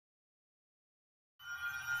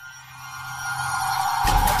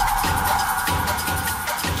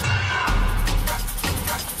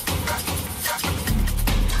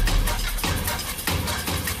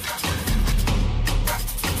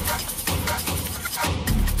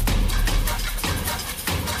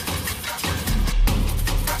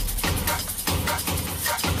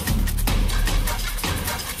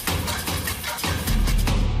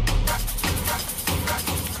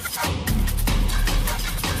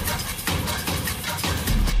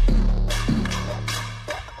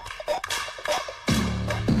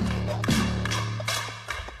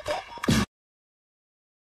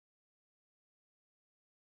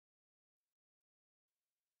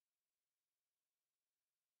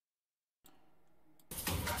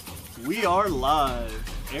We are live.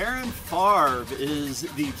 Aaron Favre is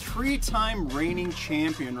the three-time reigning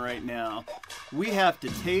champion right now. We have to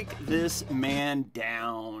take this man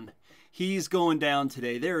down. He's going down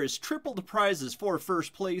today. There is triple the prizes for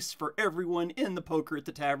first place for everyone in the Poker at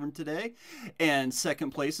the Tavern today. And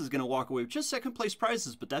second place is going to walk away with just second place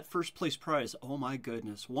prizes. But that first place prize, oh my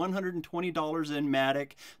goodness, $120 in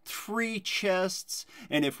Matic, 3 chests.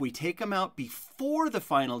 And if we take them out before the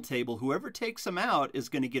final table, whoever takes them out is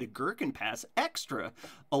going to get a Gherkin pass extra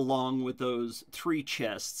along with those 3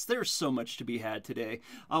 chests. There's so much to be had today.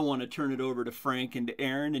 I want to turn it over to Frank and to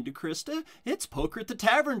Aaron and to Krista. It's Poker at the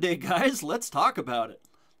Tavern Day, guys. Let's talk about it.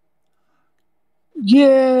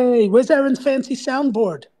 Yay! Where's Aaron's fancy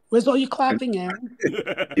soundboard? Where's all your clapping, Aaron?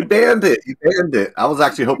 You banned it. You banned it. I was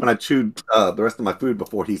actually hoping I chewed the rest of my food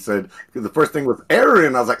before he said, because the first thing was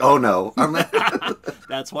Aaron. I was like, oh no.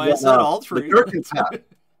 That's why I said all 3.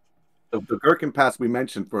 The Gherkin pass we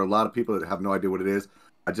mentioned, for a lot of people that have no idea what it is,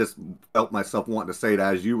 I just felt myself wanting to say it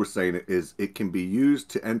as you were saying it, is it can be used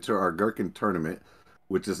to enter our Gherkin tournament,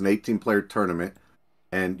 which is an 18-player tournament.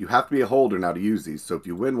 And you have to be a holder now to use these. So if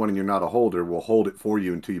you win one and you're not a holder, we'll hold it for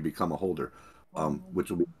you until you become a holder, which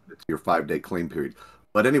will be your 5-day claim period.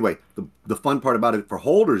 But anyway, the fun part about it for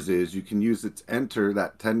holders is you can use it to enter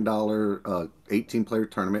that $10 18-player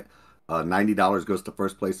tournament. $90 goes to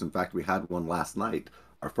first place. In fact, we had one last night,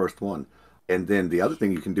 our first one. And then the other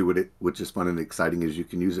thing you can do with it, which is fun and exciting, is you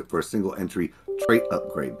can use it for a single entry trait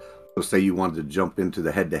upgrade. So say you wanted to jump into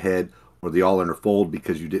the head-to-head or the all-in or fold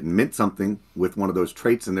because you didn't mint something with one of those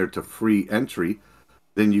traits in there to free entry,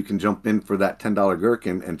 then you can jump in for that $10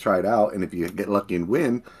 Gherkin and try it out. And if you get lucky and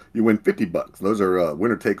win, you win $50. Those are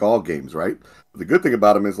winner-take-all games, right? The good thing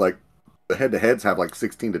about them is, like, the head-to-heads have like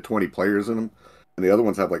 16 to 20 players in them, and the other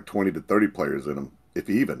ones have like 20 to 30 players in them, if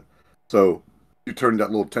even. So you turn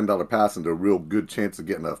that little $10 pass into a real good chance of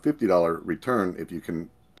getting a $50 return if you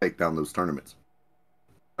can take down those tournaments.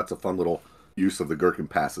 That's a fun little use of the Gherkin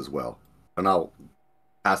pass as well. And I'll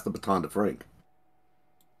pass the baton to Frank.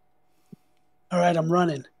 All right, I'm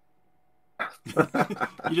running.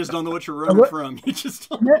 You just don't know what you're running from. You just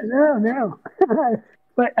don't. No.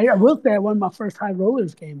 But I will say I won my first high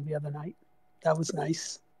rollers game the other night. That was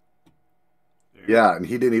nice. Yeah, and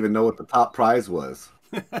he didn't even know what the top prize was.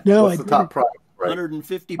 No, What's the top prize? Right?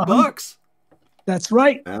 $150. That's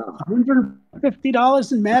right. Yeah. $150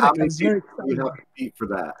 in Matic. How many I was very people you have to beat for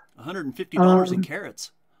that? $150 in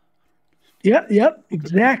carrots. Yep,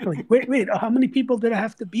 exactly. Wait. How many people did I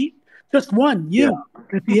have to beat? Just one, you,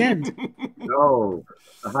 at the end. No,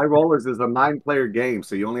 the High Rollers is a 9-player game,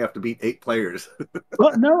 so you only have to beat 8 players.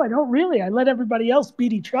 Well, no, I don't really. I let everybody else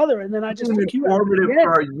beat each other, and then I just took you out. Informative for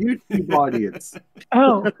our YouTube audience.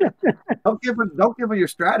 Oh, don't give them your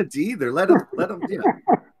strategy either. Let them give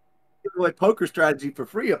away poker strategy for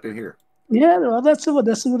free up in here. Yeah, well, that's what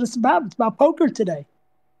it's about. It's about poker today.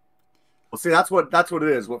 Well, see, that's what it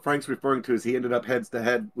is. What Frank's referring to is he ended up heads to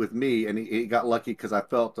head with me, and he got lucky because I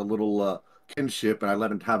felt a little kinship, and I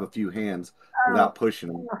let him have a few hands without pushing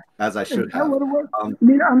him, as I should have. I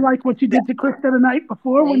mean, unlike what you did to Krista the night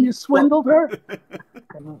before when you swindled her.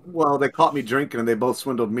 Well, they caught me drinking, and they both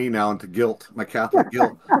swindled me now into guilt, my Catholic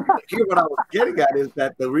guilt. Here, what I was getting at is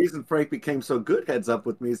that the reason Frank became so good heads up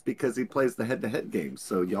with me is because he plays the head-to-head games.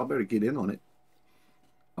 So y'all better get in on it.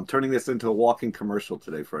 I'm turning this into a walking commercial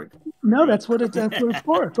today, Frank. No, that's what it's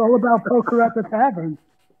for. It's all about Poker at the Tavern,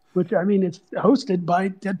 which, I mean, it's hosted by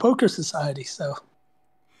Dead Poker Society. So,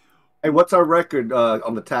 hey, what's our record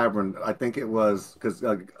on the Tavern? I think it was because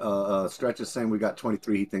Stretch is saying we got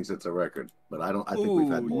 23. He thinks it's a record, but I think we've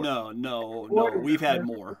had more. No, we've had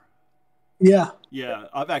more. Yeah,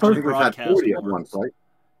 I've actually broadcast more. 40 at once, right?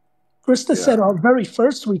 Krista said our very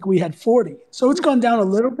first week we had 40. So it's gone down a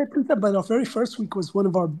little bit since that, but our very first week was one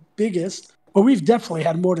of our biggest. But we've definitely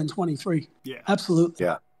had more than 23. Yeah. Absolutely.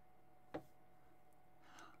 Yeah.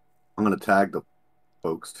 I'm going to tag the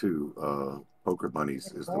folks too. Poker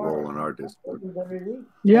Bunnies is the role in our Discord.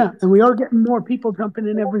 Yeah, and we are getting more people jumping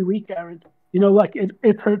in every week, Aaron. You know, like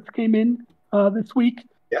it Hurts came in this week.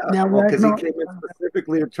 Yeah, because he came in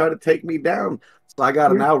specifically to try to take me down. So I got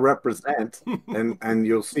to now represent, and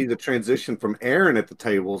you'll see the transition from Aaron at the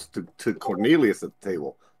tables to Corneliüs at the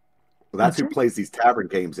table. So that's who plays these tavern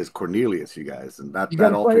games is Corneliüs, you guys. And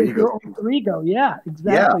that alter ego. Yeah,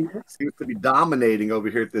 exactly. Yeah, seems to be dominating over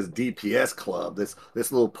here at this DPS club, this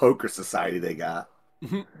little poker society they got.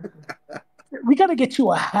 We got to get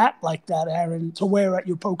you a hat like that, Aaron, to wear at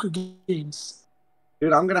your poker games.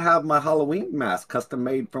 Dude, I'm going to have my Halloween mask custom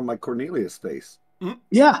made from my Corneliüs face.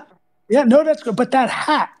 Yeah. Yeah, no, that's good. But that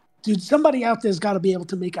hat, Dude, somebody out there's got to be able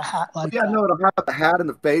to make a hat like Yeah, that. no, I'll have the hat and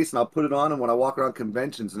the face, and I'll put it on. And when I walk around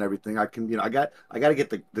conventions and everything, I can, I got to get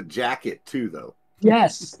the jacket too, though.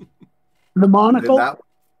 Yes. The monocle.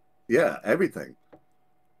 Yeah, everything.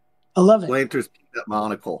 I love it. Planter's peanut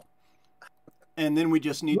monocle. And then we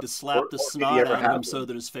just need to slap the snot out of him so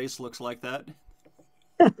that his face looks like that.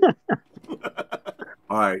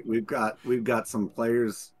 All right, we've got some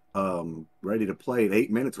players ready to play. In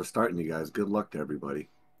 8 minutes, we're starting, you guys. Good luck to everybody.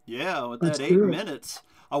 Yeah, with that 8 minutes,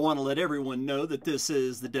 I want to let everyone know that this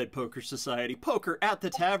is the Dead Poker Society Poker at the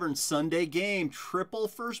Tavern Sunday game. Triple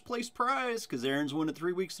first place prize because Aaron's won it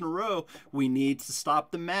 3 weeks in a row. We need to stop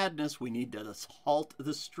the madness. We need to halt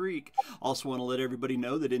the streak. Also want to let everybody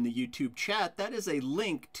know that in the YouTube chat, that is a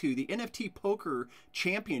link to the NFT Poker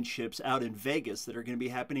Championships out in Vegas that are going to be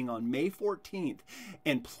happening on May 14th.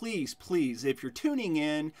 And please, please, if you're tuning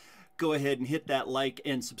in, go ahead and hit that like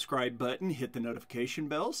and subscribe button. Hit the notification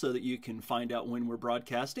bell so that you can find out when we're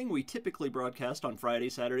broadcasting. We typically broadcast on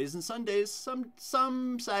Fridays, Saturdays, and Sundays.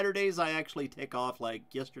 Some Saturdays I actually take off. Like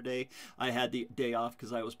yesterday, I had the day off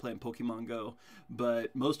because I was playing Pokemon Go.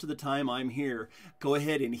 But most of the time I'm here. Go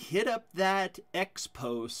ahead and hit up that X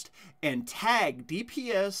post and tag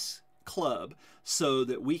DPS Club so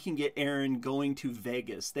that we can get Aaron going to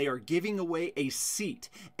Vegas. They are giving away a seat,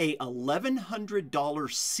 a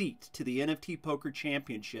 $1,100 seat to the NFT Poker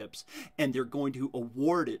Championships, and they're going to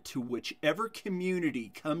award it to whichever community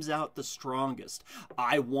comes out the strongest.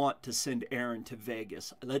 I want to send Aaron to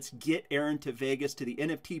Vegas. Let's get Aaron to Vegas to the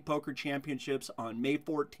NFT Poker Championships on May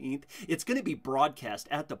 14th. It's going to be broadcast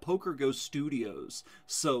at the Poker Go Studios.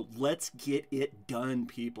 So let's get it done,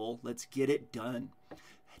 people. Let's get it done.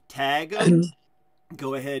 Tag them,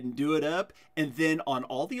 go ahead and do it up, and then on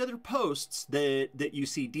all the other posts that you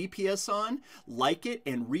see DPS on, like it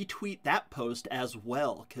and retweet that post as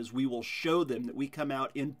well, because we will show them that we come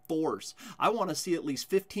out in force. I want to see at least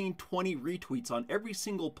 15, 20 retweets on every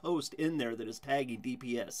single post in there that is tagging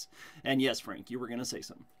DPS. And yes, Frank, you were going to say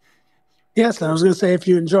something. Yes, I was going to say, if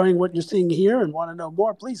you're enjoying what you're seeing here and want to know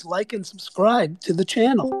more, please like and subscribe to the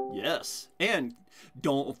channel. Yes, and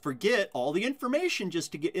don't forget all the information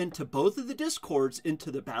just to get into both of the Discords, into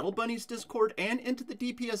the Battle Bunnies Discord and into the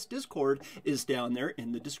DPS Discord, is down there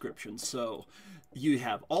in the description. So you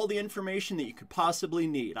have all the information that you could possibly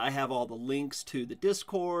need. I have all the links to the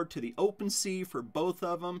Discord, to the OpenSea for both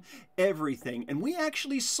of them, everything. And we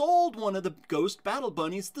actually sold one of the Ghost Battle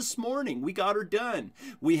Bunnies this morning. We got her done.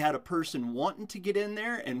 We had a person wanting to get in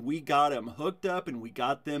there, and we got them hooked up, and we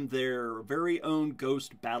got them their very own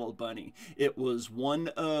Ghost Battle Bunny. It was one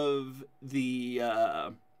of the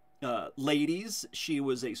ladies. She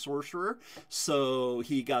was a sorcerer, so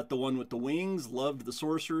he got the one with the wings, loved the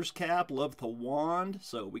sorcerer's cap, loved the wand,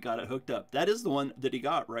 so we got it hooked up. That is the one that he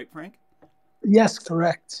got, right, Frank? Yes,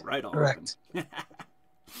 correct. Right on. Correct.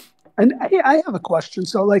 And I have a question.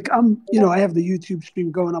 So, like, I have the YouTube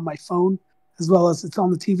stream going on my phone as well as it's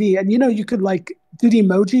on the TV, and you could like do the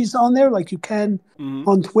emojis on there like you can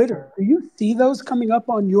on Twitter. Do you see those coming up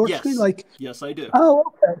on your screen? Like, yes, I do. Oh,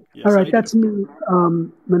 okay. Yes, all right, that's me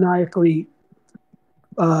maniacally,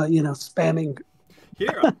 spamming.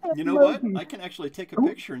 Here, you know what? I can actually take a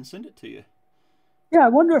picture and send it to you. Yeah, I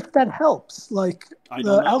wonder if that helps. Like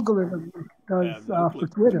the algorithm does for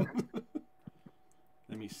Twitter.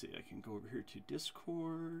 Let me see. I can go over here to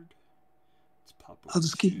Discord. Let's pop over. I'll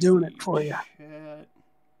just keep doing it for you. Chat.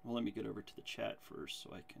 Well, let me get over to the chat first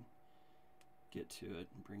so I can get to it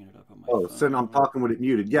and bring it up on my phone. So I'm talking with it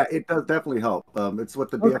muted. Yeah, it does definitely help. It's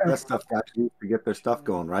what the DFS stuff guys use to get their stuff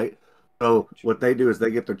going, right? So what they do is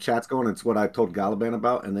they get their chats going. It's what I told Galaban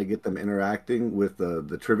about, and they get them interacting with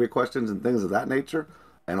the trivia questions and things of that nature.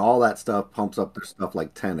 And all that stuff pumps up their stuff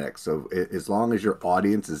like 10x. So as long as your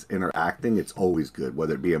audience is interacting, it's always good,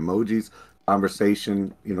 whether it be emojis,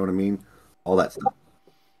 conversation, you know what I mean? All that stuff.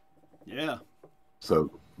 Yeah.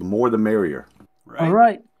 So the more the merrier. Right. All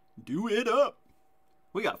right. Do it up.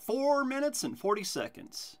 We got 4 minutes and 40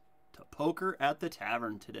 seconds to poker at the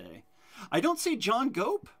tavern today. I don't see John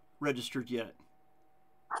Gope registered yet.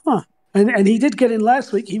 Huh. And he did get in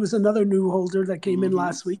last week. He was another new holder that came in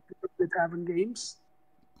last week for the Tavern Games.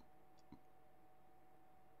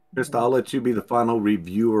 Just I'll let you be the final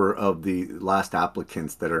reviewer of the last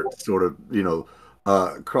applicants that are sort of,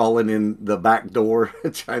 crawling in the back door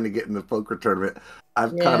trying to get in the poker tournament.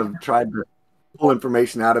 I've kind of tried to pull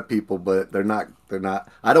information out of people, but they're not.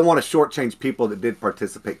 I don't want to shortchange people that did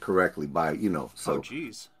participate correctly by, so. Oh,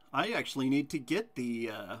 geez. I actually need to get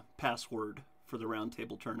the password for the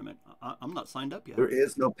roundtable tournament. I'm not signed up yet. There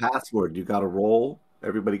is no password. You got to roll.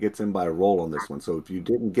 Everybody gets in by a roll on this one. So if you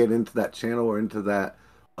didn't get into that channel or into that,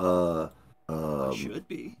 should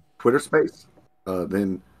be Twitter Space,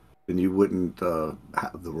 then you wouldn't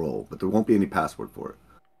have the role. But there won't be any password for it.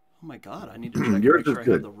 Oh my god! I need to check Yours to make is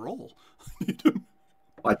sure I have good. the roll.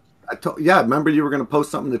 Yeah, remember you were going to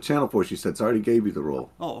post something in the channel for us. You said, so I already gave you the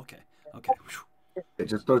role. Oh, okay. Okay. It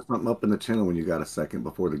just throw something up in the channel when you got a second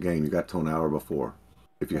before the game. You got till an hour before,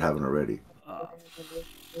 if you haven't already.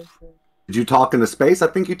 Did you talk in the space? I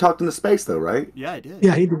think you talked in the space, though, right? Yeah, I did.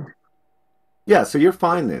 Yeah, he did. Yeah, so you're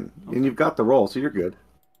fine then. Okay. And you've got the role, so you're good.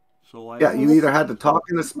 So yeah, you either had to talk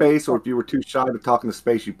in the space, or if you were too shy to talk in the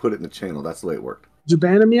space, you put it in the channel. That's the way it worked. Did you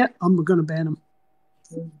ban him yet? I'm going to ban him.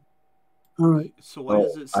 All right. So why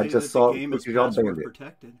does it say that the game is password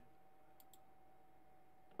protected?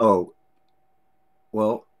 Oh,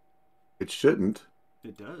 well, it shouldn't.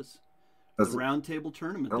 It does. The round table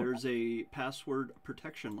tournament, there's a password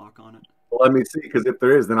protection lock on it. Well, let me see, because if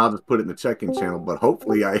there is, then I'll just put it in the check-in channel. But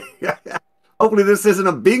hopefully, hopefully this isn't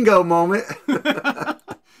a bingo moment.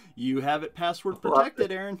 You have it password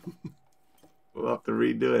protected, Aaron. We'll have to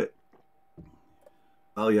redo it.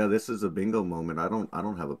 Oh yeah, this is a bingo moment. I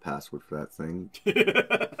don't have a password for that thing.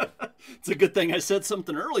 It's a good thing I said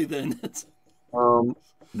something early then.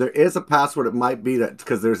 There is a password. It might be that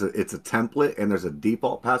because it's a template and there's a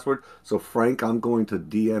default password. So Frank, I'm going to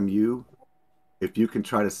DM you. If you can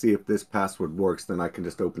try to see if this password works, then I can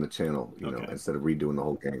just open the channel, you know, instead of redoing the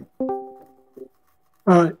whole game.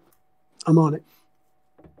 All right, I'm on it.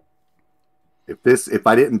 If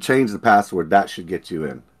I didn't change the password, that should get you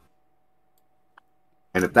in.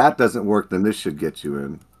 And if that doesn't work, then this should get you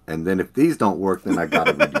in. And then if these don't work, then I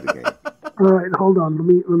gotta redo the game. All right, hold on. Let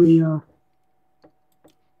me.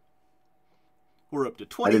 We're up to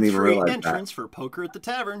 23 entrants for Poker at the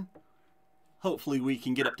Tavern. Hopefully we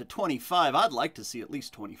can get up to 25. I'd like to see at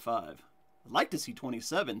least 25. I'd like to see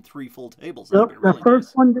 27, 3 full tables. Nope, the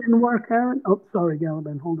first one didn't work, Aaron. Oh, sorry,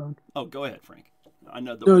 Galaban. Hold on. Oh, go ahead, Frank. I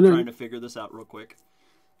know that we're trying to figure this out real quick.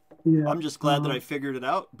 Yeah. I'm just glad that I figured it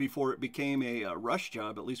out before it became a rush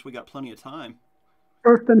job. At least we got plenty of time.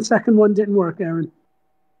 First and second one didn't work, Aaron.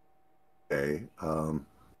 Okay.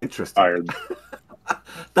 Interesting.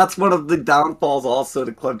 That's one of the downfalls also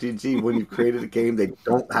to Club GG. When you've created a game, they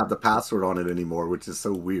don't have the password on it anymore, which is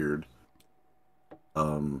so weird.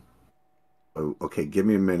 Oh, okay, give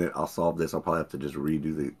me a minute. I'll solve this. I'll probably have to just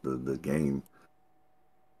redo the game.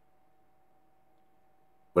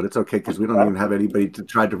 But it's okay because we don't even have anybody to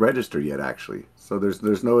try to register yet, actually. So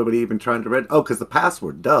there's nobody even trying to register. Oh, because the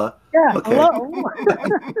password, duh. Yeah. Okay.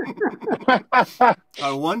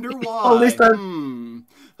 I wonder why. Oh, at least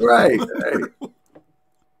right.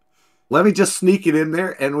 Let me just sneak it in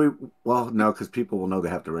there, and well, no, because people will know they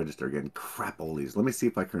have to register again. Crap, oldies. Let me see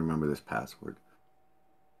if I can remember this password.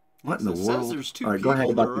 What in the world? It says there's 2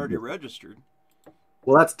 people that are already registered.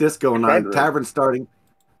 Well, that's Disco and I. Tavern starting.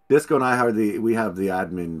 Disco and I have the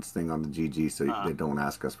admins thing on the GG, so they don't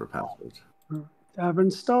ask us for passwords.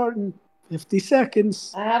 Tavern starting. 50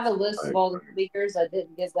 seconds. I have a list of all the speakers. I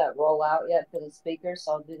didn't get that roll out yet for the speakers,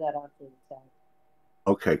 so I'll do that after the time.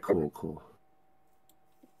 Okay, cool.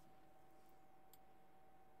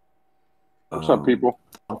 What's up, people?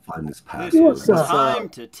 I'll find this password. It's time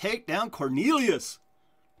to take down Corneliüs.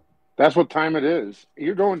 That's what time it is.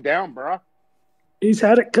 You're going down, bro. He's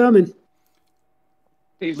had it coming.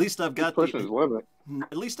 At least I've got pushing his limit.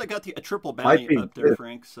 At least I got the triple bounty up there,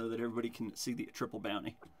 Frank, so that everybody can see the triple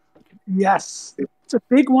bounty. Yes, it's a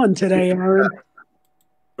big one today, Aaron.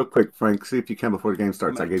 Real quick, Frank, see if you can before the game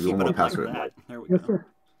starts. I gave you one more password. Like there we go. Sir.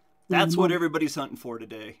 That's what everybody's hunting for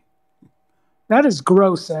today. That is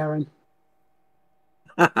gross, Aaron.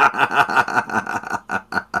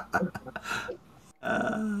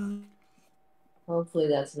 Hopefully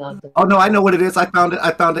that's not the... Oh no, I know what it is. I found it.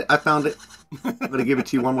 I'm gonna give it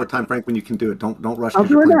to you one more time, Frank, when you can do it. Don't rush. I'll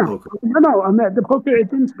do it now. Poker. No, I'm at the poker.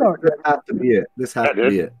 It didn't start. This has to be it. This has to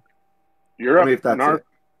be it. You're up. If that's it.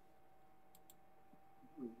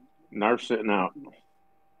 Narf's sitting out.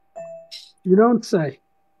 You don't say.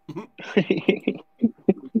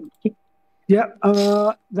 Yep.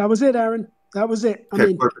 That was it, Aaron. That was it.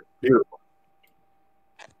 Okay, perfect. Beautiful.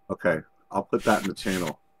 Okay, I'll put that in the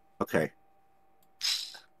channel. Okay.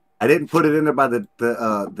 I didn't put it in there by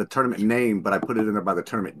the tournament name, but I put it in there by the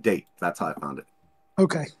tournament date. That's how I found it.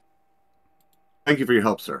 Okay. Thank you for your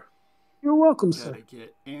help, sir. You're welcome, sir. Gotta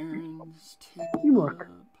get Aaron's teamwork.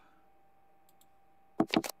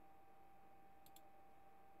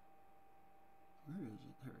 Where is it?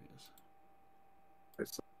 There he is.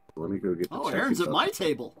 Okay, so let me go get the Aaron's at my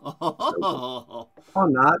table. Oh,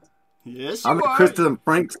 I'm not. Yes, you I'm at Kristen and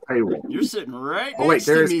Frank's table. You're sitting right next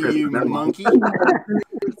to me, Kristen. you monkey.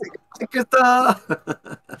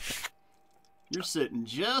 You're sitting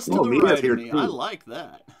just to the right of me. I like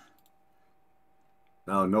that.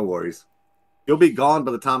 No, no worries. You'll be gone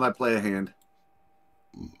by the time I play a hand.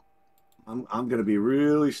 I'm gonna be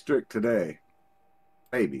really strict today.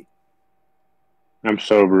 Maybe. I'm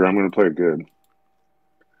sober. I'm going to play good.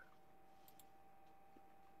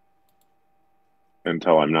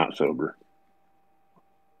 Until I'm not sober.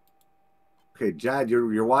 Okay, Jad,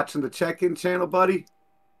 you're watching the check-in channel, buddy?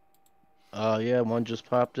 Yeah, one just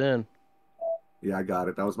popped in. Yeah, I got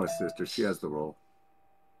it. That was my sister. She has the roll.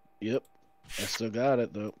 Yep. I still got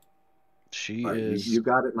it, though. She All right, is... you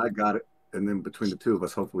got it and I got it. And then between the two of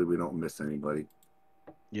us, hopefully we don't miss anybody.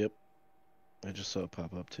 Yep. I just saw it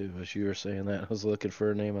pop up, too. As you were saying that, I was looking for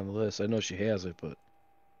her name on the list. I know she has it, but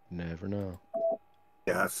never know.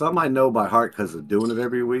 Yeah, some I know by heart because of doing it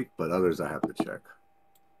every week, but others I have to check.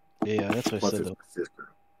 Yeah, that's what Plus I said, it's though. my sister.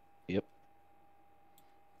 Yep.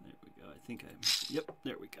 There we go. I think Yep,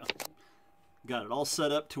 there we go. Got it all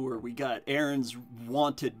set up to where we got Aaron's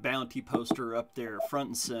wanted bounty poster up there, front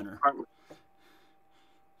and center.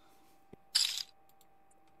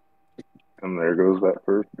 And there goes that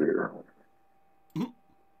first beer.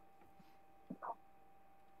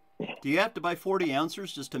 Do you have to buy 40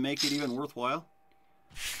 ounces just to make it even worthwhile?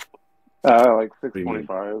 Like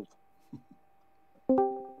 625.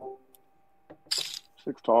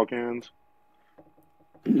 6 tall cans.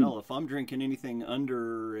 Hell, if I'm drinking anything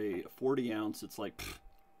under a 40 ounce, it's like, pfft.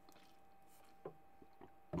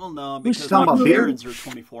 Well, no, because talking my about beer? Barons are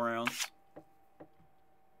 24 ounce.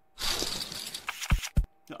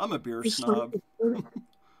 I'm a beer snob.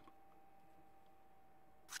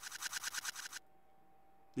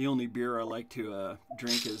 The only beer I like to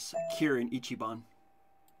drink is Kirin Ichiban.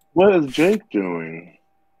 What is Jake doing?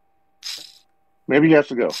 Maybe he has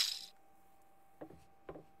to go.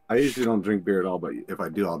 I usually don't drink beer at all, but if I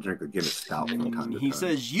do, I'll drink a Guinness Stout from time to time. He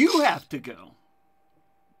says, you have to go.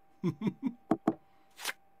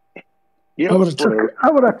 Yeah, I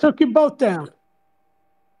would have took you both down.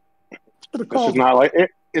 This is not like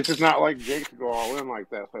it's just not like Jake to go all in like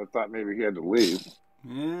that. So I thought maybe he had to leave.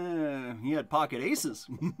 Yeah, he had pocket aces.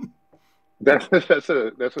 That's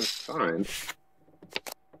a sign.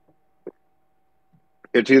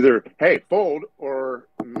 It's either hey fold or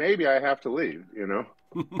maybe I have to leave. You know.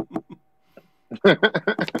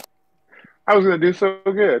 I was gonna do so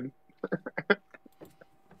good.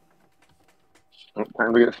 Oh,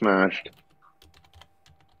 time to get smashed.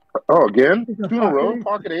 Oh, again? 2 in a row?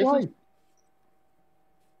 Pocket aces? Twice.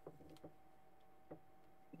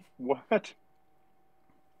 What?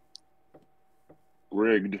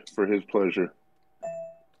 Rigged for his pleasure.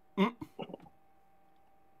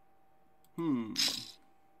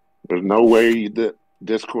 There's no way that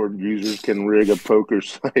Discord users can rig a poker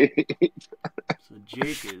site. So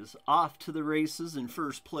Jake is off to the races in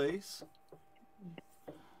first place.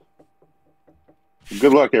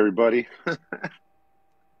 Good luck, everybody.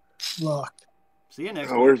 Luck. See you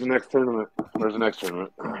next week. Where's the next tournament? Where's the next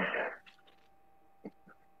tournament?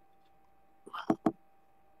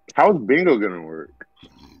 How's bingo going to work?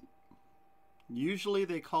 Usually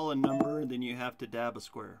they call a number and then you have to dab a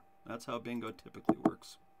square. That's how bingo typically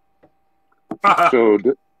works. So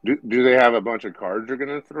do they have a bunch of cards they're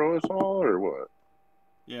going to throw us all or what?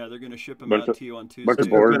 Yeah, they're going to ship them out to you on Tuesday.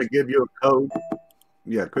 They're going to give you a code.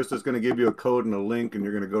 Yeah, Krista's going to give you a code and a link, and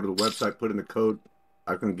you're going to go to the website, put in the code.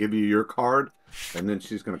 I'm going to give you your card, and then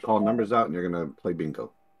she's going to call numbers out, and you're going to play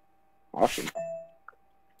bingo. Awesome.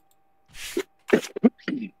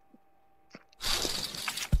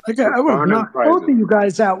 I would have knocked both of you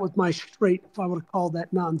guys out with my straight if I would have called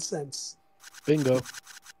that nonsense. Bingo.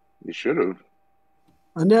 You should have.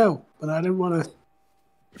 I know, but I didn't want to.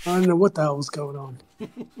 I didn't know what the hell was going on.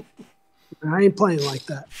 I ain't playing like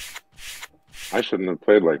that. I shouldn't have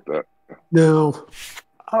played like that. No,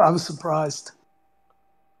 I was surprised.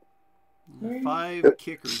 5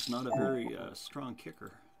 kickers, not a very strong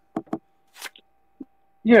kicker.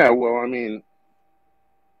 Yeah, well, I mean,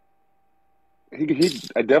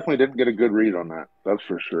 I definitely didn't get a good read on that. That's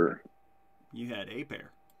for sure. You had a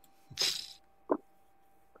pair.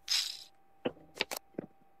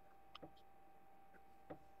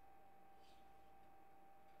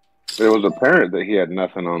 It was apparent that he had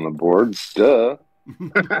nothing on the board. Duh.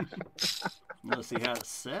 Unless he had a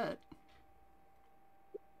set.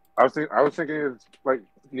 I was thinking it's like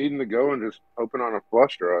needing to go and just open on a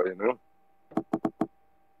flush draw, you know?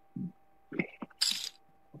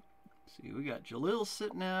 See, we got Jalil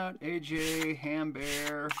sitting out, AJ, Ham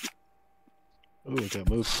Bear. Ooh, we got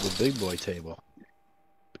moved to the big boy table.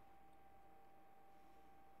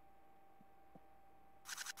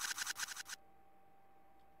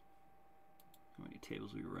 How many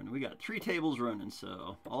tables we running? We got 3 tables running,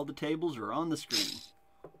 so all the tables are on the screen.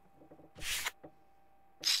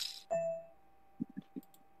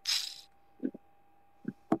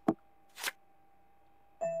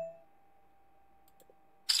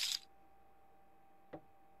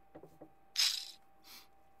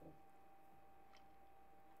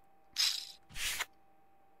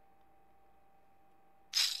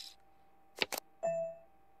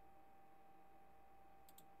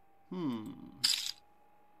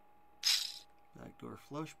 Backdoor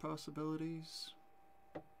flush possibilities.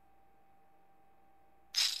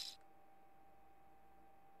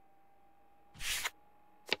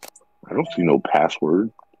 I don't see no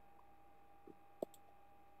password.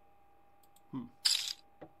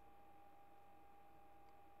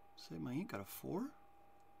 Say my ink got a 4?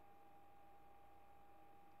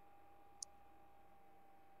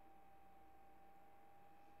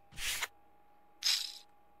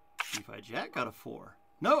 If Jack got a 4.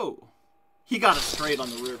 No! He got it straight on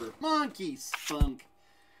the river. Monkey spunk.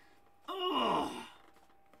 Oh.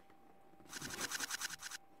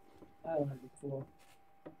 I don't have the 4.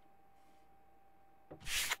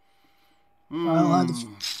 I'll have the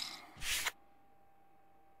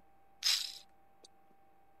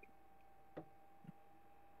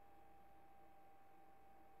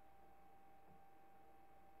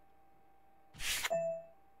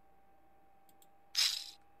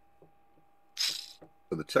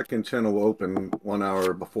So the check-in channel will open 1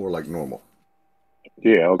 hour before, like normal.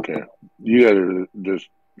 Yeah, okay. You guys are just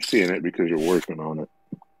seeing it because you're working on it.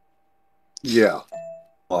 Yeah.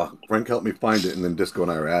 Frank helped me find it, and then Disco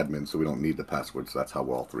and I are admins, so we don't need the password, so that's how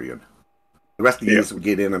we're all three in. The rest of you will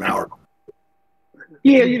get in an hour.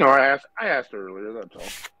 Yeah, you know, I asked earlier, that's all.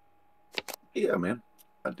 Yeah, man.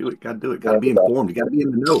 Gotta do it. Gotta be informed. You gotta be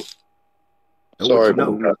in the know. Sorry,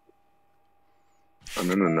 no.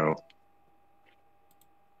 I'm in the know.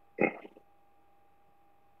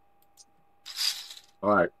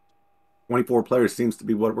 All right. 24 players seems to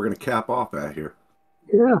be what we're going to cap off at here.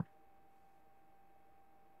 Yeah.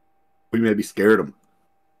 We may be scared of them.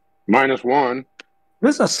 -1.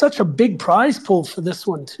 This is such a big prize pool for this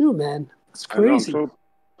one, too, man. It's crazy. I know, I'm so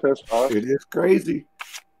pissed off. It is crazy.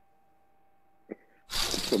 I'm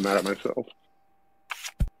so mad at myself.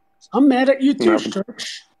 I'm mad at you, too,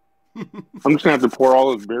 Stretch. I'm just going to have to pour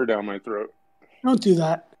all this beer down my throat. Don't do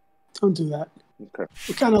that. Don't do that. Okay.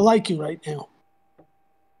 I kind of like you right now.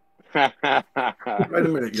 Wait a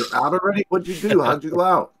minute. You're out already? What'd you do? How'd you go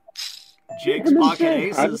out? Jake's pocket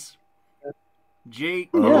aces. Jake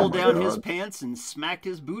pulled down his pants and smacked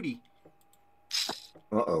his booty.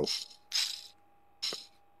 Uh-oh.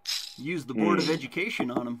 Used the Board of Education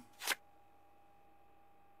on him.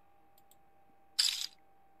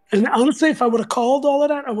 And honestly, if I would have called all of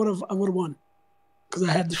that, I would have won. Because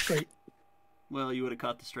I had the straight. Well, you would have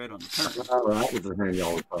caught the straight on the turn. All right. That was the hand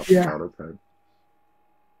y'all were talking about. Okay.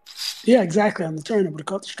 Yeah, exactly. On the turn, I would have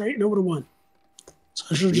caught the straight and I would have won. So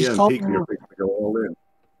I should have just called. You're to go all in.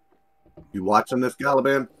 You watching this,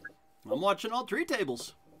 Galaban? I'm watching all three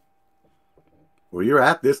tables. Well, you're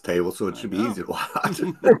at this table, so it should be easy to watch.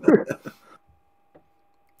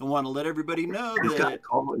 I want to let everybody know that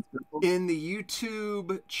in the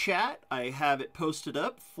YouTube chat, I have it posted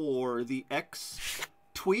up for the X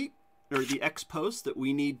tweet or the X post that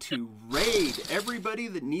we need to raid. Everybody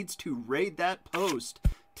that needs to raid that post,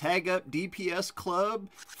 tag up DPS Club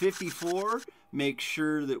 54. Make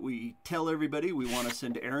sure that we tell everybody we want to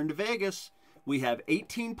send Aaron to Vegas. We have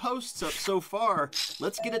 18 posts up so far.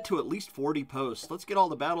 Let's get it to at least 40 posts. Let's get all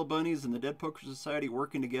the Battle Bunnies and the Dead Poker Society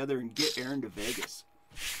working together and get Aaron to Vegas.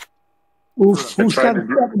 Who's got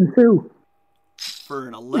 7 too? For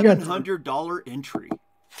an $1,100 entry.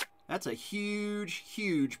 That's a huge,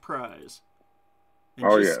 huge prize.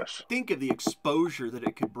 And think of the exposure that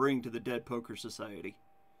it could bring to the Dead Poker Society.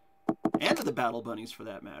 And to the Battle Bunnies, for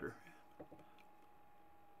that matter.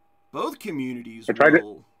 Both communities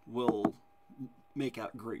will make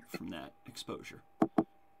out great from that exposure.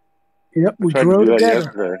 Yep, we grow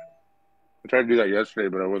together. I tried to do that yesterday,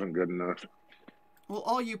 but I wasn't good enough. Well,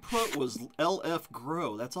 all you put was LF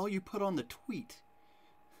Grow. That's all you put on the tweet.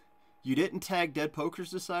 You didn't tag Dead Poker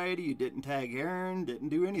Society. You didn't tag Aaron. Didn't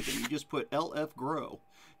do anything. You just put LF Grow.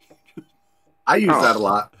 I use that a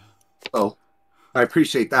lot. Oh, I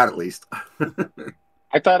appreciate that at least.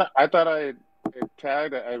 I thought I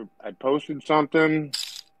tagged. I posted something.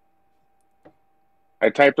 I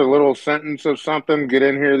typed a little sentence of something. Get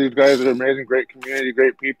in here. These guys are amazing, great community,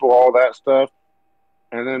 great people, all that stuff.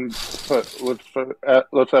 And then put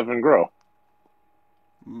let's have them grow.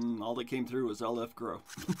 All that came through was LF Grow.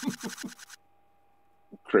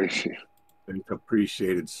 Crazy.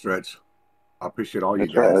 Appreciated, Stretch. I appreciate all you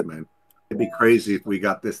guys, man. It'd be crazy if we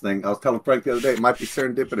got this thing. I was telling Frank the other day, it might be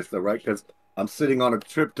serendipitous though, right? Because I'm sitting on a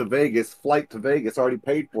trip to Vegas, flight to Vegas, already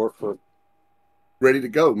paid for ready to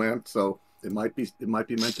go, man. So it might be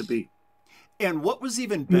meant to be. And what was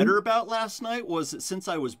even better about last night was that since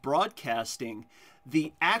I was broadcasting,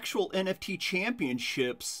 the actual NFT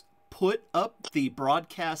championships put up the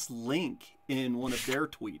broadcast link in one of their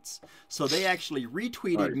tweets. So they actually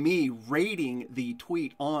retweeted me rating the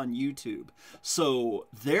tweet on YouTube. So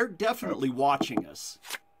they're definitely watching us.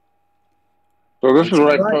 So this is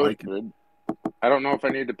what I posted. I don't know if I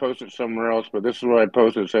need to post it somewhere else, but this is what I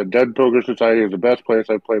posted. It said, Dead Poker Society is the best place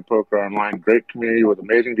I play poker online. Great community with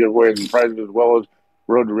amazing giveaways and prizes, as well as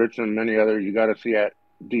Road to Richmond and many others you got to see at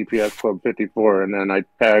DPS Club 54. And then I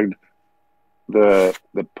tagged the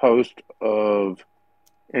post of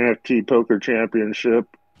NFT Poker Championship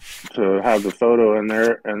to have the photo in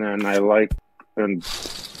there. And then I liked and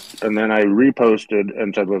then I reposted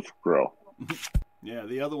and said, let's grow. Yeah,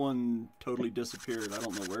 the other one totally disappeared. I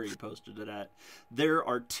don't know where you posted it at. There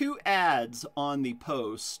are 2 ads on the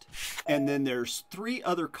post, and then there's 3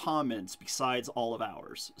 other comments besides all of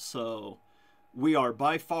ours. So we are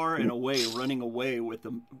by far and away running away with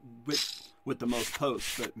the most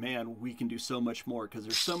posts. But man, we can do so much more because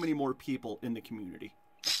there's so many more people in the community.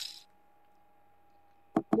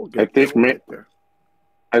 I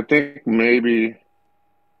think maybe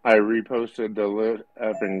I reposted the Lit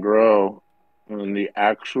F and Grow on the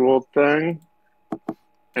actual thing,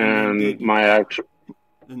 and my actual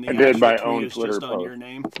I did my own Twitter just post. On your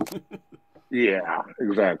name. Yeah,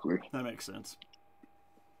 exactly. That makes sense.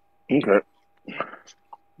 Okay,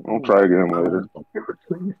 I'll try again later.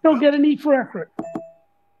 You still get an E for effort.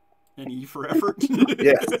 An E for effort.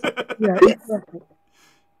 Yes. Yeah.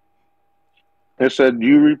 It said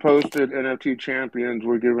you reposted NFT champions.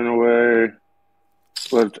 We're giving away.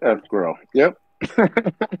 Let's F grow. Yep.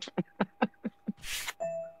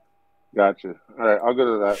 Gotcha. All right, I'll go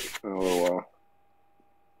to that in a little while.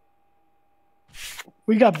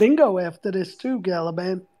 We got bingo after this too,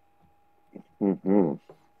 Galaban. Mm-hmm.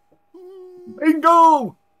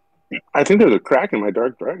 Bingo! I think there's a crack in my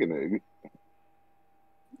Dark Dragon egg.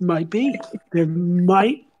 Might be. There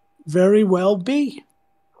might very well be.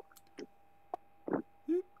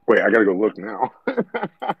 Wait, I gotta go look now. You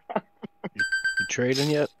trading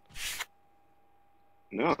yet?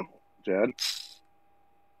 No, Jad.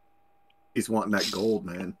 He's wanting that gold,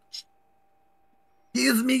 man.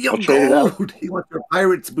 Give me your I'll trade it out. gold. He wants your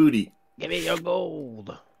pirate's booty. Give me your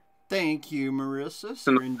gold. Thank you, Marissa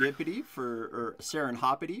Serendipity or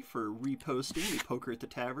Serendipity for reposting the Poker at the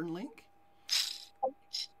Tavern link.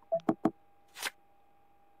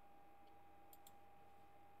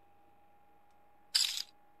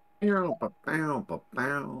 I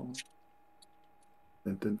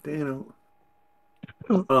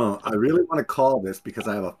really want to call this because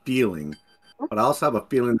I have a feeling, but I also have a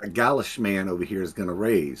feeling that Galish man over here is going to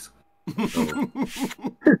raise. So,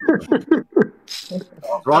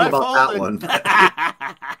 wrong about that one.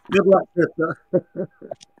 Good luck, Krista.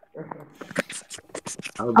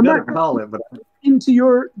 I was going to call it, but into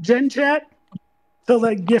your Gen chat, so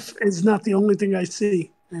that GIF is not the only thing I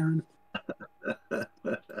see, Aaron.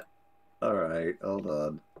 All right, hold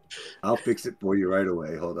on. I'll fix it for you right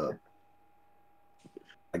away. Hold up.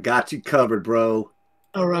 I got you covered, bro.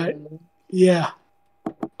 All right. Yeah.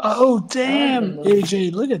 Oh, damn,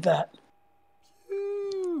 AJ, look at that.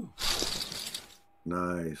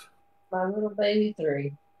 Nice. My little baby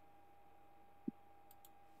 3.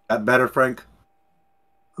 That better, Frank?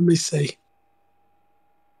 Let me see.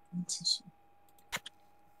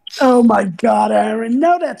 Oh my God, Aaron!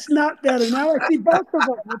 No, that's not better. Now I see both of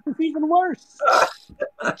them, which is even worse.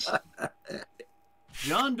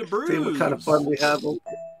 John DeBruce. See what kind of fun we have.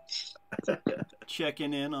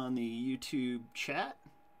 Checking in on the YouTube chat.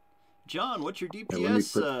 John, what's your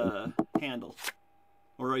DPS handle?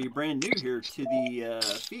 Or are you brand new here to the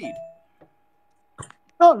feed?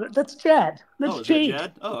 Oh, that's Chad. That's is Jade. that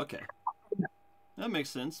Chad? Oh, okay. That makes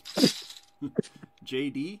sense.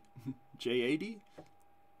 JD? JAD?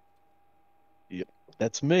 Yep,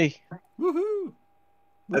 that's me. Woohoo!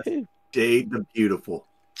 That's Jade the Beautiful.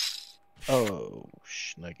 Oh,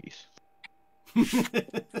 snuggies.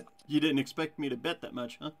 You didn't expect me to bet that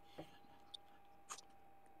much, huh?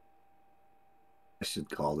 I should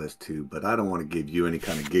call this too, but I don't want to give you any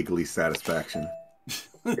kind of giggly satisfaction.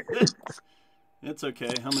 It's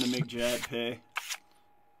okay. I'm going to make Jad pay.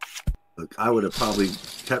 Look, I would have probably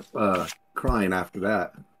kept crying after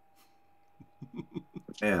that.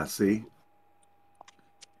 Yeah, see?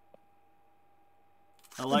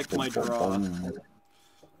 I like my draw.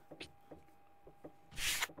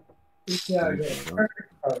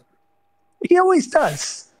 He always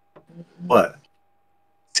does. What?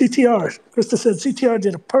 CTR. Krista said CTR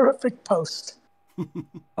did a perfect post.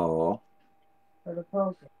 Oh. For the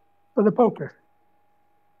poker. For the poker.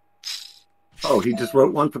 Oh, he just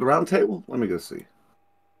wrote one for the round table? Let me go see.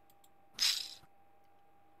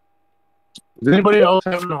 Is anybody else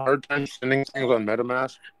having a hard time sending things on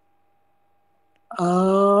MetaMask?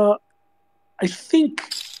 I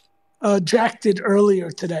think Jack did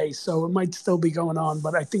earlier today, so it might still be going on.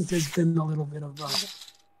 But I think there's been a little bit of.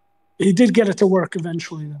 He did get it to work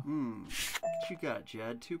eventually, though. What you got,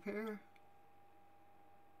 Jad? 2 pair?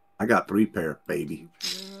 I got 3 pair, baby.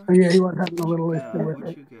 2 pair? Oh, yeah, he was having a little issue with What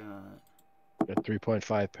it. you got? Got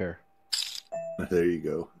 3.5 pair. There you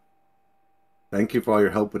go. Thank you for all your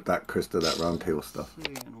help with that, Krista, that round table stuff.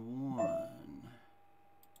 3 and 1.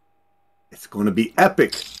 It's going to be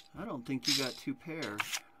epic. I don't think you got 2 pair.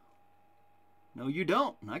 No, you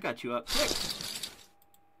don't. I got you up 6.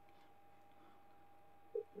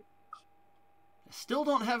 I still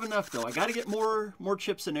don't have enough, though. I got to get more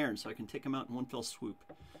chips in Aaron so I can take him out in one fell swoop.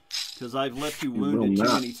 Because I've left you wounded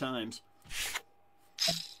too many times.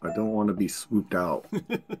 I don't want to be swooped out.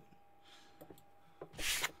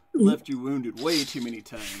 Left you wounded way too many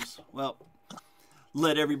times. Well,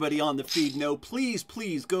 let everybody on the feed know. Please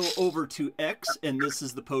go over to X, and this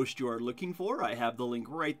is the post you are looking for. I have the link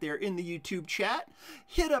right there in the YouTube chat.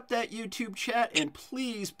 Hit up that YouTube chat, and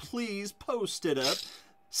please post it up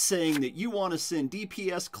saying that you want to send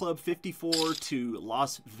DPS Club 54 to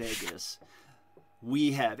Las Vegas.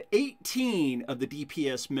 We have 18 of the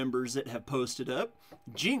DPS members that have posted up.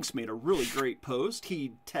 Jinx made a really great post.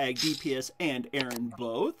 He tagged DPS and Aaron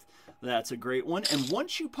both. That's a great one. And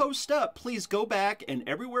once you post up, please go back and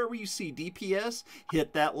everywhere where you see DPS,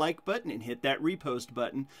 hit that like button and hit that repost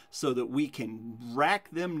button so that we can rack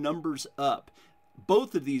them numbers up.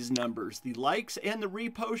 Both of these numbers, the likes and the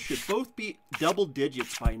reposts, should both be double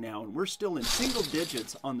digits by now, and we're still in single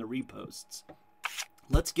digits on the reposts.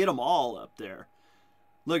 Let's get them all up there.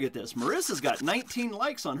 Look at this. Marissa's got 19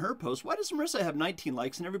 likes on her post. Why does Marissa have 19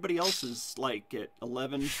 likes and everybody else is like at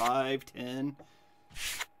 11, 5, 10?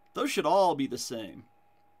 Those should all be the same.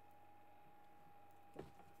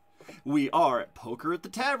 We are at Poker at the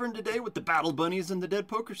Tavern today with the Battle Bunnies and the Dead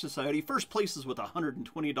Poker Society. First place is with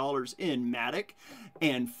 $120 in Matic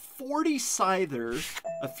and 40 Seither.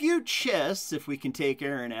 A few chests if we can take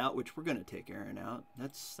Aaron out, which we're going to take Aaron out.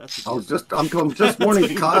 That's I'm just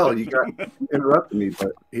warning Kyle. You got interrupted me,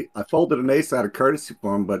 but I folded an ace out of courtesy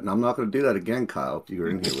for him, but I'm not going to do that again, Kyle, if you're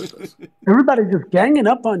in here with us. Everybody's just ganging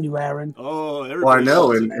up on you, Aaron. Oh, well, I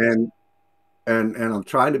know, and I'm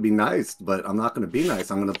trying to be nice, but I'm not going to be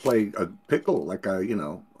nice. I'm going to play a pickle, I'm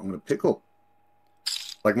going to pickle.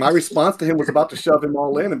 Like, my response to him was about to shove him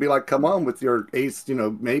all in and be like, come on with your ace.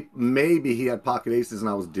 Maybe he had pocket aces and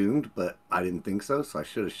I was doomed, but I didn't think so I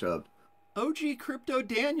should have shoved. OG Crypto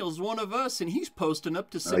Daniel's one of us, and he's posting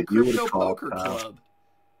up to some Crypto Poker Club.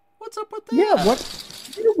 What's up with that? Yeah,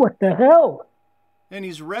 what the hell? And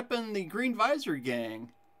he's repping the Green Visor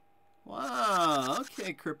gang. Wow,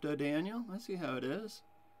 okay, Crypto Daniel. I see how it is.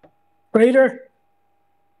 Raider.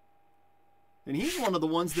 And he's one of the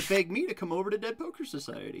ones that begged me to come over to Dead Poker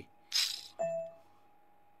Society.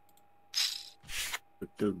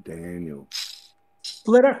 Crypto Daniel.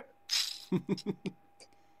 Splitter.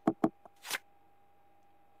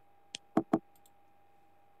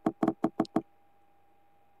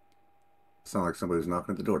 Sound like somebody's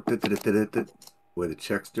knocking at the door. Where the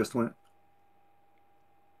checks just went.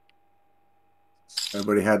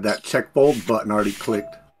 Everybody had that check fold button already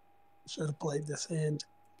clicked. Should have played this hand.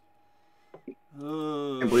 I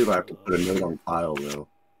can't believe I have to put a note on file, though.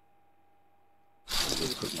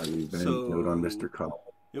 Put my revenge note on Mr. Cup.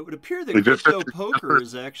 It would appear that Crypto Poker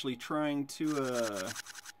is actually trying to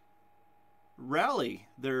rally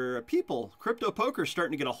their people. Crypto Poker is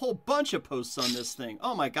starting to get a whole bunch of posts on this thing.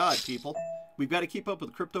 Oh my god, people. We've got to keep up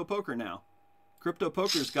with Crypto Poker now. Crypto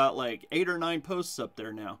Poker's got like 8 or 9 posts up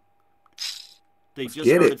there now. They just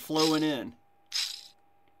started flowing in.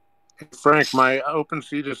 Frank, my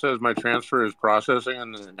OpenSea just says my transfer is processing,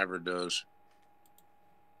 and then it never does.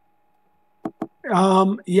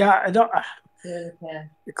 Yeah, I don't. Clear the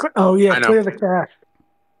cache. Oh yeah, clear the cache.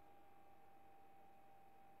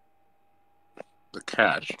 The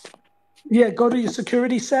cache. Yeah, go to your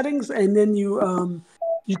security settings, and then you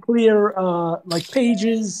clear like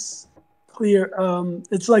pages. Clear.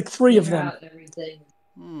 It's like 3 of them. Everything.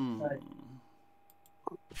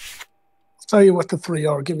 Tell you what the 3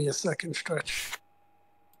 are. Give me a second, Stretch.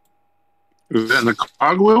 Is that in the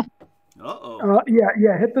cogwheel?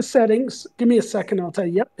 Yeah. Hit the settings. Give me a second. I'll tell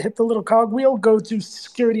you. Yep. Hit the little cogwheel. Go to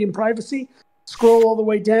security and privacy. Scroll all the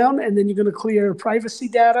way down, and then you're going to clear privacy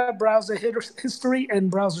data, browser history,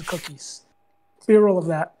 and browser cookies. Clear all of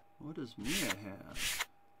that. What does Mia have?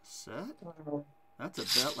 Set? That's a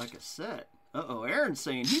bet like a set. Uh-oh, Aaron's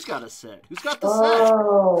saying he's got a set. Who's got the set?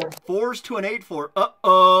 4s to an 8-4.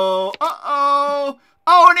 Uh-oh. Uh-oh.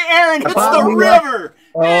 Oh, and Aaron hits the river.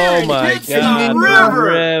 Oh, my God. The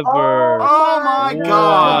river. Oh, my my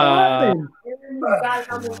God. Happened? You guys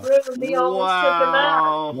on the roof and me almost took him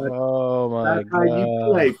out. Wow. Oh my That's how you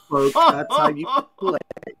play, folks. That's how you play.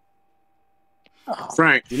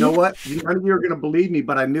 Frank, You know what? None of you are going to believe me,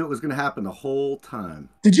 but I knew it was going to happen the whole time.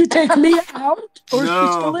 Did you take me out, or is she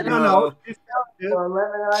still in? No. For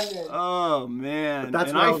 1100. Oh man. But that's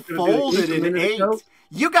And what I I was gonna do folded a an minute 8. ago.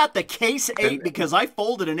 You got the case 8 because I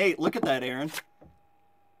folded an 8. Look at that, Aaron.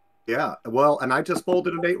 Yeah, well, and I just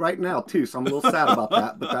folded an 8 right now, too, so I'm a little sad about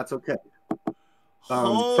that, but that's okay.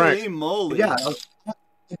 Holy Frank. moly. Yeah, I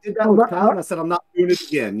did that with Kyle, and I said I'm not doing it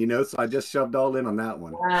again, you know, so I just shoved all in on that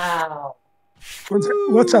one. Wow.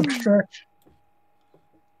 What's up, Stretch?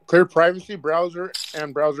 clear privacy browser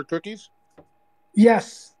and browser cookies,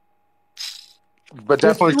 Yes. but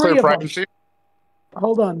There's definitely 3 clear of them. privacy.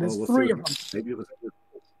 Hold on, there's we'll 3 see. of them. Maybe it was.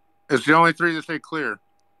 It's the only 3 that say clear.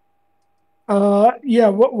 Yeah.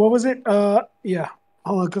 What was it? Yeah.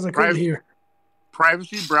 Hold on, because I couldn't Private. hear.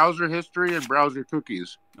 Privacy, browser history, and browser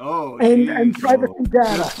cookies. Oh, And geez. privacy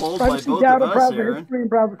data. Good fold by Privacy both data, of us, browser Aaron. history, and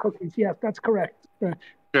browser cookies. Yes, that's correct.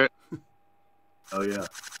 Oh, yeah.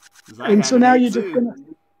 'Cause I And had so an now 8 you're just too. gonna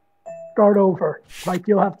start over. Like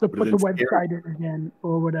you'll have to Put put it the in website in again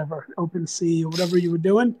or whatever, OpenSea or whatever you were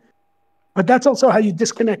doing. But that's also how you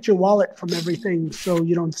disconnect your wallet from everything so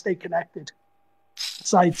you don't stay connected.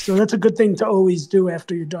 Sites. So that's a good thing to always do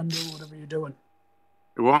after you're done doing whatever you're doing.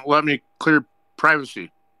 It won't let me clear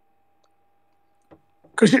privacy.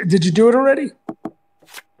 Did you do it already?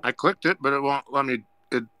 I clicked it, but it won't let me.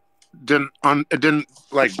 It didn't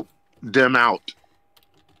like dim out.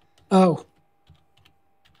 Oh.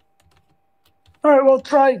 All right. Well,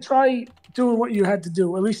 try doing what you had to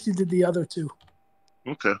do. At least you did the other 2.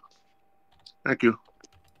 Okay. Thank you.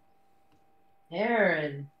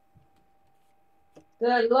 Aaron.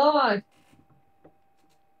 Good Lord.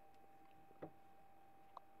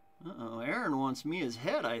 Uh-oh, Aaron wants me his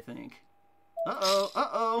head, I think.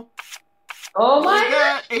 Uh-oh. Oh my We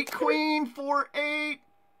got 8 queen, 4 8.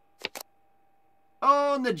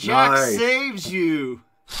 Oh, and the jack Nice. saves you.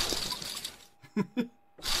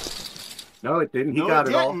 No, it didn't. He No, got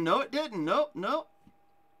it it all. didn't. No, it didn't. Nope.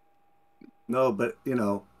 No, but, you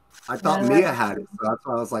know, I thought Yeah. Mia had it, so that's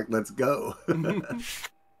why I was like, let's go. It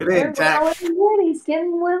Aaron, ain't Jack. he's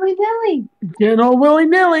getting willy-nilly. Getting all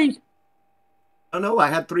willy-nilly. Oh, no, I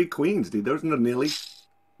had 3 queens, dude. There was no nilly.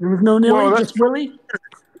 There was no nilly, Well, just Willy.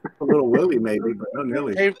 A little willy, maybe, but no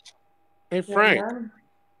nilly. Hey Frank.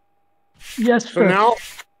 Yes, So sir.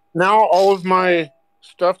 now all of my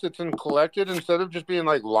stuff that's in collected, instead of just being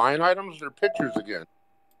like line items, they're pictures again.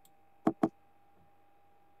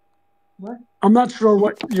 What? I'm not sure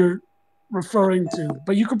what you're referring to,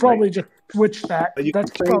 but you could probably just switch that. But you That's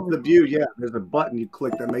can change probably the view, yeah. There's a button you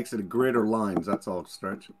click that makes it a grid or lines. That's all,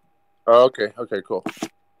 Stretch. Oh, okay, cool.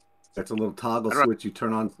 That's a little toggle I'd switch you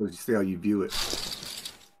turn on so you see how you view it.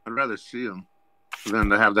 I'd rather see them than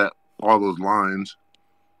to have all those lines.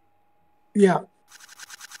 yeah.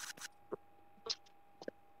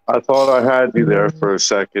 I thought I had you there for a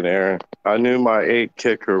second, Aaron. I knew my 8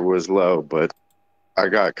 kicker was low, but I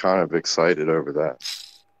got kind of excited over that.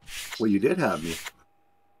 Well, you did have me.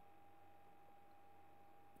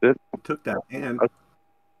 Did? You took that hand.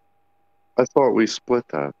 I thought we split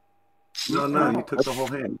that. No, you took the whole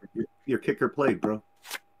hand. Your kicker played, bro.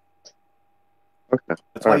 Okay.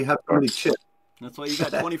 That's why you have so many chips. That's why you got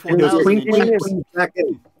It was 24,000 queen, in queen, chips. queen, back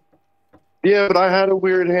in. Yeah, but I had a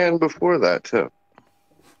weird hand before that too.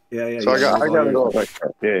 Yeah. So I got it all right.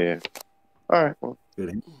 back there. Yeah. All right. Well, Good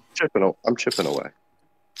hand. I'm chipping away.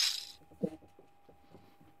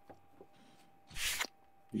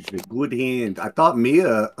 He's a good hand. I thought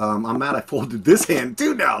Mia. I'm mad I folded this hand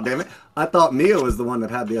too. Now, damn it! I thought Mia was the one that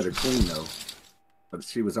had the other queen though, but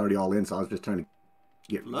she was already all in. So I was just trying to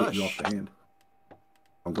get you off the hand.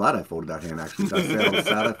 I'm glad I folded that hand. Actually, did I say I was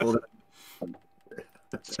sad I folded.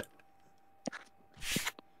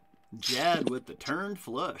 Jad with the turned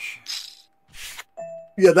flush.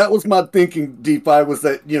 Yeah, that was my thinking, DeFi, was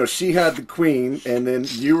that, you know, she had the queen, and then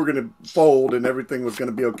you were going to fold, and everything was going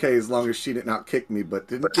to be okay as long as she didn't outkick me,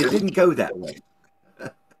 but it didn't go that way.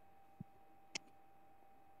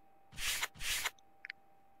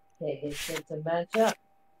 Okay, it's a matchup.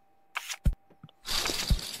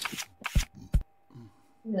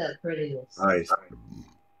 Isn't that pretty? Nice.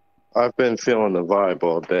 I've been feeling the vibe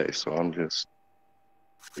all day, so I'm just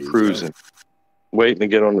cruising, waiting to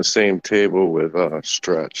get on the same table with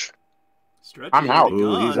Stretch. Stretch I'm is out. already Ooh,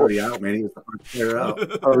 gone. he's already out, man. He was the first player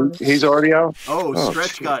out. Oh, he's already out? Oh, Oh,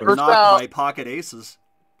 Stretch shit. got First knocked out. by pocket aces.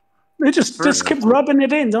 They just keep rubbing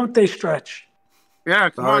it in, don't they, Stretch? Yeah,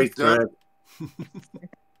 come Sorry, on, Stretch. Stretch.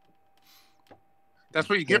 That's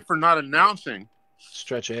what you get for not announcing.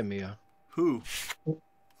 Stretch and Mia. Who?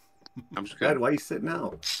 I'm just Dad, kidding. why are you sitting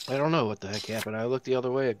out? I don't know what the heck happened. I looked the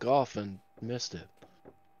other way at golf and missed it.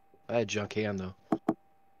 I had junk hand though.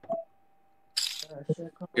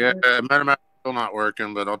 Yeah, MetaMask still not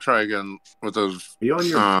working, but I'll try again with those Are you on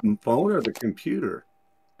your phone or the computer?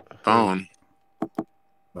 phone.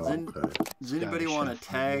 Oh, Does okay. anybody Scottish want chef. to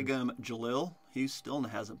tag Jalil? He still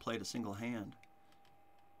hasn't played a single hand.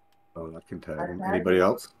 Oh, I can tag him. Anybody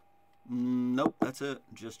else? Nope, that's it.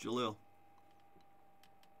 Just Jalil.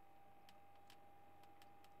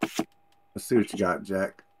 Let's see what you got,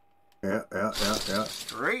 Jack. Yeah.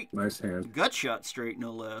 Straight. Nice hand. Gut shot straight,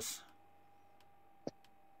 no less.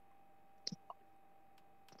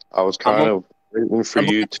 I was kind of waiting for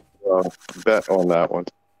you to bet on that one.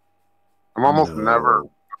 I'm almost No. never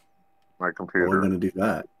my We're computer. going to do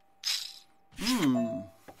that.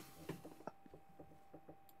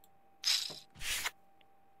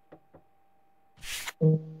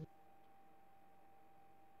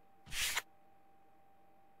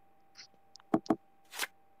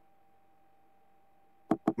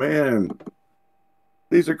 Man,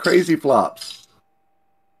 these are crazy flops.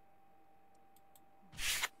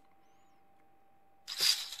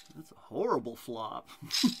 That's a horrible flop.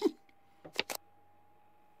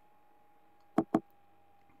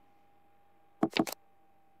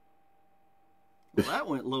 Well, that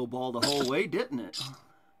went low ball the whole way, didn't it?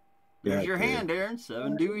 There's Yeah, your it did. hand, Aaron.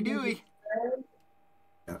 7 Dewey Dewey.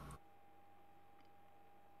 Yeah.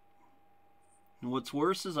 And what's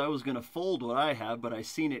worse is I was going to fold what I have, but I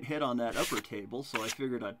seen it hit on that upper table, so I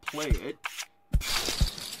figured I'd play it.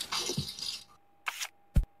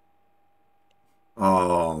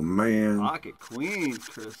 Oh, man. Pocket queens,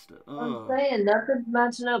 Krista. I'm saying nothing's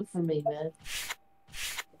matching up for me, man.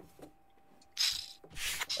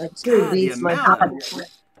 Like two God, the beats my amount. heart.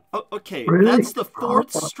 Oh, okay, Really? that's the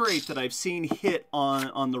 4th straight that I've seen hit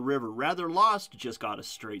on the river. Rather Lost just got a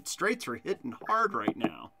straight. Straights are hitting hard right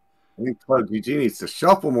now. I think Plug Eugene needs to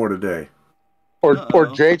shuffle more today. Or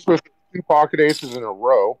Jake's with 2 pocket aces in a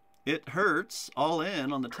row. It hurts. All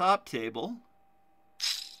in on the top table.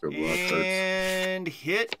 Good luck, Hurts. And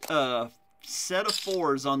hit a set of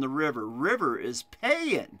 4s on the river. River is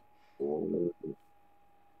paying.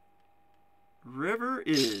 River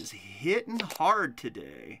is hitting hard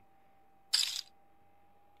today.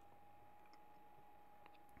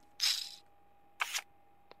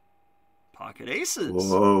 Pocket aces.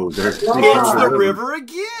 Whoa, there's It's the river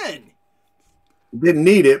again. Didn't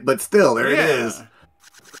need it, but still, there it is.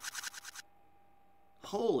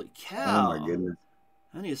 Holy cow. Oh, my goodness.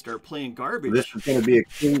 I need to start playing garbage. This is going to be a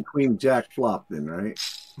king, queen, jack flop then, right?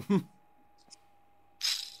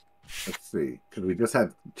 Let's see. Because we just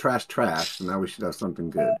had trash, so now we should have something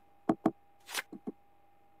good.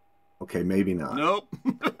 Okay, maybe not. Nope.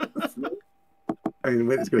 I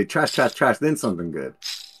mean, it's going to be trash, then something good.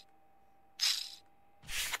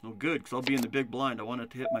 Oh, good, because I'll be in the big blind. I want it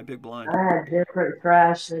to hit my big blind. I had different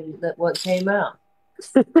trash than what came out.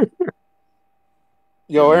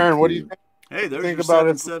 Yo, Aaron, what do you think? Hey, there's Think your about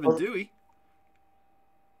 7-7 Dewey.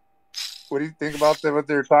 What do you think about what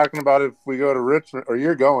they're talking about if we go to Richmond, or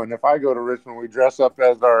you're going? If I go to Richmond, we dress up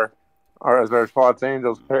as our Spots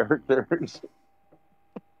Angels characters.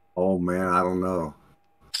 Oh, man, I don't know.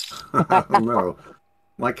 I don't know.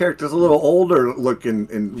 My character's a little older looking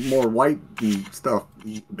and more white and stuff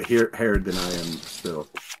haired than I am still.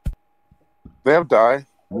 They have dye.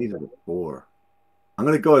 These are the 4. I'm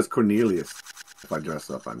going to go as Corneliüs if I dress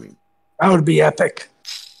up, I mean. That would be epic.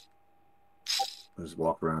 I'll just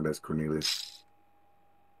walk around as Corneliüs.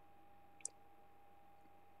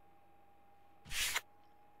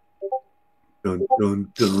 Dun,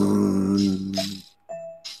 dun, dun.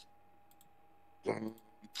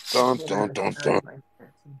 Dun, dun, dun, dun.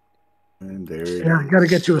 And there it Yeah, I is. got to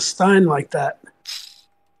get you a Stein like that.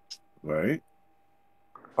 Right?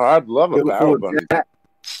 I'd love a battle bunny. Jack.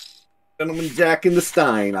 Gentleman Jack in the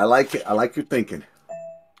Stein. I like it. I like your thinking.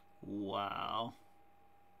 Wow.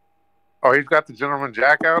 Oh, he's got the Gentleman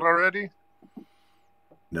Jack out already?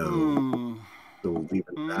 No. So we'll leave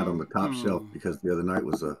that on the top shelf because the other night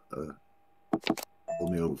was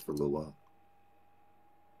pulled me over for a little while.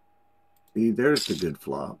 See, there's the good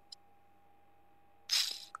flop.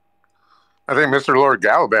 I think Mr. Lord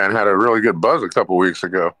Galaban had a really good buzz a couple weeks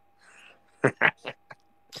ago. I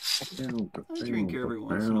drink every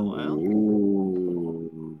once in a while.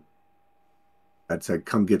 Ooh. That said,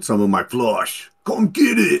 come get some of my flush. Come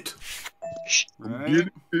get it. Right?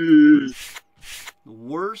 The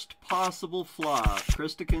worst possible flop.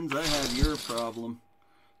 Christikins, I have your problem.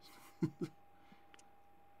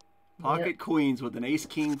 Pocket queens with an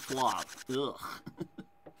ace-king flop. Ugh.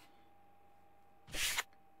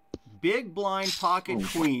 big blind pocket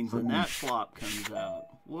queens, and that flop comes out.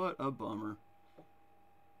 What a bummer.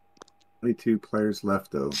 22 players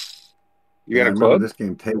left, though. You got a remember club? this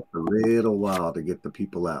game takes a little while to get the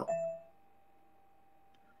people out.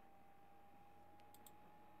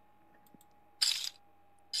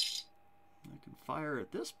 I can fire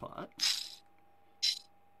at this pot.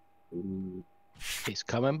 Ooh. He's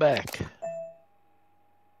coming back.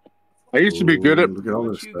 I used to be good at. Look at all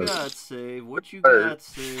What this you stuff. got, Save? What you got,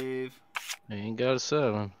 Save? He ain't got a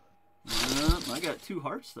 7. I got 2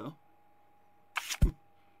 hearts, though.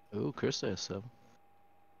 Ooh, Chris has 7.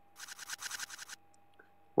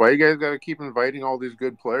 Why you guys got to keep inviting all these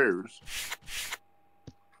good players?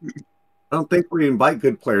 I don't think we invite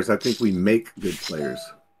good players. I think we make good players.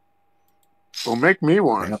 Well, make me They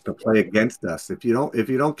one. have to play against us. If you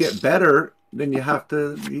don't get better, then you have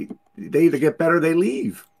to. They either get better, or they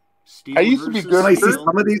leave. Steel I used to be versus good I at see steel.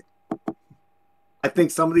 some of these. I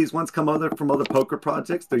think some of these ones come from other poker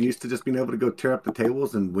projects. They're used to just being able to go tear up the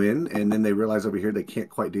tables and win, and then they realize over here they can't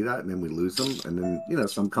quite do that, and then we lose them, and then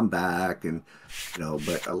some come back, and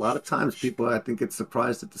But a lot of times, people I think get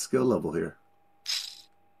surprised at the skill level here.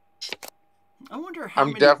 I wonder how I'm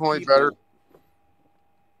many definitely people... better.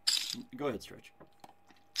 Go ahead, Stretch.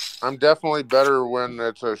 I'm definitely better when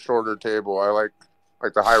it's a shorter table. I like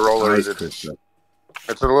the high rollers. Nice, Krista.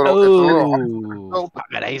 It's a little. Oh,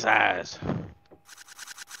 pocket ace eyes.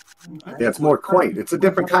 Yeah, it's more quaint. It's a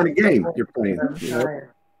different kind of game you're playing.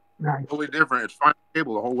 Nice. Totally different. It's fine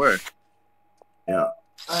table the whole way. Yeah.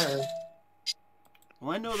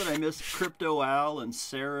 Well, I know that I missed Crypto Al and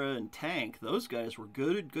Sarah and Tank. Those guys were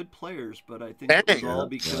good players, but I think it was all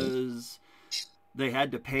because they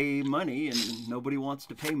had to pay money, and nobody wants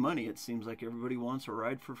to pay money. It seems like everybody wants a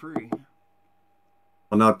ride for free.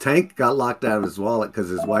 Well, now Tank got locked out of his wallet because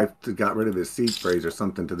his wife got rid of his seed phrase or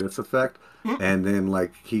something to this effect, and then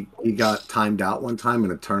he got timed out one time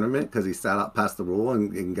in a tournament because he sat out past the rule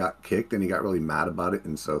and got kicked, and he got really mad about it,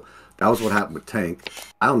 and so that was what happened with Tank.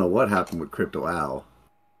 I don't know what happened with Crypto Al.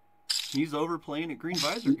 He's overplaying at Green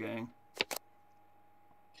Visor Gang.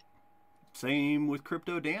 Same with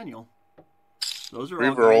Crypto Daniel. Those are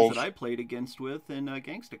all guys that I played against with in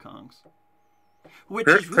Gangsta Kongs. Which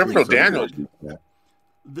is really Crypto Daniel.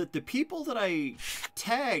 That the people that I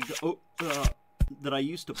tagged that I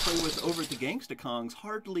used to play with over at the Gangsta Kongs,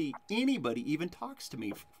 hardly anybody even talks to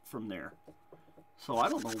me from there. So I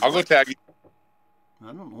don't know. I'll go tag you. I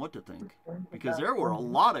don't know what to think, because there were a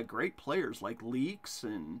lot of great players like Leaks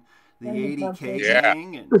and the 80K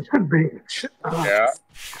gang, and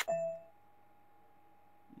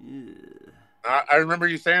I remember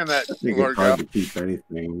you saying that. I think it's hard to keep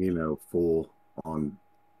anything, full on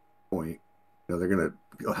point. They're gonna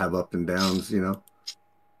have up and downs.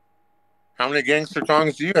 How many Gangster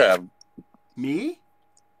Kongs do you have? Me?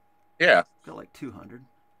 Yeah. Got like 200.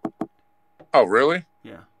 Oh, really?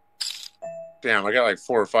 Yeah. Damn, I got like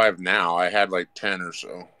 4 or 5 now. I had like 10 or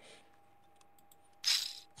so.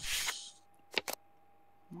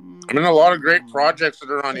 I'm in a lot of great projects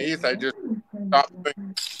that are on ETH. I just stopped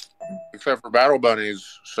doing, except for Battle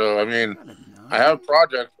Bunnies. So, I mean, I have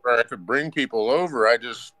projects where I could bring people over. I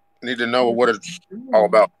just need to know what it's all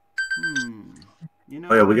about.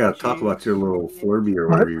 Oh yeah, we got to talk about your little Flurby or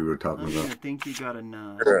whatever you were talking about. I think you got a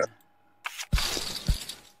 9. Yeah.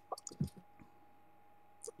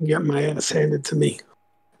 Get my ass handed to me.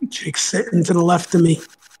 Jake's sitting to the left of me.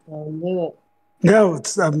 I knew it. No,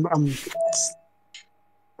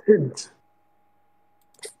 didn't.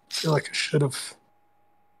 I feel like I should have.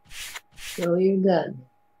 Show your gun.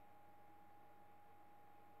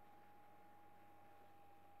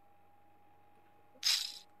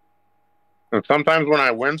 And sometimes when I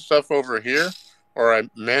win stuff over here, or I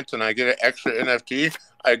mint and I get an extra NFT,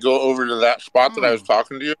 I go over to that spot that I was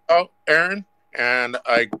talking to you about, Aaron, and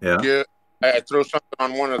I throw something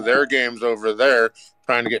on one of their games over there,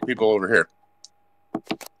 trying to get people over here.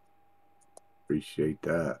 Appreciate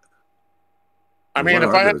that. I mean,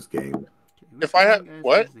 if I had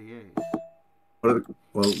what? Well,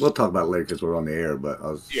 we'll talk about it later because we're on the air. But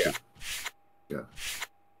I was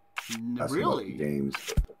really games.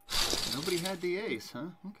 Nobody had the ace, huh?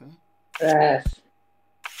 Okay. Trash.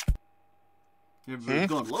 Everybody's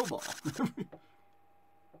going low ball.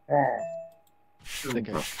 Did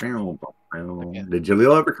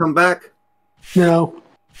Jaleel ever come back? No.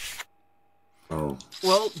 Oh.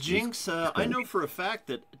 Well, Jinx, I know for a fact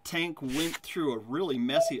that Tank went through a really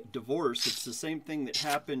messy divorce. It's the same thing that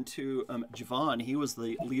happened to Javon. He was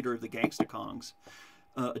the leader of the Gangsta Kongs.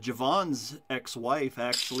 Javon's ex-wife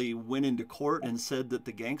actually went into court and said that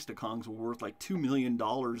the Gangsta Kongs were worth like $2 million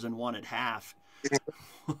and wanted half.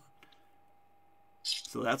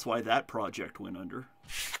 So that's why that project went under.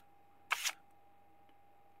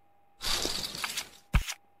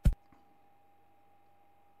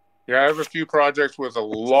 Yeah, I have a few projects with a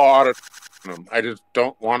lot of them. I just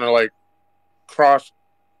don't want to like cross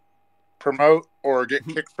promote or get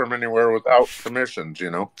kicked from anywhere without permissions,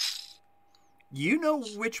 you know? You know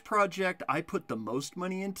which project I put the most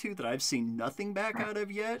money into that I've seen nothing back out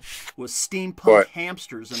of yet? Was Steampunk What?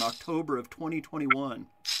 Hamsters in October of 2021.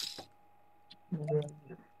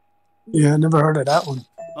 Yeah, I never heard of that one.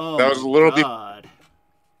 Oh, that was a little God.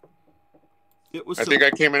 It was I think I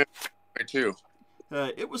came in too.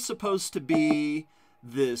 It was supposed to be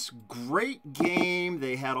this great game.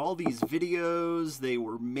 They had all these videos. They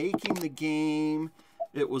were making the game.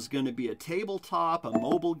 It was going to be a tabletop, a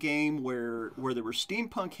mobile game where there were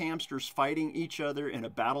steampunk hamsters fighting each other in a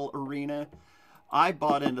battle arena. I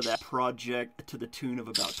bought into that project to the tune of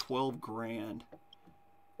about 12 grand.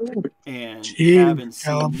 And haven't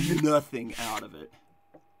seen nothing out of it.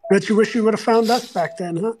 Bet you wish you would have found us back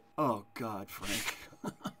then, huh? Oh, God, Frank.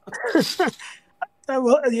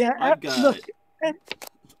 Well, yeah, I've got look,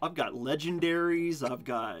 legendaries, I've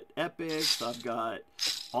got epics, I've got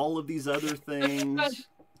all of these other things.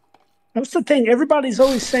 that's the thing. Everybody's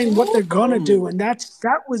always saying what they're gonna do, and that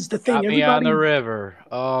was the thing. Got me on the river.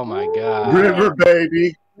 Oh my God. River,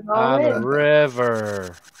 baby. On the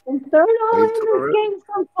river. And third all in this game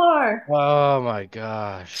so far. Oh my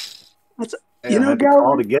gosh. You know,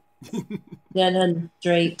 Gary. Yeah, then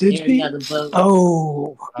Drake Did he? got the boat.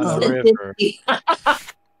 Oh, On the river.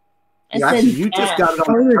 Actually, you just got it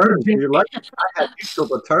on the turn. You're lucky. I had you till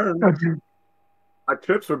the turn. Okay. My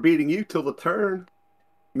trips were beating you till the turn,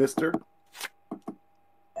 mister.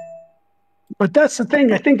 But that's the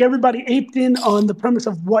thing. I think everybody aped in on the premise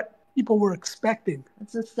of what people were expecting.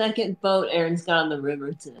 That's the second boat Aaron's got on the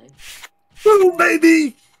river today. Ooh,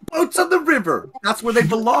 baby! Boats on the river. That's where they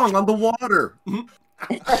belong, on the water.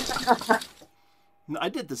 I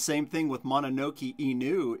did the same thing with Mononoke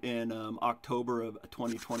Inu in October of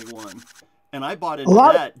 2021. And I bought into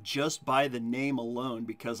that just by the name alone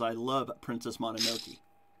because I love Princess Mononoke.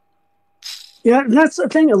 Yeah, and that's the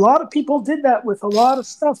thing. A lot of people did that with a lot of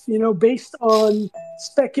stuff, you know, based on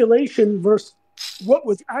speculation versus what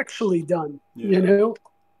was actually done, you know?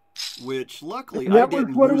 Which, luckily, I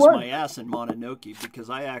didn't lose my ass in Mononoke because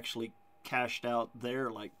I actually cashed out there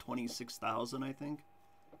like 26,000, I think.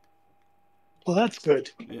 Well, that's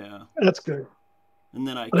good. Yeah. That's good. And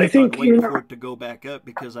then I kept on waiting for it to go back up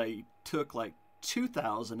because I took like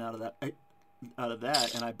 2,000 out of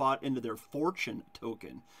that, and I bought into their fortune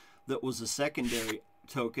token that was a secondary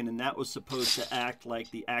token, and that was supposed to act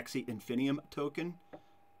like the Axie Infinium token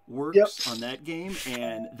works on that game,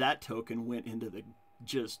 and that token went into the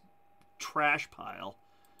just trash pile.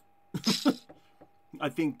 I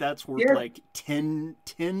think that's worth like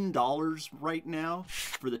 $10 right now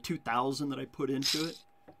for the 2,000 that I put into it.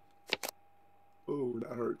 Oh,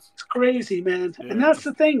 that hurts. It's crazy, man. Yeah. And that's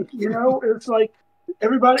the thing, you know, it's like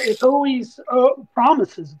everybody, it's always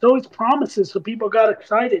promises. It's always promises, so people got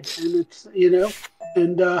excited, and it's, you know,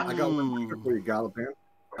 and I got one for you, Galapan.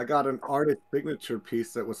 I got an artist signature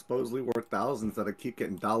piece that was supposedly worth thousands that I keep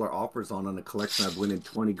getting dollar offers on a collection I've winning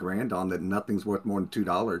 20 grand on that nothing's worth more than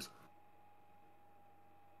 $2.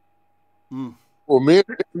 Well,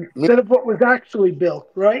 instead of what was actually built,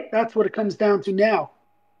 right? That's what it comes down to now.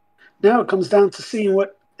 Now it comes down to seeing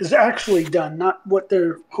what is actually done, not what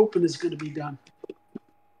they're hoping is going to be done.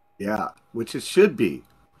 Yeah, which it should be.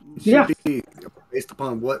 It should be based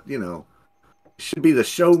upon what, you know, it should be the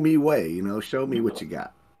show me way, you know, show me what you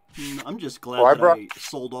got. I'm just glad that I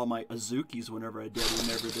sold all my Azukis whenever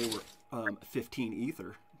they were 15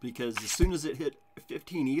 Ether, because as soon as it hit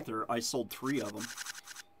 15 Ether, I sold 3 of them.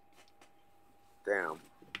 Damn.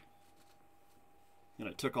 And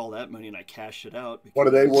I took all that money and I cashed it out. What are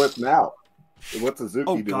they worth now? What's Azuki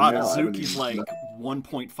doing now? Oh, God, Azuki's like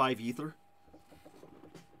 1.5 Ether.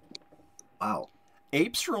 Wow.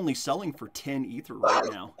 Apes are only selling for 10 Ether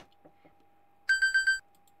right now.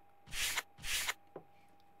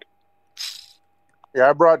 Yeah,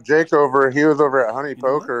 I brought Jake over. He was over at Honey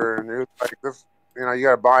Poker, and he was like, "This, you know, you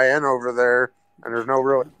got to buy in over there, and there's no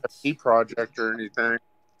real NFT project or anything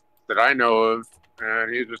that I know of."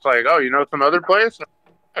 And he's just like, "Oh, you know some other place?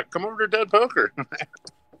 Come over to Dead Poker."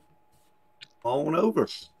 On over.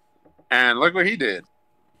 And look what he did.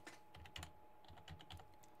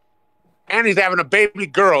 And he's having a baby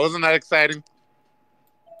girl. Isn't that exciting?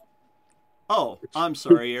 Oh, I'm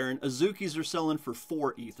sorry, Aaron. Azukis are selling for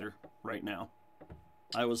 4 Ether right now.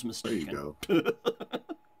 I was mistaken. There you go.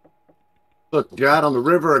 Look, you're out on the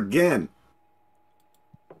river again.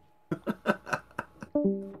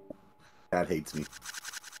 Dad hates me.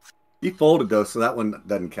 He folded though, so that one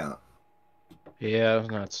doesn't count. Yeah,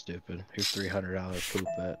 not stupid. Here's $300 poop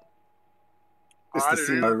bet. Just to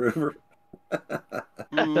see my river.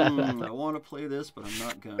 I want to play this, but I'm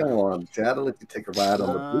not gonna. Come on, Dad. I'll let you take a ride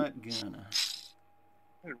on the poop. Not gonna.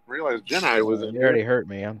 I didn't realize Jedi was in You already hurt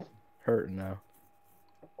me. I'm hurting now.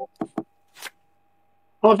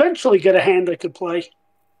 I'll eventually get a hand I could play.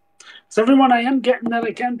 Is everyone I am getting that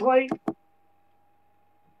I can play?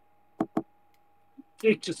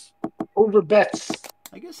 It just over bets.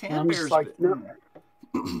 I guess I'm just like, no.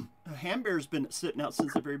 Handbear's been sitting out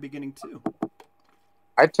since the very beginning too.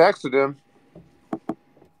 I texted him.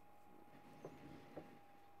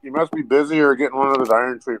 He must be busy or getting one of his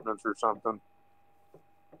iron treatments or something.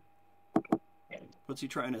 What's he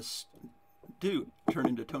trying to do? Turn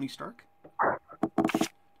into Tony Stark?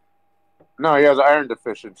 No, he has iron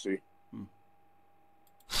deficiency.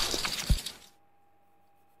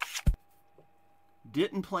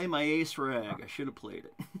 Didn't play my ace rag. I should have played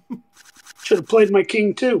it. Should have played my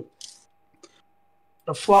king too.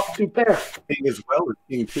 The flop 2 pair. King as well as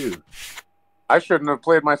king 2. I shouldn't have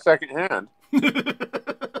played my second hand.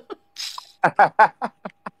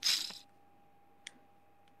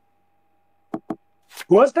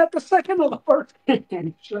 Was that the second or the first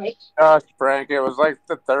hand? Right? Frank, it was like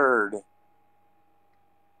the third.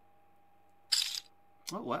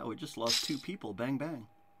 Oh wow, we just lost 2 people. Bang bang.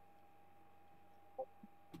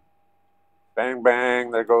 Bang,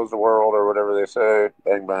 bang, there goes the world, or whatever they say.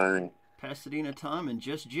 Bang, bang. Pasadena Tom and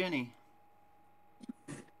just Jenny.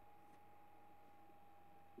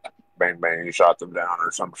 Bang, bang, you shot them down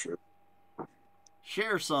or some shit.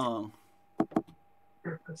 Share song.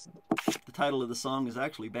 The title of the song is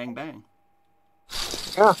actually Bang Bang.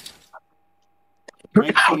 Yeah.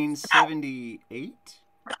 1978?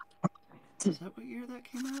 Is that what year that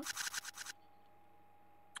came out?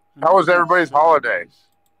 How was everybody's holiday?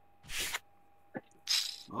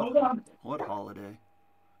 What holiday?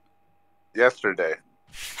 Yesterday.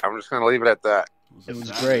 I'm just going to leave it at that. It was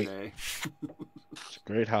great. It's a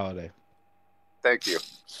great holiday. Thank you.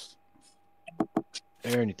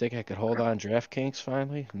 Aaron, you think I could hold on DraftKings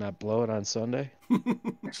finally and not blow it on Sunday?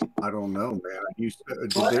 I don't know,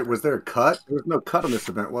 man. Was there a cut? There was no cut on this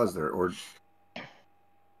event, was there? Or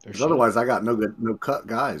otherwise, I got no cut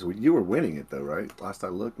guys. You were winning it though, right? Last I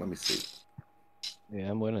looked, let me see. Yeah,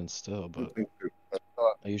 I'm winning still, but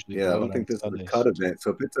I usually I don't think this is a cut event. So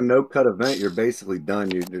if it's a no cut event, you're basically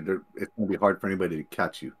done. It's going to be hard for anybody to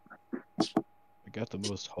catch you. I got the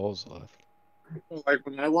most holes left. Like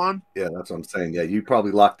when I won? Yeah, that's what I'm saying. Yeah, you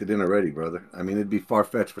probably locked it in already, brother. I mean, it'd be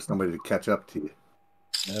far-fetched for somebody to catch up to you.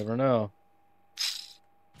 Never know.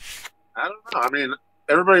 I don't know. I mean,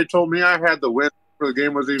 everybody told me I had the win before the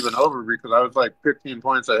game was even over because I was like 15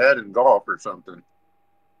 points ahead in golf or something.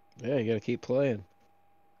 Yeah, you got to keep playing.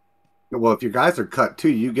 Well, if your guys are cut too,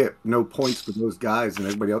 you get no points for those guys, and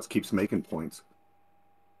everybody else keeps making points.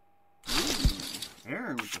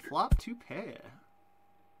 Aaron with the flop 2 pair.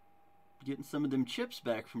 Getting some of them chips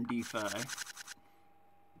back from DeFi.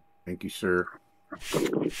 Thank you, sir.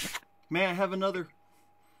 May I have another?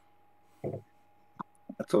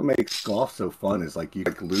 That's what makes golf so fun. Is like you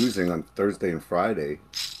like losing on Thursday and Friday,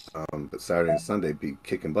 but Saturday and Sunday be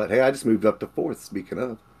kicking butt. Hey, I just moved up to 4th. Speaking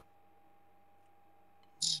of,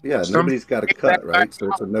 yeah, nobody's got a cut, right?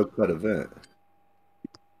 So it's a no cut event.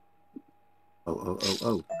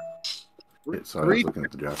 Oh. Sorry, I was looking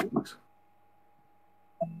at the DraftKings.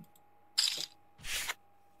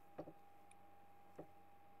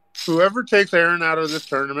 Whoever takes Aaron out of this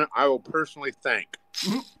tournament, I will personally thank.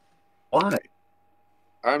 Why?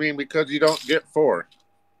 I mean, because you don't get 4.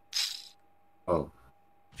 Oh.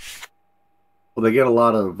 Well, they get a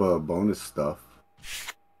lot of bonus stuff.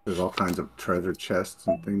 There's all kinds of treasure chests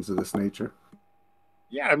and things of this nature.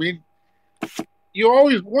 Yeah, I mean, you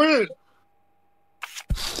always win.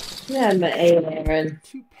 Yeah, my Aaron.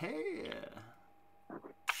 2 pair.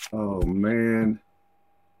 Oh, man.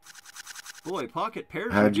 Boy, pocket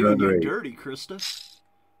pairs are doing you dirty, Krista.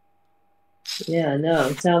 Yeah,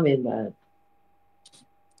 no, tell me about it.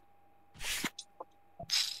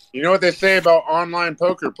 You know what they say about online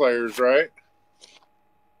poker players, right?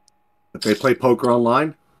 That they play poker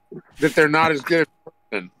online? That they're not as good as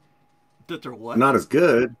person. That they're what? Not as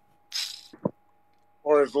good.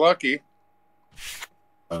 Or as lucky.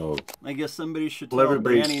 Oh. I guess somebody should tell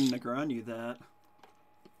Danny and Negreanu that.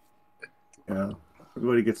 Yeah.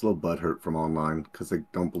 Everybody gets a little butthurt from online because they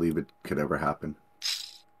don't believe it could ever happen.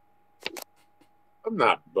 I'm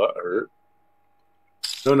not butthurt.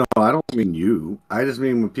 No, I don't mean you. I just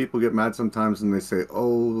mean when people get mad sometimes and they say,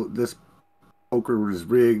 oh, this poker is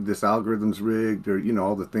rigged, this algorithm's rigged, or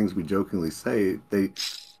all the things we jokingly say. They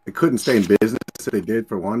couldn't stay in business if they did,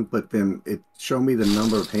 for one, but then it showed me the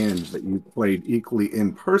number of hands that you played equally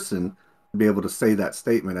in person to be able to say that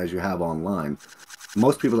statement as you have online.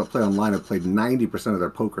 Most people that play online have played 90% of their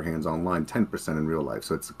poker hands online, 10% in real life.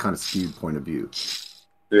 So it's a kind of skewed point of view.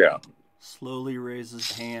 Yeah. Slowly raises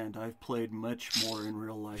hand. I've played much more in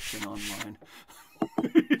real life than online.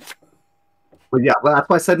 Well, yeah, well, that's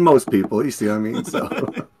why I said most people. You see what I mean?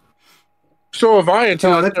 So if I that's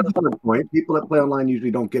another point. People that play online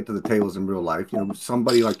usually don't get to the tables in real life.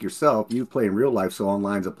 Somebody like yourself, you play in real life, so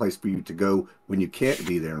online's a place for you to go when you can't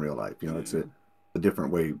be there in real life. It's a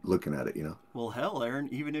different way of looking at it. Well, hell, Aaron,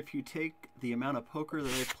 even if you take the amount of poker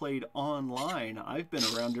that I've played online, I've been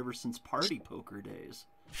around ever since party poker days.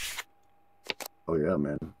 Oh yeah,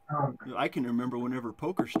 man. I can remember whenever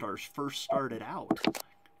Poker Stars first started out.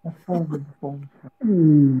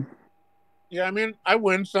 Yeah, I mean, I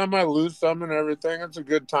win some, I lose some, and everything. It's a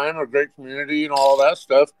good time, a great community, and all that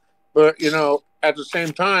stuff. But at the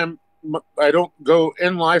same time, I don't go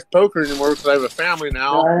in live poker anymore because I have a family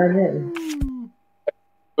now.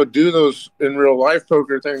 But do those in real life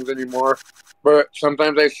poker things anymore. But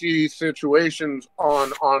sometimes I see situations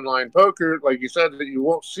on online poker, like you said, that you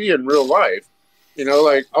won't see in real life.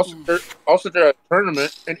 Like I'll sit there at a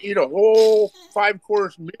tournament and eat a whole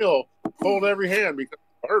 5-course meal, fold every hand because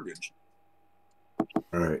it's garbage.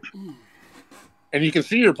 All right. And you can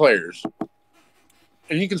see your players.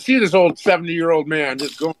 And you can see this old 70-year-old man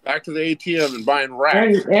just going back to the ATM and buying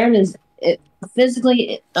racks. Aaron is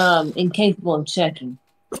physically incapable of checking.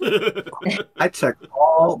 I check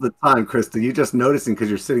all the time, Krista. You're just noticing because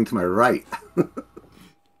you're sitting to my right.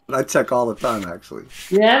 But I check all the time, actually.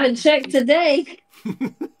 You haven't checked today.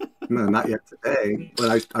 No, not yet today.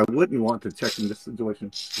 But I wouldn't want to check in this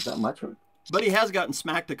situation. Is that my turn? But he has gotten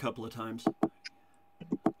smacked a couple of times.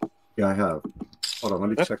 Yeah, I have. Hold on, let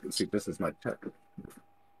me check and see if this is my check.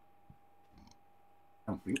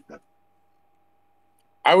 I don't think that.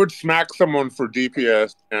 I would smack someone for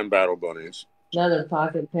DPS and Battle Bunnies. Another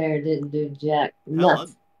pocket pair didn't do jack. Hell,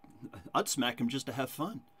 I'd smack him just to have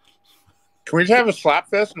fun. Can we just have a slap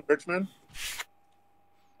fest in Richmond?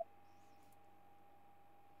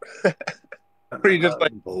 Or you just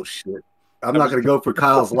like bullshit? I'm not going to go for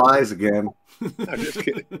Kyle's lies again. I'm just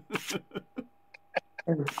kidding.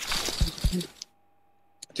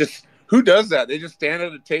 Just who does that? They just stand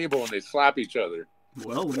at a table and they slap each other.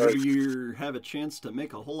 Well, whenever you have a chance to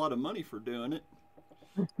make a whole lot of money for doing it.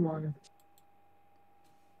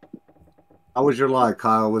 How was your lie,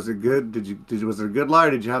 Kyle? Was it good? Was it a good lie,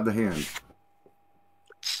 or did you have the hand?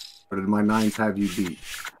 Or did my nines have you beat?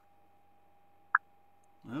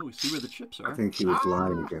 Well, we see where the chips are. I think he was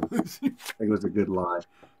lying again. I think it was a good lie.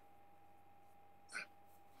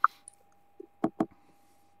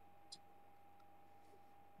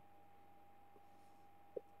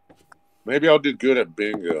 Maybe I'll do good at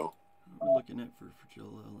bingo. We're looking at for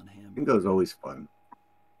Jalil and Ham. Bingo's always fun.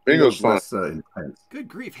 Bingo's fun. Less intense. Good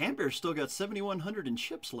grief, Hambear's still got 7,100 in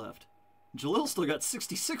chips left. Jalil's still got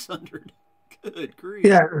 6,600. Good grief.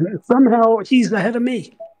 Yeah, somehow he's ahead of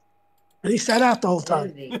me. And he sat out the whole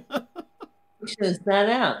time. He should have sat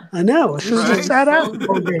out. I know. He should have just sat out the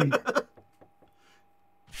whole game.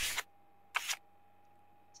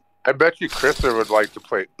 I bet you Krista would like to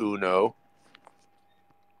play Uno.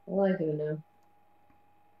 I like Uno.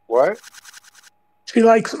 What? She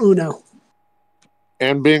likes Uno.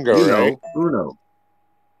 And bingo, right? Uno.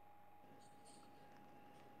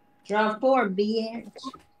 Draw 4, bitch.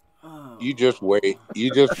 Oh. You just wait.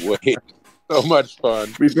 You just wait. So much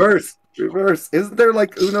fun. Reverse. Isn't there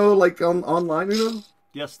like Uno like online Uno?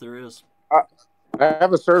 Yes, there is. I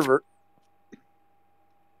have a server.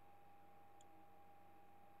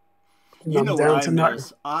 You know what I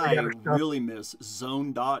miss? I really miss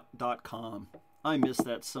zone.com. I miss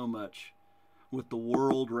that so much. With the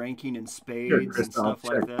world ranking and spades and stuff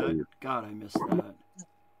like that. God, I miss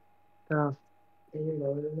that.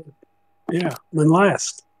 Yeah, when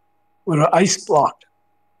last. With an ice block.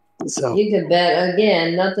 So you can bet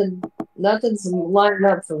again. Nothing's lined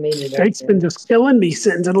up for me today. Jake's been just killing me,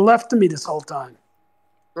 sitting to the left of me this whole time.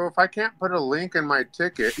 So if I can't put a link in my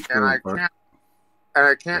ticket and I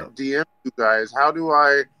can't DM you guys, how do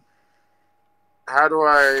I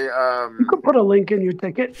You could put a link in your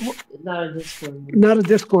ticket. Not a Discord link. Not a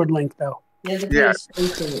Discord link though. You have to put a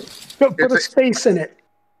space in it. Put a space in it.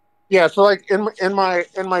 Yeah, so like in my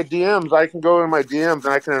DMs, I can go in my DMs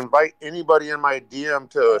and I can invite anybody in my DM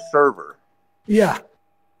to a server. Yeah.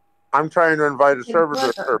 I'm trying to invite a server to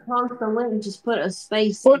a server. Post the link, just put a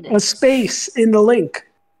space Put in it. a space in the link.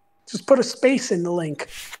 Just put a space in the link.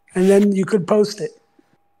 and then you could post it.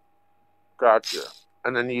 Gotcha.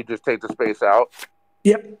 And then you just take the space out?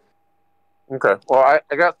 Yep. Okay. Well,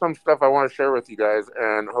 I got some stuff I want to share with you guys,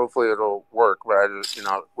 and hopefully it'll work. But I just,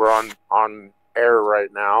 we're on air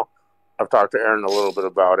right now. I've talked to Aaron a little bit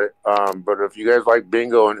about it. But if you guys like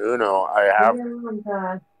bingo and Uno,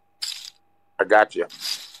 I got you.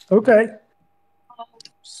 Okay.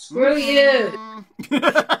 Screw you.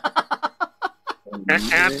 And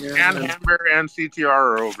Hammer and CTR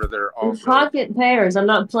are over there also. Pocket pairs. I'm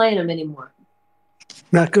not playing them anymore.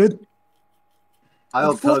 Not good.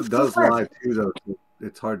 I'll tell does lie too, though.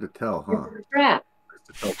 It's hard to tell, huh? It's a trap.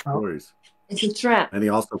 To tell stories. It's a trap. And he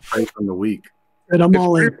also plays from the week. And I'm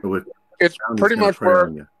all in. It's pretty much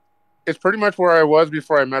where I was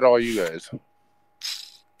before I met all you guys.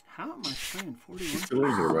 How am I playing 41? He's a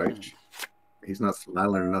loser, right? He's not. I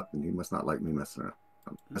learned nothing. He must not like me messing around.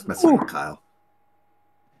 Let's mess with Kyle.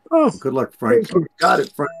 Oh, good luck, Frank. Got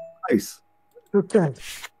it, Frank. Nice. Okay.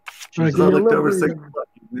 I looked over 6.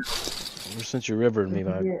 Ever since you rivered me,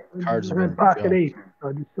 my cards have been pocket 8. So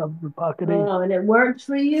I just subbed the pocket 8. Oh, and it worked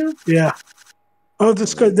for you? Yeah. Oh,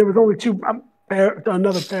 that's good. There was only 2.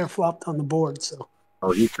 Another pair flopped on the board. So.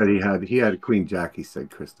 Oh, he said he had Queen Jack. He said,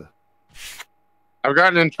 Krista. I've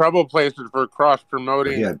gotten in trouble places for cross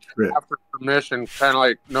promoting after permission, kind of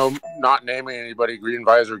like not naming anybody Green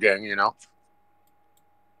Visor Gang,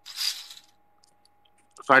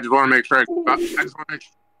 So I just want to make sure I just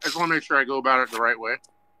want to make sure I go about it the right way.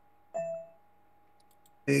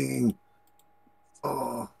 Dang.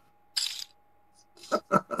 Oh. I'm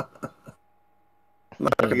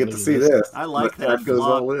not gonna get to see this. I like that goes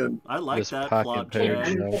flop. all in. I like this that pocket flop. pair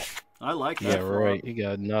show. I like that. Yeah, flop. right. You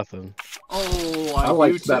got nothing. Oh, I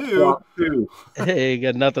like that flop too. Hey, you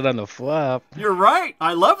got nothing on the flop. You're right.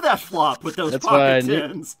 I love that flop with those pocket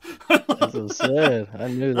tens. That's what I said. I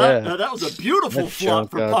knew that. That was a beautiful flop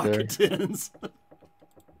for pocket tens.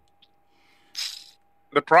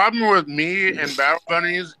 The problem with me and Battle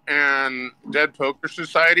Bunnies and Dead Poker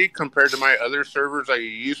Society compared to my other servers I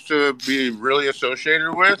used to be really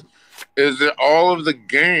associated with is that all of the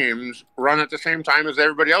games run at the same time as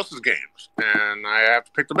everybody else's games, and I have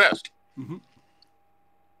to pick the best. Mm-hmm.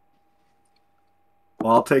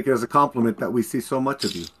 Well, I'll take it as a compliment that we see so much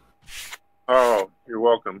of you. Oh, you're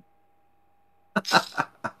welcome.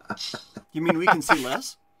 You mean we can see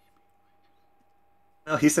less?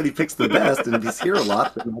 No, he said he picks the best, and if he's here a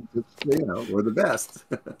lot, then we're the best.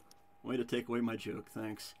 Way to take away my joke.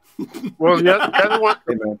 Thanks. Well, the other one...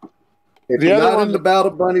 Hey, man. If you're not in the Battle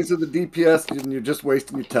Bunnies or the DPS, then you're just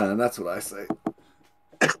wasting your time. That's what I say.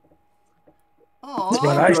 Oh,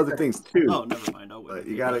 I do other things too. Oh, never mind. But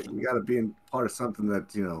you gotta be in part of something that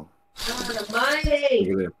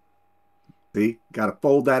See, gotta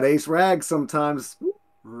fold that ace rag sometimes.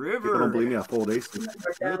 River. People don't believe me. I fold ace.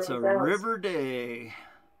 It's a river day.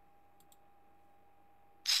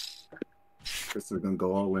 Chris is gonna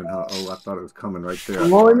go all in. Oh, I thought it was coming right there.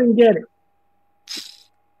 Go all in and get it.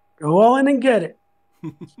 Go all in and get it.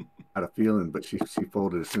 I had a feeling, but she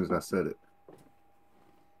folded as soon as I said it.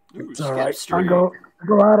 Ooh, it's all right. I go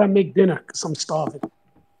out and make dinner because I'm starving.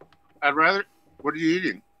 I'd rather. What are you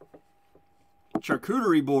eating?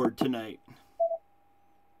 Charcuterie board tonight.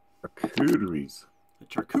 Charcuteries. A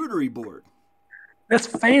charcuterie board. That's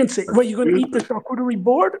fancy. What, you going to eat the charcuterie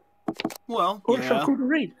board? Well, or yeah.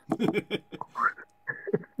 Charcuterie?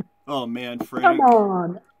 Oh, man, Frank. Come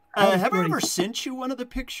on. Have I ever sent you one of the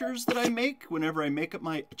pictures that I make whenever I make up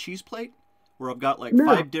my cheese plate? Where I've got like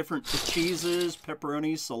 5 different cheeses,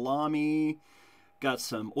 pepperoni, salami, got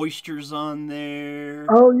some oysters on there.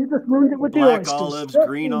 Oh, you just ruined it with the oysters. Black olives,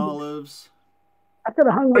 green olives. I could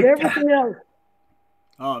have hung with everything else.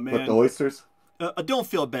 Oh, man. With the oysters? Don't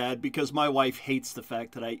feel bad because my wife hates the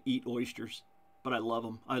fact that I eat oysters. But I love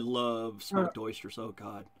them. I love smoked oysters. Oh,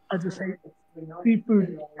 God. I just hate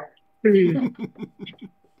seafood.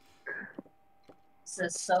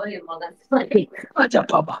 Says sodium on that plate.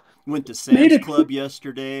 Went to Sam's Club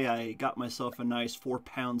yesterday. I got myself a nice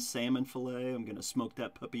 4-pound salmon fillet. I'm going to smoke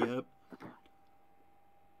that puppy up.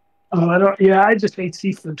 Oh, I just hate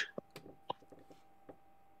seafood. I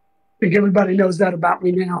think everybody knows that about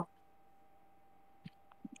me now.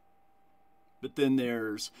 But then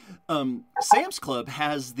there's Sam's Club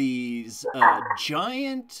has these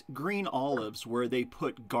giant green olives where they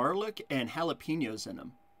put garlic and jalapenos in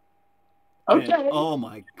them. Okay. And, oh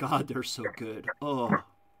my God, they're so good. Oh.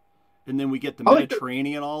 And then we get the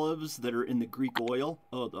Mediterranean olives that are in the Greek oil.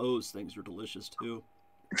 Oh, those things are delicious too.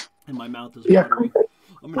 And my mouth is watering.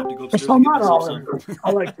 I'm gonna have to go upstairs and get myself some.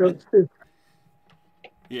 I like those too.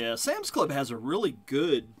 Yeah, Sam's Club has a really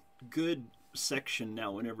good section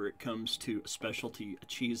now whenever it comes to specialty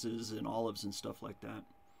cheeses and olives and stuff like that.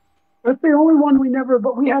 That's the only one we never,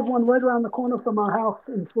 but we have one right around the corner from our house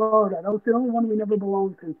in Florida. That was the only one we never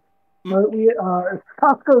belonged to. It's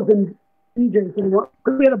Costco's and BJ's. And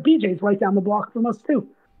we had a BJ's right down the block from us, too.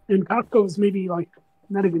 And Costco's maybe like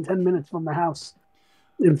not even 10 minutes from the house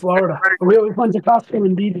in Florida. But we always went to Costco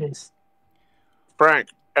and BJ's. Frank,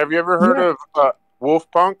 have you ever heard of wolf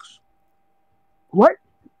punks? What?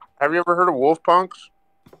 Have you ever heard of wolf punks?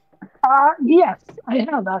 Yes, I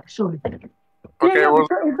have actually. Okay, well,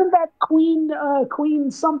 isn't that Queen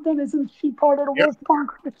something? Isn't she part of the Wolf Punk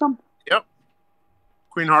or something? Yep.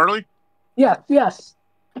 Queen Harley? Yes.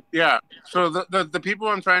 Yeah. So the people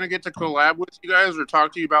I'm trying to get to collab with you guys or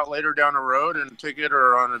talk to you about later down the road in a ticket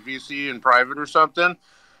or on a VC in private or something,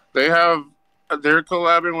 they're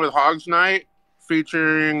collabing with Hogs Night,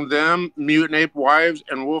 featuring them, Mutant Ape Wives,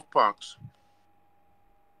 and Wolf Punks.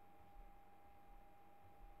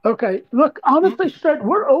 Okay, look, honestly, Stretch,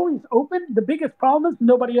 we're always open. The biggest problem is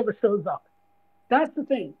nobody ever shows up. That's the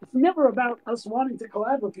thing. It's never about us wanting to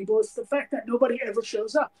collab with people. It's the fact that nobody ever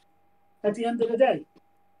shows up at the end of the day.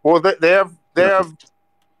 Well, they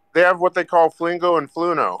have what they call Flingo and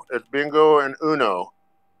Fluno. It's Bingo and Uno,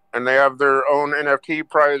 and they have their own NFT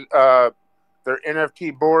prize, their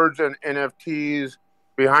NFT boards and NFTs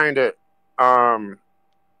behind it.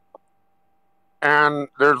 And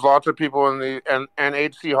there's lots of people in the and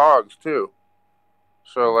HC Hogs too.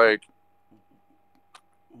 So like,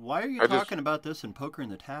 why are you talking about this in Poker in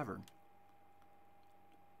the Tavern?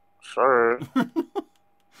 Sorry.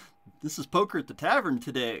 This is Poker at the Tavern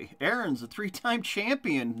today. Aaron's a 3-time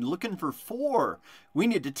champion looking for 4. We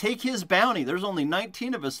need to take his bounty. There's only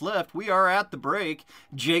 19 of us left. We are at the break.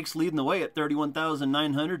 Jake's leading the way at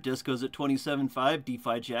 31,900. Disco's at 27.5.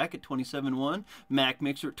 DeFi Jack at 27.1. Mac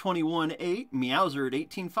Mixer at 21.8. Meowser at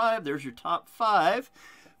 18.5. There's your top 5.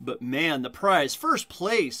 But man, the prize. First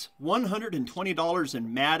place, $120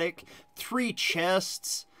 in Matic. 3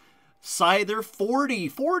 chests. Seither, 40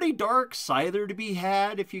 dark Seither to be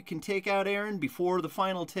had if you can take out Aaron before the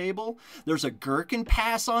final table. There's a Gherkin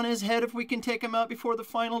pass on his head if we can take him out before the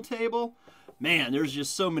final table. Man, there's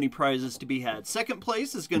just so many prizes to be had. Second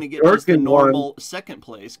place is going to get just the normal second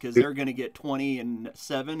place because they're going to get 20 and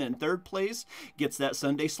 7, and third place gets that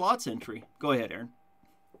Sunday slots entry. Go ahead, Aaron.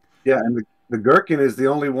 Yeah, and the Gherkin is the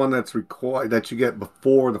only one that's required that you get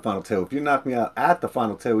before the final table. If you knock me out at the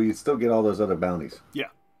final table, you still get all those other bounties. Yeah.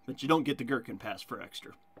 But you don't get the Gherkin pass for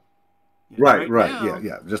extra. Right. Now,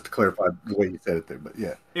 yeah. Just to clarify the way you said it there, but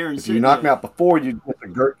yeah. Aaron, if you knock me out before, you get the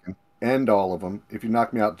Gherkin and all of them. If you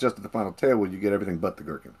knock me out just at the final table, you get everything but the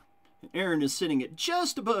Gherkin. Aaron is sitting at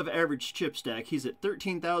just above average chip stack. He's at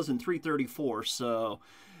 13,334, so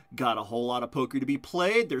got a whole lot of poker to be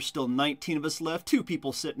played. There's still 19 of us left. 2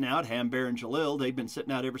 people sitting out, Ham, Bear, and Jalil. They've been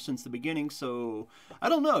sitting out ever since the beginning, so I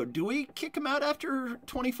don't know. Do we kick them out after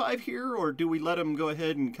 25 here, or do we let them go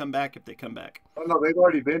ahead and come back if they come back? Oh, no, they've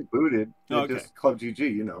already been booted. They're just Club GG,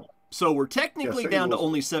 you know. So we're technically down to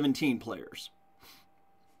only 17 players.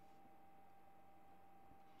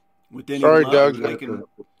 With Sorry, Doug.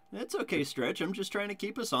 It's okay, Stretch. I'm just trying to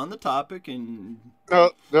keep us on the topic. And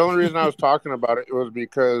no, the only reason I was talking about it was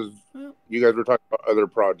because you guys were talking about other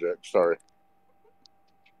projects. Sorry.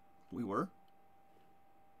 We were?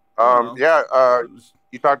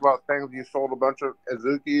 You talked about things you sold a bunch of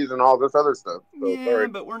Azukis and all this other stuff. So, yeah, sorry.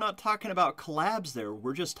 But we're not talking about collabs there.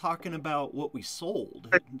 We're just talking about what we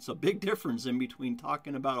sold. It's a big difference in between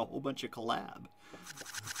talking about a whole bunch of collab.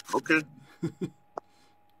 Okay.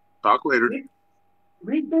 Talk later.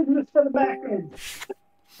 Read business to the back end.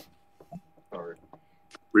 Sorry.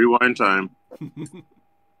 Rewind time.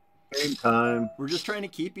 Same time. We're just trying to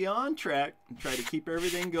keep you on track and try to keep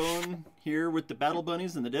everything going here with the Battle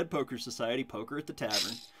Bunnies and the Dead Poker Society, Poker at the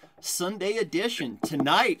Tavern. Sunday edition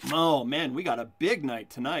tonight. Oh, man, we got a big night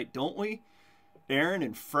tonight, don't we? Aaron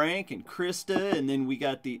and Frank and Krista, and then we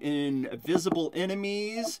got the Invisible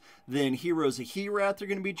Enemies. Then Heroes of Herath are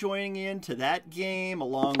going to be joining in to that game,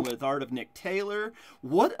 along with Art of Nick Taylor.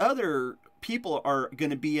 What other people are going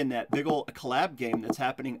to be in that big old collab game that's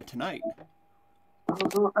happening tonight?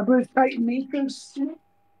 I believe Titan Makers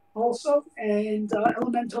also, and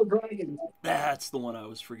Elemental Dragons. That's the one I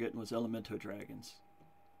was forgetting, was Elemental Dragons.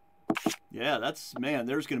 Yeah,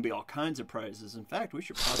 there's going to be all kinds of prizes. In fact, we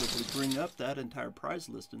should probably bring up that entire prize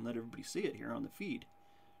list and let everybody see it here on the feed.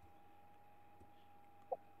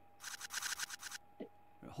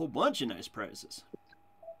 A whole bunch of nice prizes.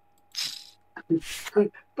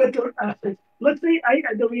 But let's say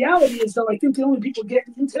the reality is, though, I think the only people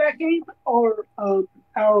getting into that game are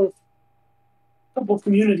our couple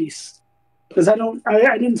communities. Because I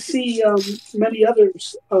didn't see many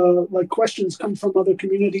others like questions come from other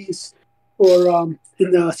communities or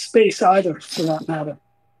in the space either, for that matter.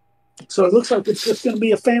 So it looks like it's just going to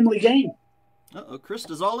be a family game. Uh-oh,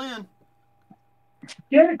 Krista's all in.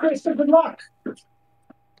 Yeah, Krista, good luck.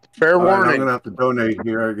 Fair All right, I'm warning. gonna have to donate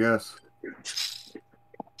here, I guess.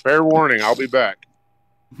 Fair warning. I'll be back.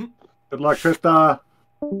 Good luck, Krista.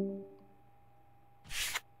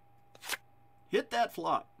 Hit that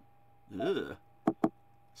flop. Ugh.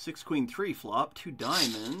 6 queen 3 flop, 2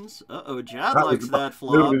 diamonds. Uh-oh, Jad likes that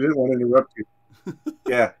flop. Literally didn't want to interrupt you.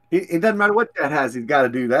 Yeah, it doesn't matter what Jad has. He's got to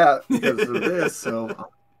do that because of this. So I'm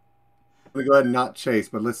gonna go ahead and not chase.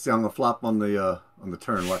 But let's see. I'm gonna flop on the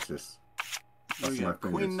turn. Watch this. We got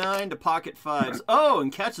queen 9 to pocket 5s. Oh,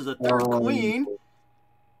 and catches a third queen.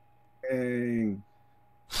 Dang.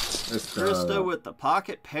 Krista with the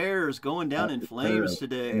pocket pairs going down in flames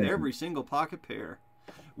today. Every single pocket pair.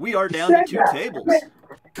 We are down to 2 tables.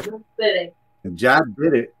 And Jad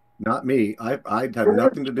did it, not me. I had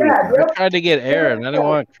nothing to do with that. I tried to get Aaron. I didn't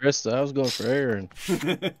want Krista. I was going for Aaron.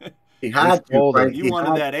 He had to, Frank. You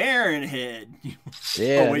wanted that Aaron head.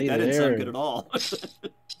 Yeah. Oh, wait, that didn't sound good at all.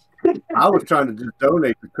 I was trying to just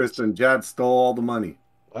donate to Krista, and Jad stole all the money.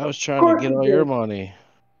 I was trying to get all your money.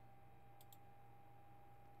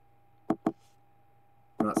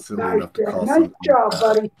 Not silly enough to call Nice something. job,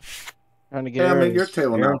 buddy. Trying to get Yeah, Aaron. man, your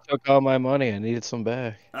table Aaron now. took all my money. I needed some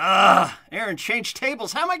back. Aaron changed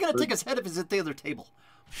tables. How am I going to take his head if it's at the other table?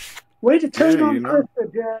 Way to turn Yeah, on you know.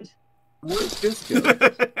 Krista, Jad. Where'd this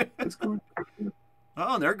go? What's going on?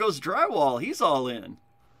 Oh, and there goes Drywall. He's all in.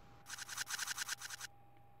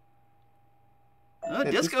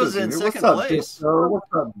 Hey, Disco's in here. second What's up, place. Disco?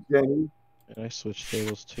 What's up, Jenny? And I switched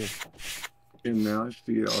tables too. In now, I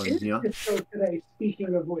see you all in It's here. Disco today,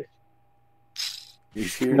 speaking of which.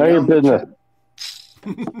 He's here. None of your now. business.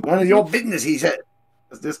 None of your business, he said.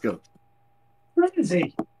 That's Disco. Where is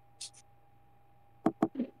he?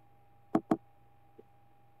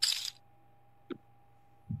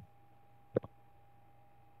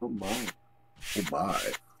 Oh my. Oh my.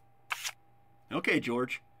 Okay,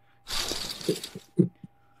 George.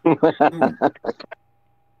 It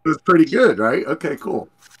was pretty good, right? Okay, cool.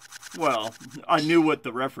 Well, I knew what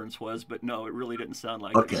the reference was, but no, it really didn't sound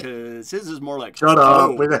like Okay. it because his is more like, Shut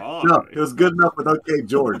up. oh, With it. my. No, it was good enough with okay,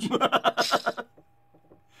 George.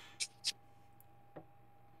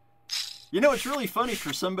 You know, it's really funny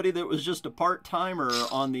for somebody that was just a part-timer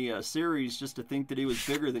on the series just to think that he was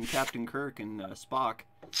bigger than Captain Kirk and Spock.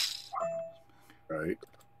 Right.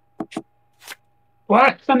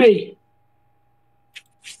 Blasphemy!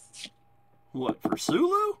 What, for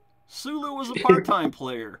Sulu? Sulu was a part-time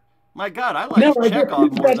player. My God, I like No, I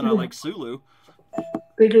Chekhov just- more than I like Sulu.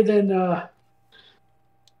 Bigger than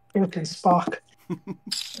Captain Spock.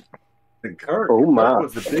 And Kirk. Oh, my. Kirk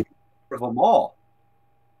was the biggest of them all.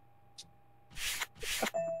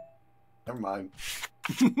 Never mind.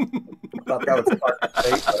 I thought that was part of the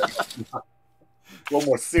debate, but a little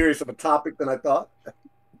more serious of a topic than I thought.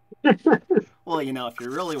 Well, you know, if you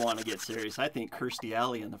really want to get serious, I think Kirstie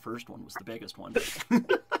Alley in the first one was the biggest one.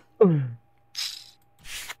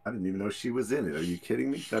 I didn't even know she was in it. Are you kidding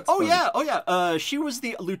me? That's Oh funny. yeah. She was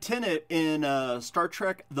the lieutenant in Star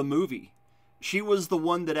Trek the movie. She was the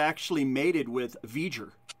one that actually mated with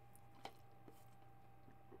V'ger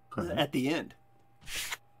at the end.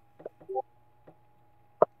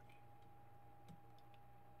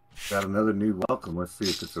 Got another new welcome. Let's see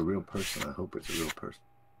if it's a real person. I hope it's a real person.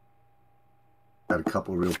 Had a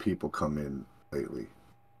couple real people come in lately.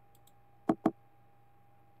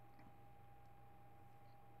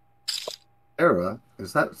 Sarah,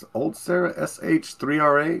 is that old Sarah?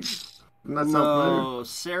 SH3RA? Doesn't that sound familiar? No,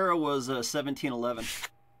 Sarah was 1711.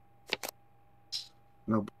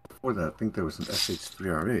 No, before that, I think there was an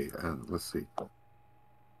SH3RA. Let's see.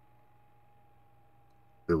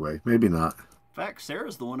 Either way, maybe not. In fact,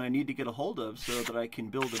 Sarah's the one I need to get a hold of so that I can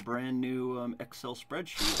build a brand new Excel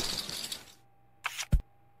spreadsheet.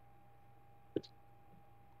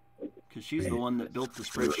 Because she's the one that built the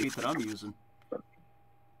spreadsheet that I'm using.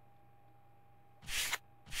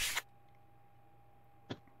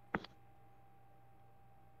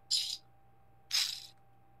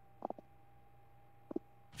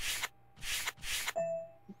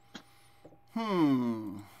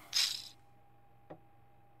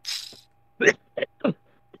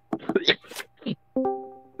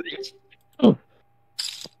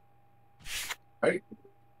 Right?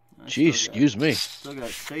 Gee, excuse me. Still got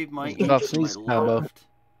to save my It's ink not to sneeze my combo. left.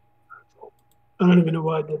 I don't even know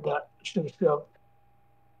why I did that. I should have felt.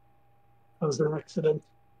 That was an accident.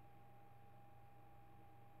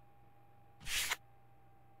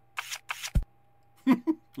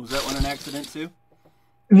 accident too?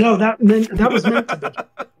 No, that was meant to be.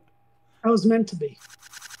 That was meant to be.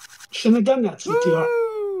 Shouldn't have done that, CTR.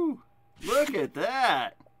 Woo! Look at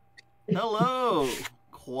that. Hello,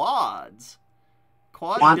 quads.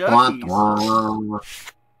 Quad duckies.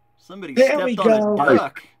 Somebody stepped on a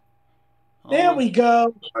duck. There we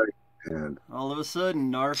go. And All of a sudden,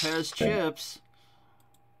 Narf has chips.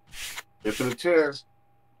 get in the chair.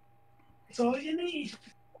 That's all you need.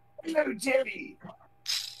 Hello, Jerry.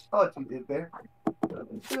 Oh, what you did there? What are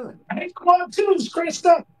you doing? Hey, quad twos,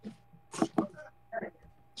 Krista.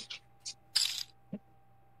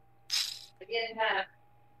 Get half.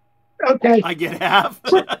 Okay. I get half.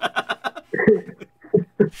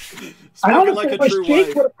 I don't like know a if true Jake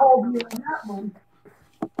wife. would have called me on that one.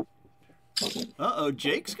 Uh-oh,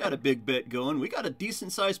 Jake's got a big bet going. We got a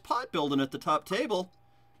decent-sized pot building at the top table.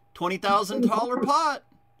 $20,000 pot.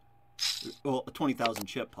 Well, a 20,000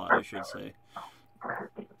 chip pot, I should say.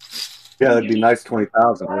 Yeah, that'd be nice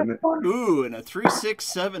 20,000, wouldn't it? Ooh, and a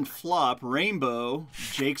 3-6-7 flop rainbow.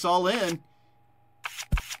 Jake's all in.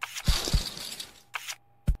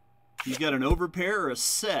 He's got an overpair or a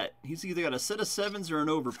set. He's either got a set of sevens or an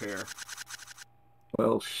overpair.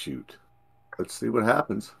 Well, shoot. Let's see what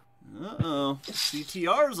happens. Uh-oh.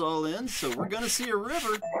 CTR's all in, so we're going to see a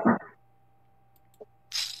river.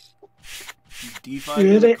 D5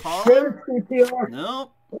 in the column.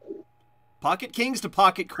 Nope. Pocket kings to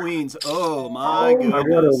pocket queens. Oh, my goodness. I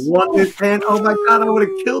would have won this hand. Oh, my God, I would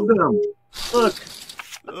have killed them. Look.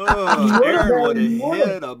 Oh, Aaron would have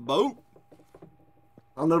hit a boat.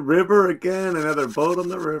 On the river again. Another boat on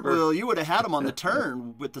the river. Well, you would have had him on the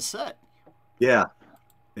turn with the set. Yeah.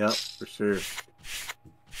 Yep, for sure.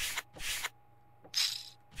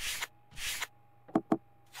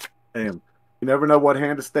 Damn. You never know what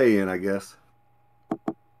hand to stay in, I guess.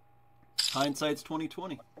 Hindsight's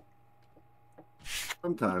 20/20.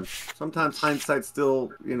 Sometimes hindsight's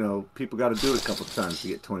still, you know, people got to do it a couple times to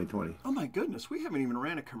get 20/20. Oh my goodness, we haven't even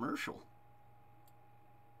ran a commercial.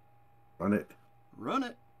 Run it. Run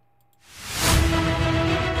it.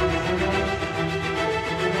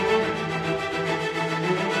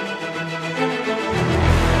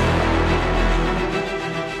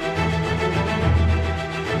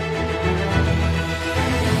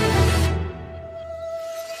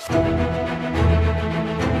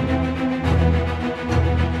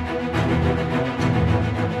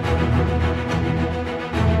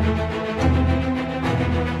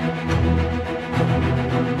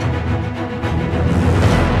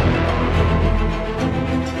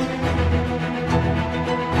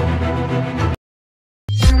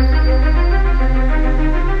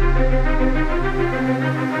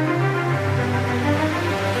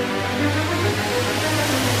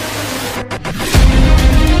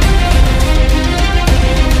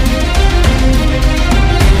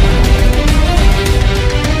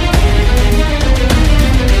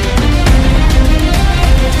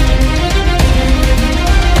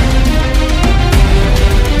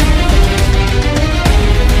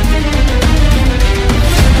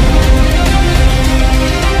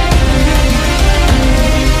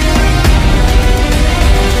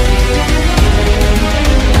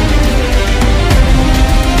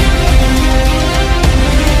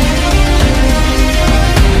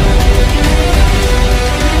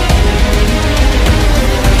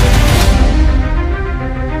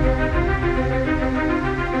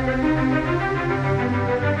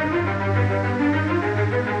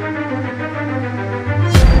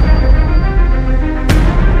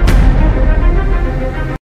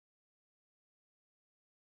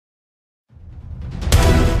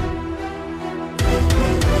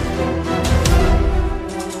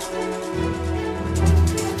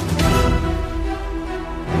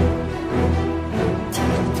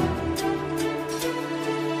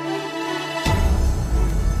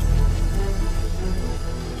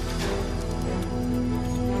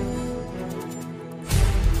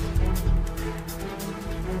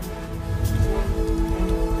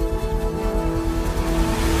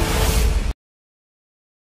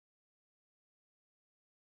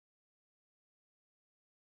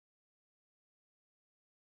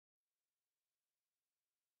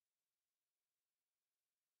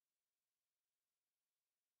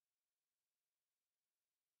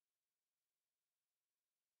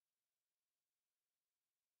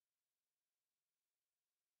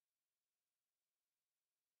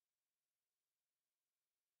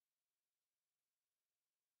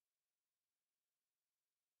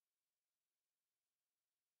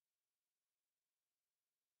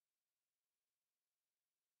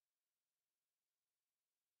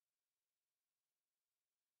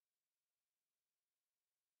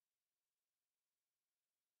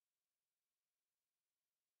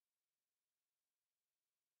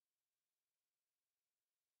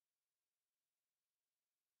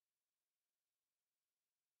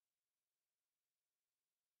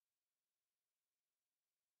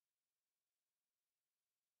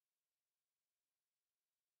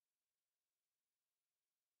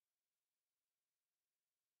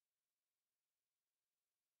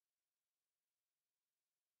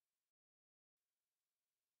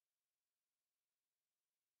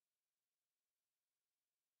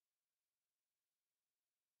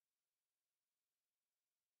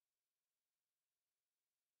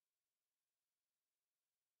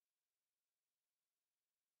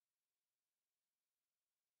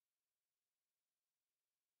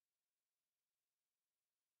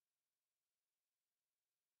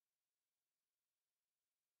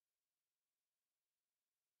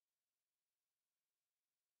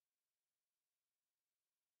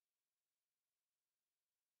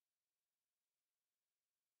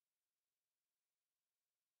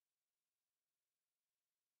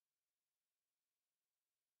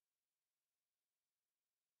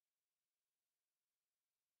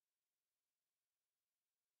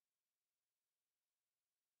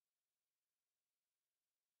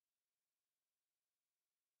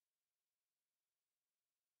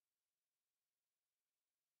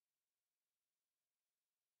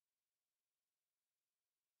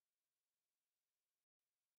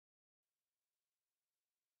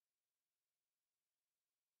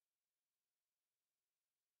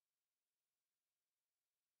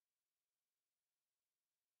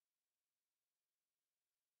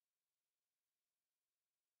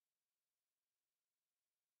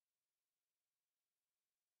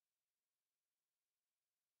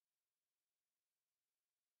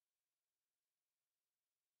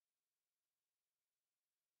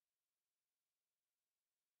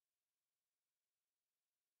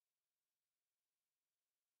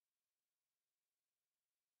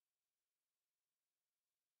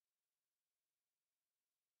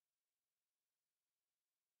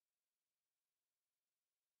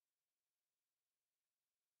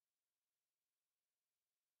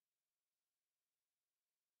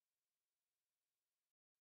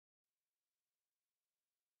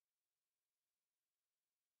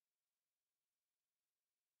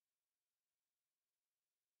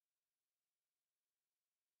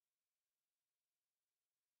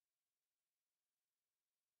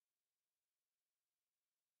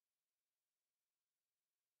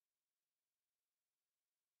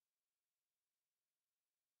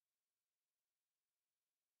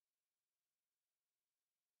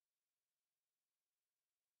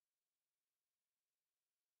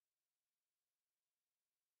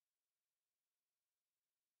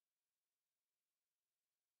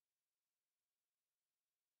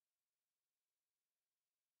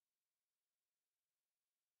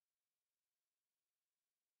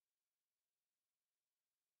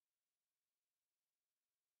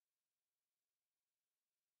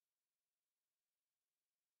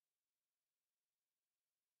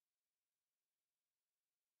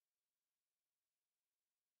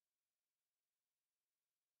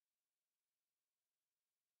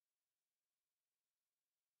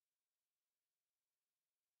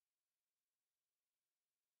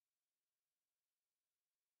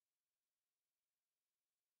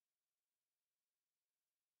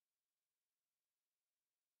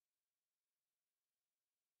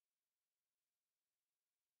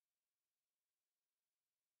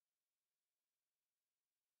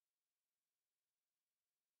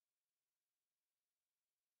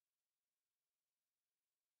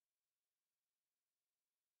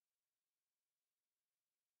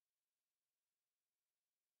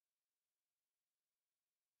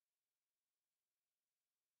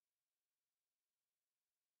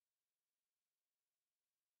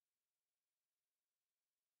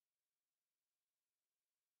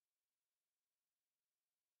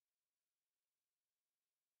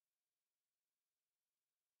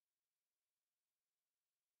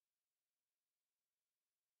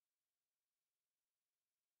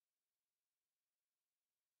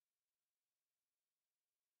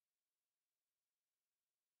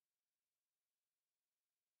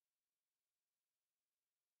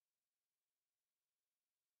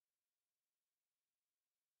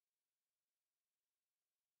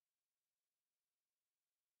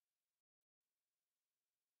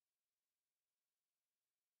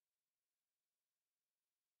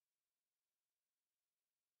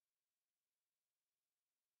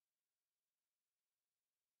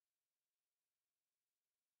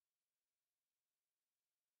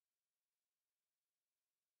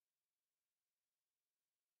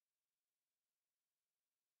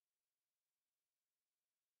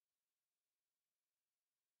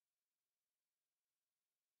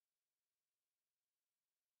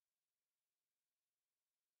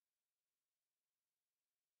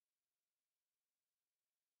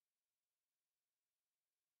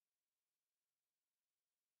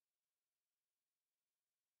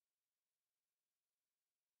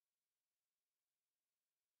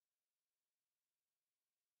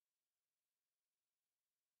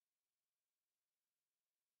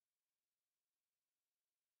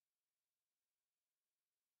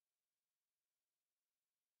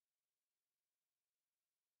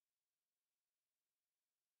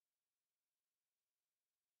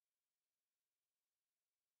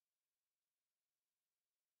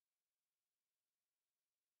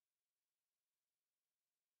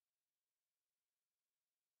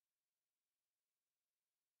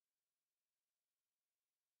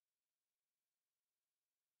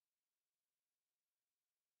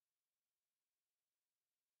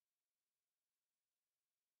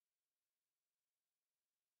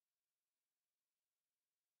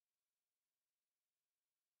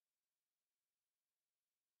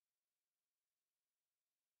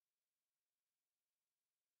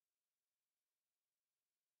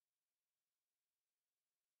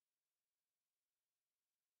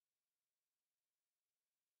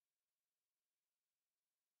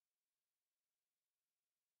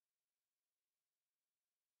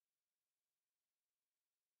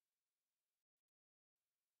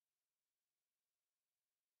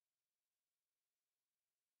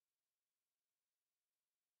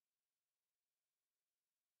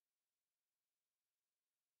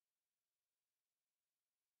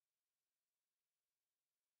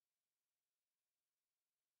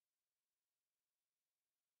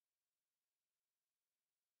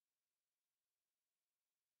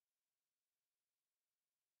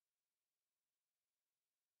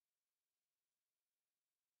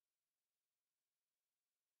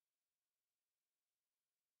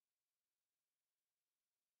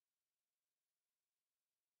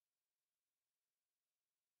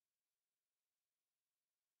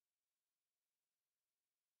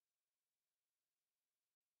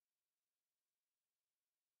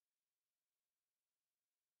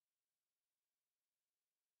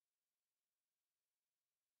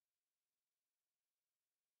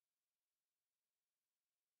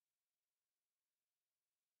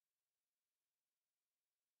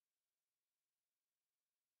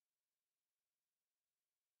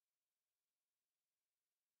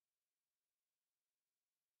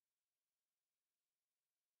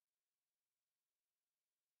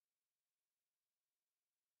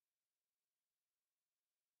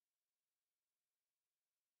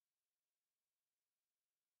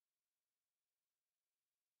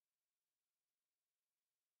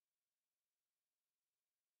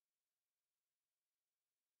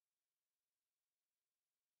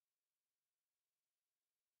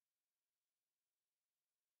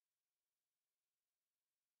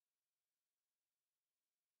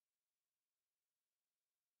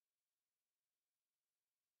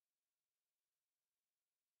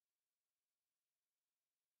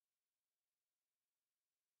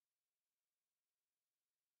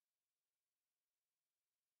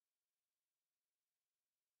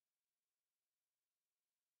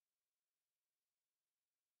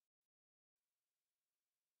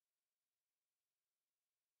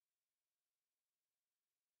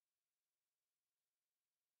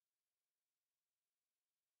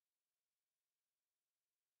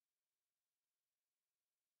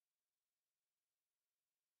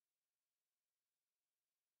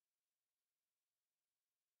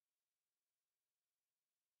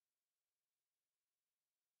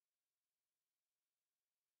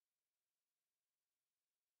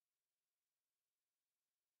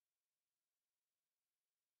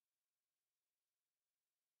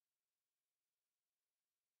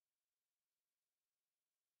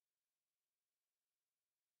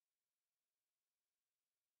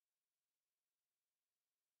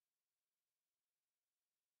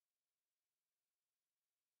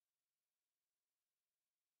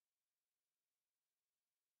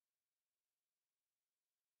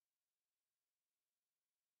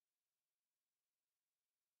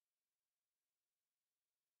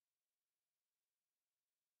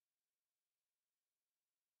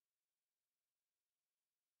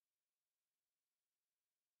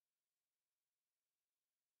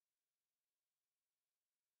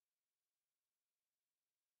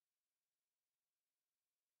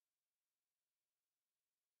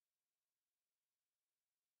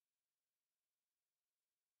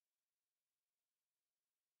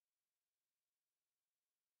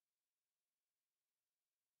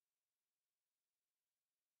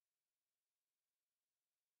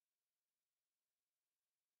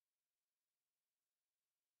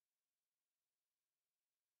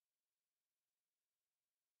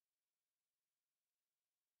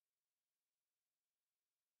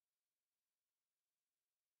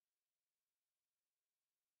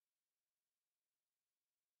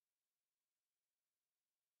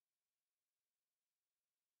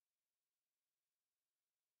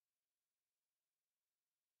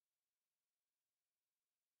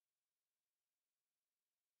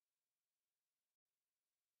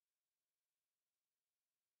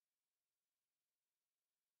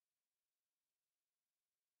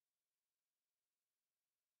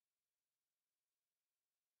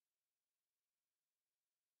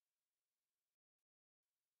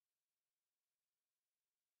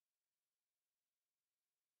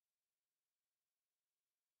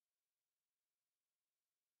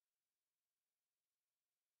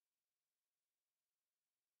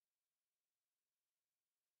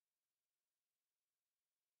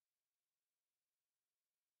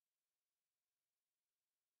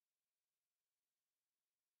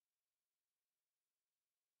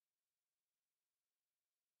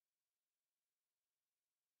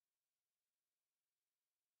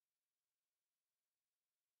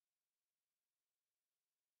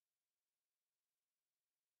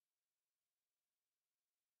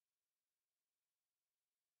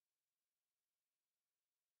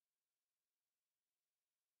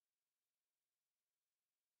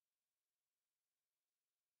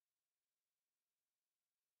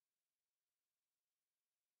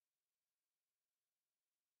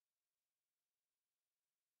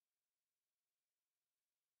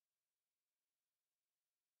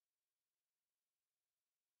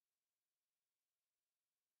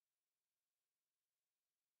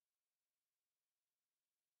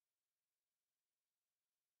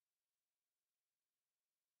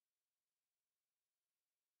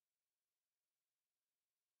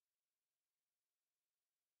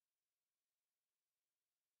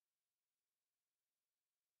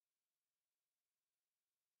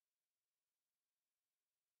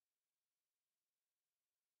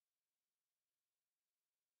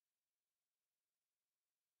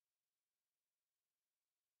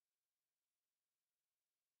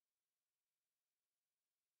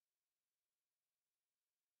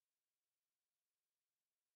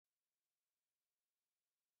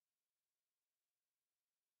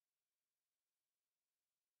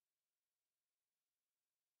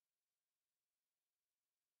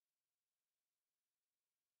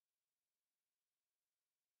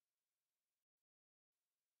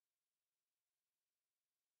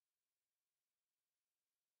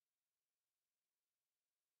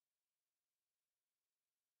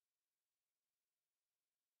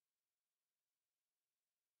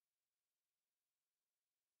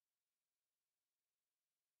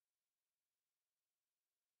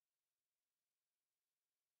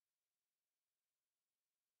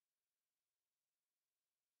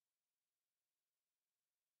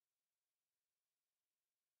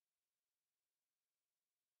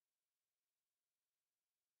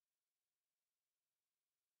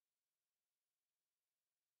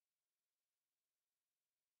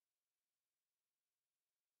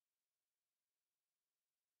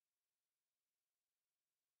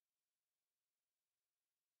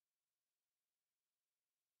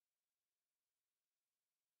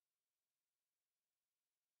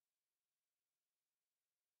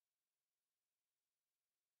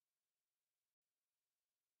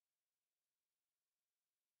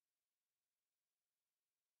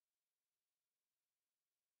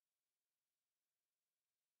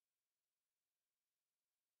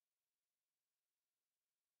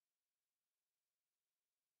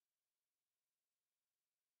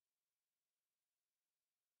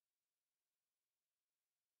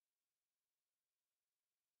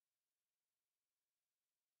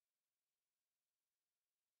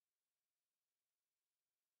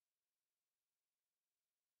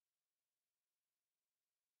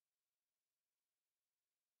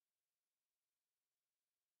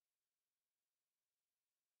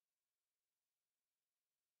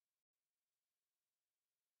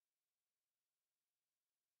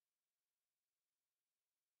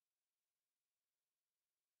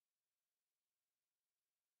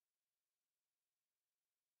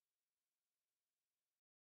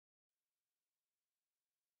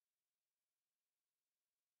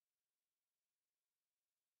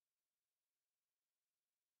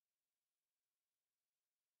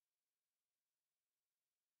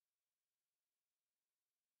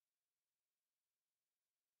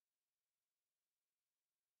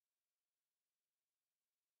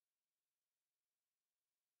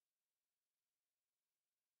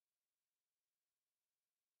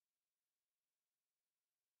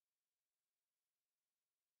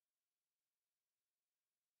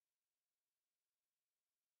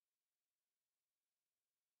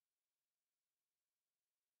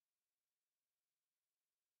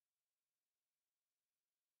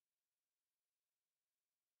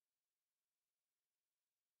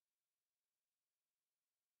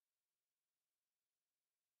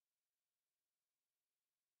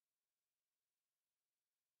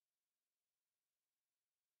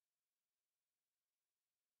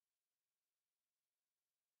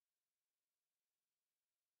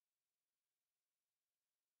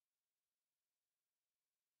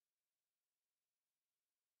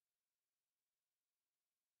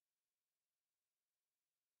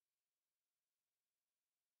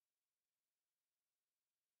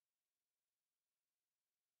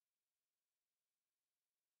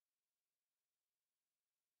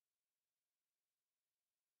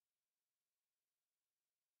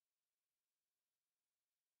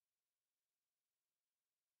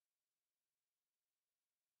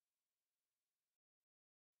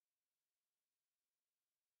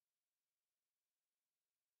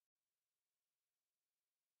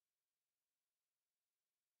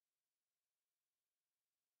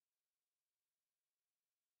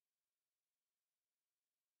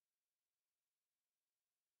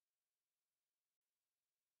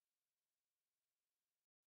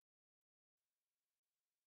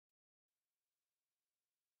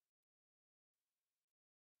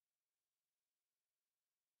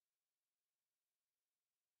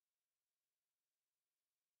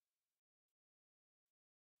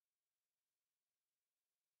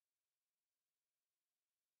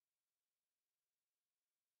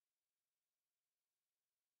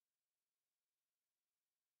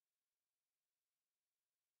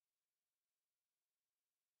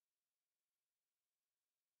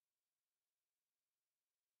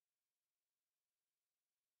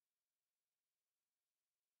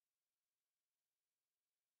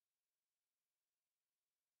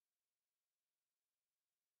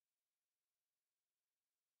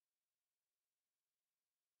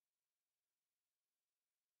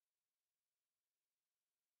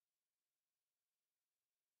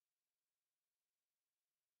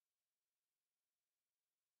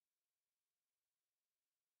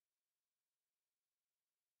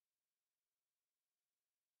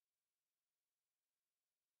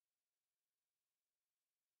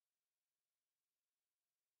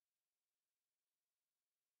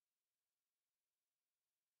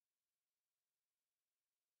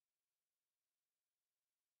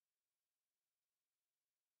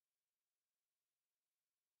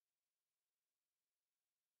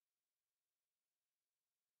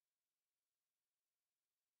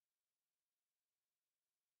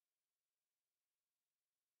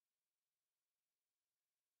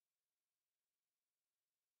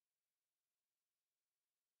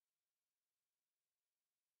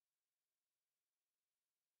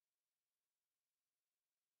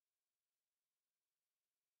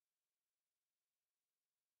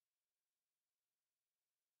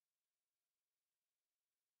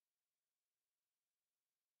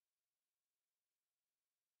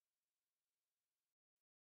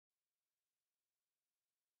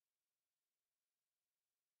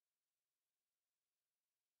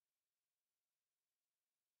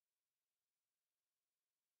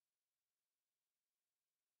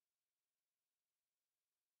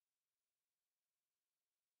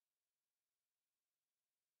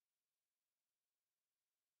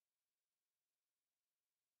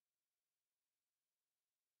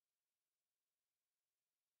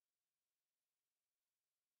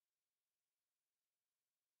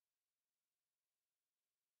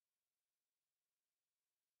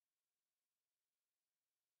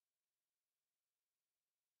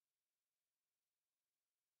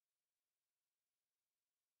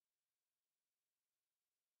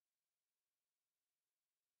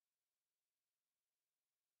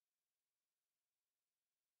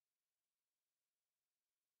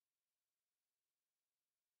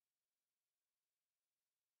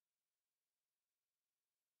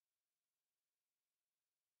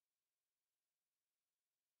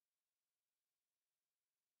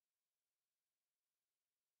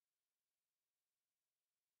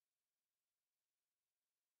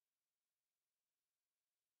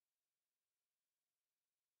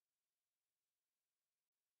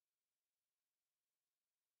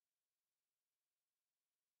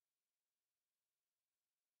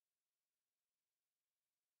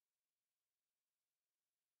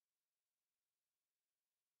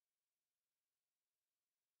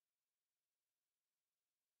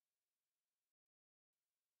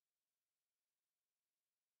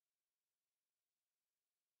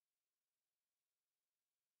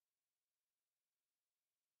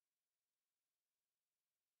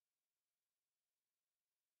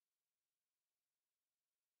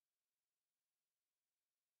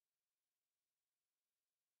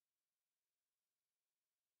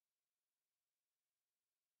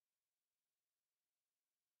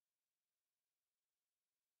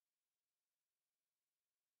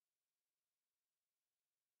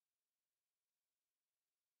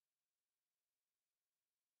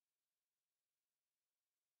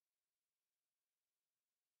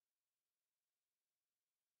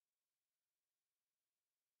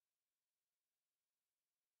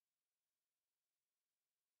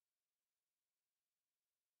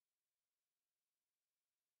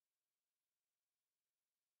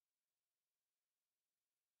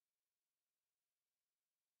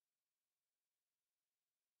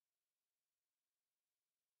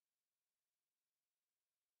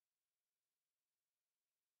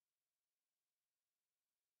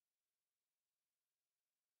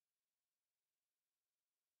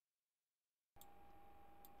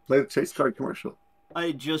 Play the chase card commercial.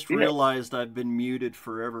 I just realized I've been muted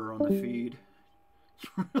forever on the feed.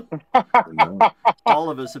 All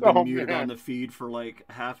of us have been muted on the feed for like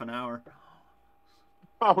half an hour.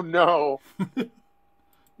 Oh no!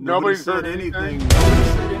 Nobody said anything. Nobody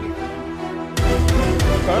said anything.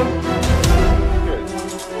 Good.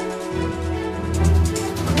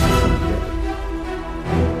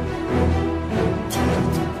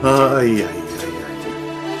 Yeah.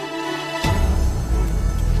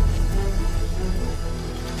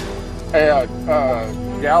 Hey,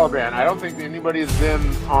 Galaban, I don't think anybody's been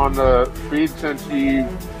on the feed since you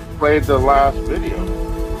played the last video.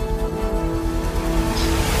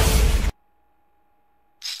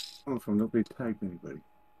 From nobody tagged anybody.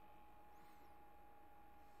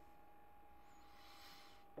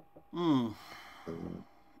 Should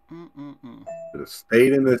have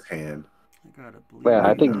stayed in this hand. I gotta believe. Yeah,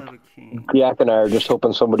 I think Jack and I are just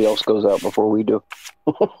hoping somebody else goes out before we do.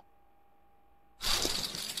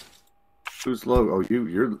 Who's low? Oh,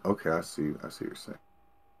 you're okay. I see what you're saying.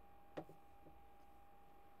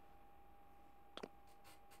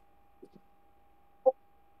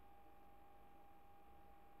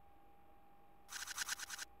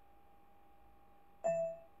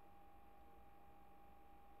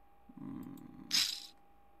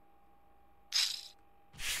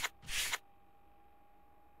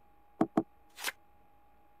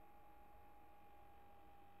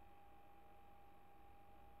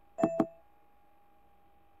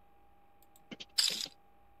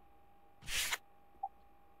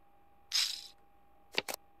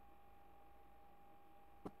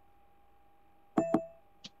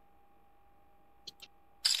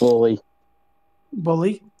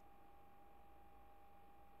 Bully.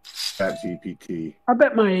 Chat GPT. I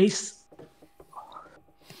bet my ace.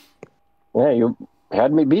 Yeah, you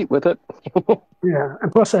had me beat with it. Yeah,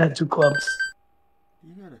 and plus I had 2 clubs.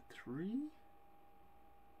 You got a 3?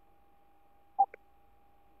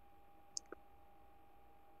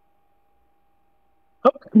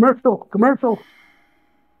 Oh, commercial.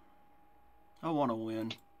 I want to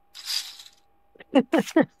win.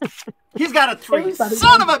 He's got a 3. Everybody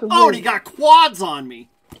Son of wants a... to Oh, win. he got quads on me.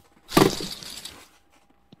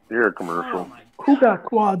 You're a commercial. Oh, Who got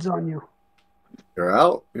quads on you? You're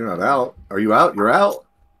out. You're not out. Are you out? You're out.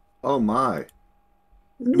 Oh my!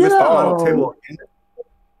 You No. missed the final table again.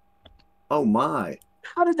 Oh my!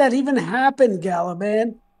 How did that even happen,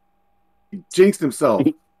 Galaban? He jinxed himself.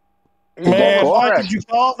 Man, why did you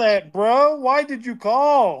call that, bro? Why did you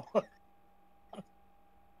call?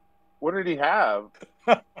 What did he have?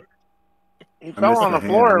 He I fell missed on the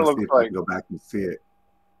hand. floor, I'm it gonna see looks if I like. can go back and see it.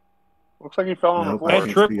 Looks like he fell on the Nope, I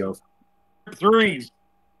floor. can't see else. Threes.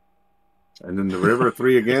 And then the river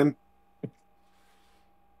 3 again.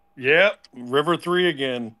 Yep, river 3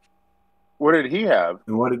 again. What did he have?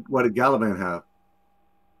 And what did Galavan have?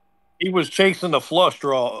 He was chasing the flush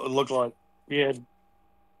draw, it looked like. He had.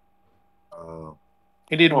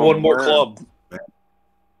 He needed one more club.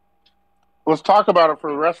 Let's talk about it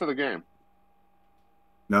for the rest of the game.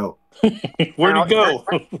 No. Where'd he go?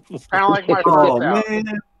 Kind of like my Oh first out. man!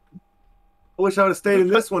 I wish I would have stayed in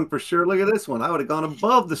this one for sure. Look at this one. I would have gone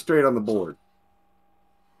above the straight on the board.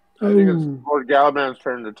 I think it's Lord Galaban's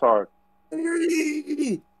turn to talk.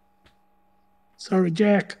 Sorry,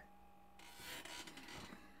 Jack.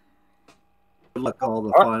 Good luck, all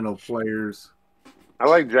the final players. I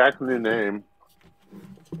like Jack's new name,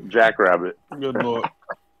 Jackrabbit. Good lord.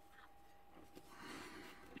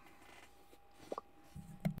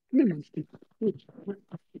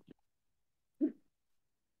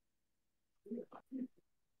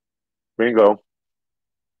 Bingo.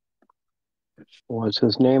 What's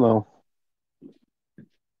his name-o?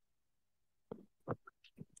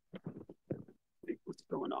 What's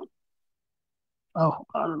going on? Oh,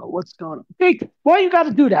 I don't know what's going on. Hey, why you got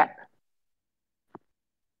to do that?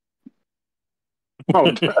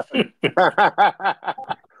 Oh,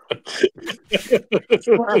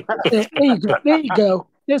 There you go.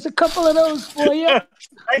 There's a couple of those for you.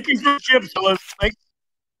 Thank you for the chips, Ellis.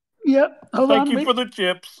 Yep. Hold Thank on. you for the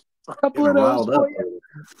chips. A couple of those for you.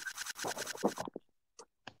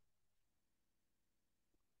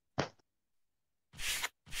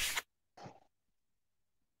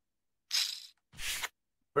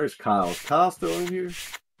 Where's Kyle? Is Kyle still in here?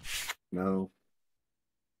 No.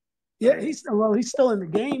 Yeah, he's still in the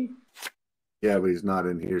game. Yeah, but he's not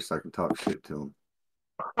in here, so I can talk shit to him.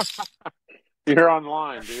 You're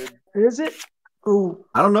online, dude. Is it? Ooh.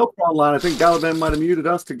 I don't know if online. I think Galavan might have muted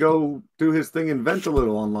us to go do his thing and vent a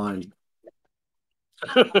little online.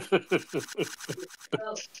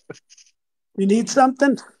 You need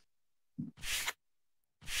something?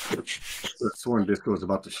 The sworn disco was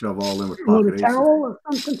about to shove all in with You want pocket a aces. towel or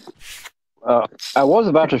something? I was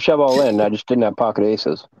about to shove all in. I just didn't have pocket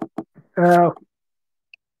aces. Oh.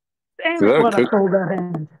 Damn Did it, I what I cook? sold that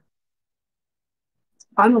hand.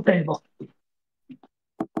 On the table.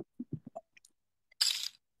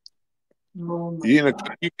 Oh my You eating a God.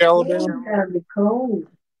 cookie, Caliban? It's gotta be cold.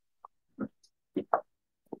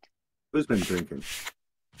 Who's been drinking?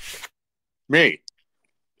 Me.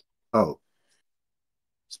 Oh,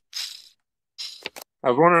 I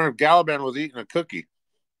was wondering if Caliban was eating a cookie.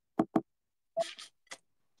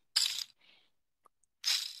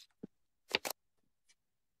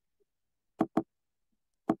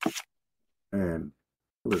 and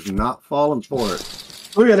it was not falling for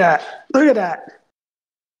it. Look at that. Look at that.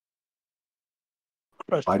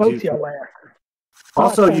 Crush Why'd both you- your ass.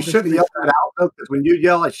 Also, I you told shouldn't this yell that out though, because when you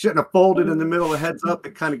yell, "I shouldn't have folded" in the middle of heads up,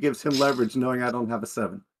 it kind of gives him leverage, knowing I don't have a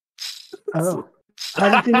 7. Oh.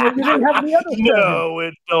 How did you know you didn't have the other 7? No,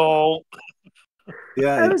 it don't.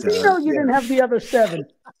 Yeah, How it does he does. know you Yeah. didn't have the other 7?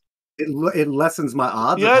 It lessens my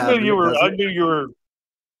odds. Yeah, of I knew having you it, were. I doesn't it? knew you were.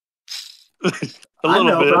 A I little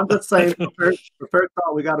know, bit. but I'm just saying. For first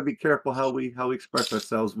thought, we got to be careful how we express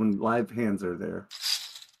ourselves when live hands are there.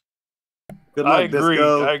 Good luck, I agree.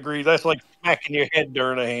 Disco. I agree. That's like smacking your head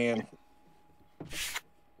during a hand.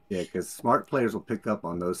 Yeah, because smart players will pick up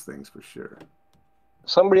on those things for sure.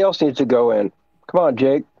 Somebody else needs to go in. Come on,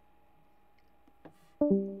 Jake.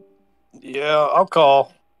 Yeah, I'll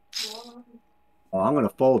call. Oh, I'm going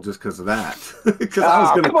to fold just because of that. Because I was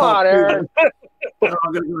Oh, going to come call on, too. Aaron. No,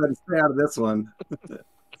 I'm going to go ahead and stay out of this one.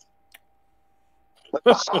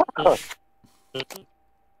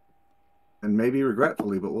 And maybe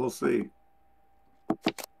regretfully, but we'll see.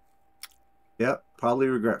 Yep, probably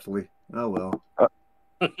regretfully. Oh well.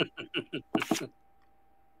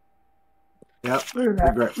 Yep, Look at that.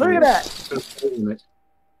 regretfully. Look at that.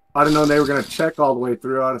 I'd have known they were going to check all the way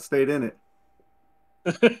through. I'd have stayed in it.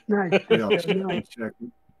 Nice. Yeah, Nice. check.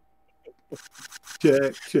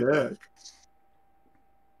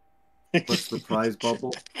 What's the prize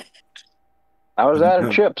bubble? I was out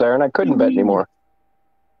of chips, Aaron. I couldn't bet anymore.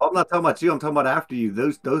 Oh, I'm not talking about you. I'm talking about after you.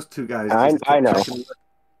 Those two guys. I kept know. checking.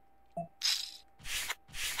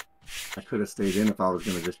 I could have stayed in if I was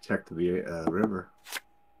going to just check to the river.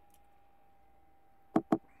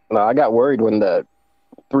 No, I got worried when the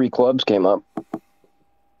 3 clubs came up.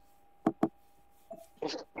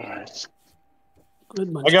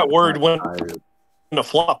 Good I got worried when Tired. the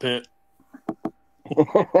flop hit.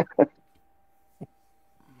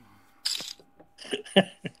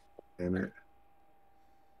 Damn it.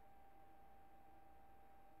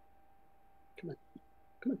 Come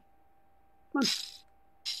on.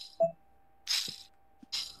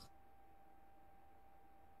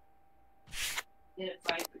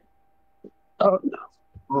 Oh, no.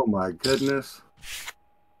 Oh my goodness.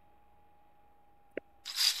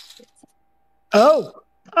 Oh,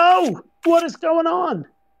 what is going on?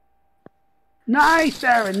 Nice,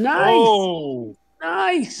 Aaron. Nice. Oh,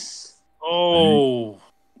 Nice. oh,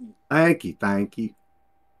 Thank you.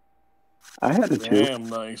 I had a 2. damn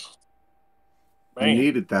nice. I Man.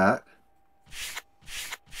 needed that.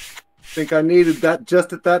 I think I needed that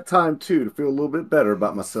just at that time too to feel a little bit better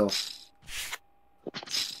about myself.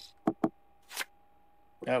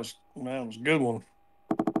 That was a good one.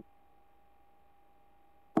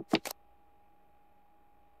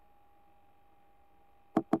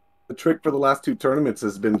 The trick for the last 2 tournaments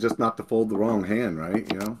has been just not to fold the wrong hand, right?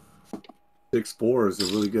 You know, 6-4 is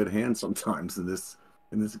a really good hand sometimes in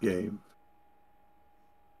this game.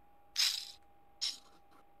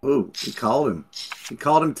 Oh, he called him. He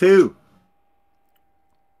called him too.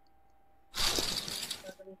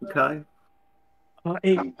 Okay.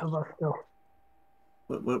 8 of us still.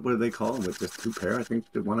 What do they call them? With just 2 pair? I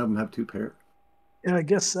think did one of them have 2 pair? Yeah, I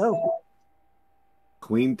guess so.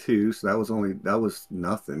 Queen 2, so that was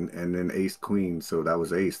nothing, and then ace queen, so that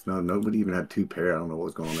was ace. No, nobody even had 2 pair. I don't know what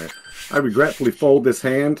was going on there. I regretfully fold this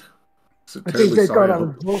hand. So I think they thought I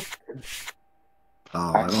was both.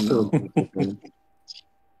 Oh, I don't know.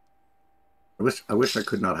 I wish I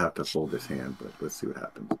could not have to fold this hand, but let's see what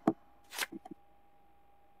happens.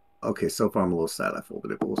 Okay, so far I'm a little sad I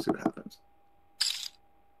folded it, but we'll see what happens.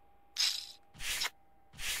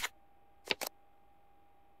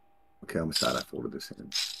 Okay, I'm sad I folded this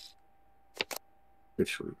hand.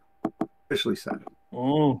 Officially sad.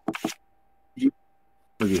 Oh, Look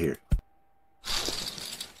at here.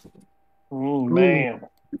 oh man.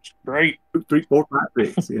 Great. 2, 3, 4, 5,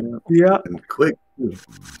 6, you know? Yeah. And quick.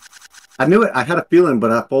 I knew it. I had a feeling,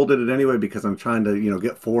 but I folded it anyway because I'm trying to,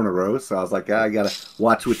 get 4 in a row. So I was like, I got to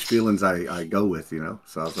watch which feelings I go with,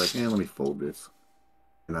 So I was like, let me fold this.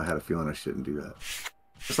 and I had a feeling I shouldn't do that.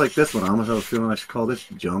 Just like this one, I almost have a feeling I should call this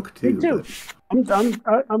junk too. Me too.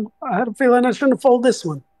 I had a feeling I shouldn't fold this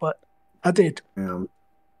one, but I did. We'll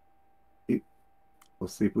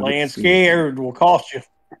see if we Playing scared will cost you.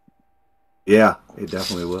 Yeah, it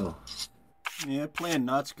definitely will. Yeah, playing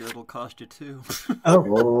not scared will cost you too. Yep.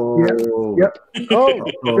 Oh,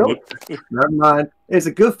 nope. Never mind. It's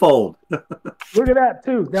a good fold. Look at that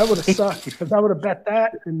too. That would have sucked because I would have bet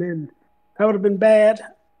that, and then that would have been bad.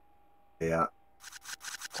 Yeah.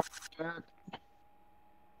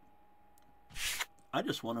 I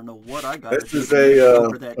just want to know what I got. This is a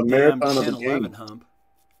damn marathon of the 10-11 game. hump.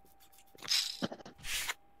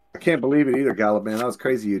 I can't believe it either, Gallup, man. That was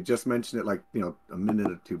crazy. You just mentioned it like, a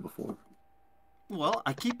minute or two before. Well,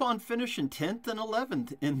 I keep on finishing 10th and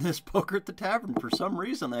 11th in this poker at the tavern. For some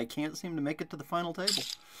reason, I can't seem to make it to the final table.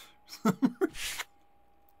 Of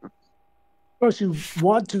course, you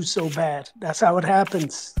want to so bad. That's how it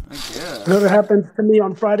happens. I guess. Whatever happens to me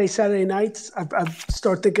on Friday, Saturday nights, I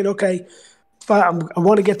start thinking, okay, I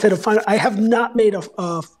want to get to the final. I have not made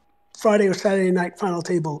a Friday or Saturday night final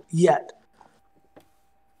table yet.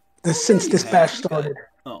 Since this bash started.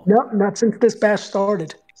 Oh. No, not since this bash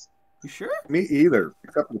started. You sure? Me either,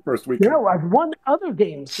 except for the first week. No, I've won other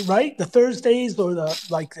games, right? The Thursdays or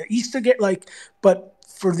the Easter game, but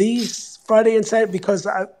for these Friday and Saturday, because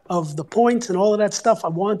of the points and all of that stuff, I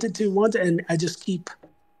wanted, and I just keep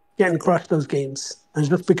getting crushed those games. And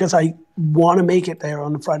just because I want to make it there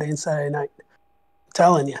on the Friday and Saturday night. I'm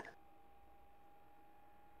telling you.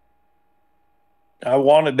 I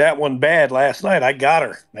wanted that one bad last night. I got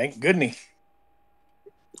her. Thank goodness.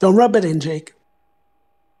 Don't rub it in, Jake.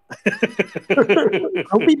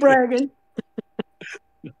 Don't be bragging.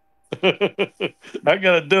 I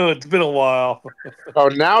gotta do it. It's been a while. Oh,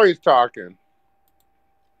 now he's talking.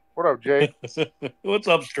 What up, Jake? What's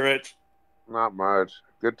up, Stretch? Not much.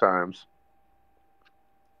 Good times.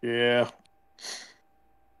 Yeah.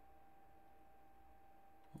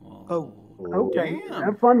 Oh, okay. Damn.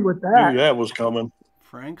 Have fun with that. Knew that was coming.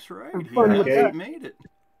 Frank's right. I'm He fine with hasn't that. made it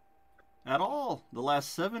at all the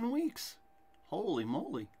last 7 weeks. Holy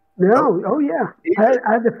moly. No, oh yeah.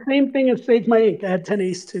 I had the same thing as Save My Ink. I had 10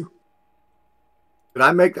 ace too. Did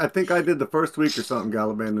I make? I think I did the first week or something,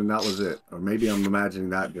 Galaban, and that was it. Or maybe I'm imagining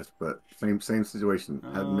that but same situation.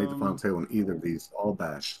 Hadn't made the final table in either of these. All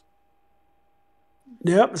bash.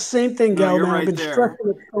 Yep, same thing, No, Gal. you're Man. I've right been there. stressing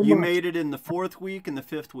it so You much. made it in the 4th week and the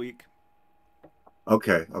 5th week.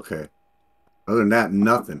 Okay. Other than that,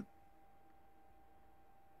 nothing.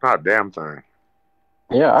 Not a damn thing.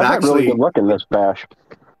 Yeah, I had really good luck in this bash.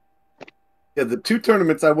 Yeah, the 2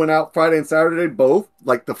 tournaments I went out Friday and Saturday, both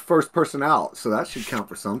like the first person out, so that should count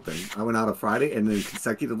for something. I went out on Friday, and then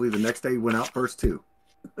consecutively the next day went out first 2.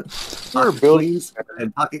 You're Pocket Queens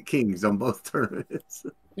and Pocket Kings on both tournaments.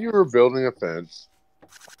 You were building a fence.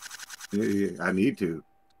 Yeah, I need to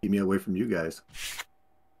keep me away from you guys.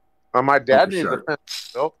 My dad For needs sure. a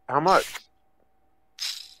fence built. How much?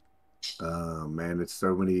 Man, it's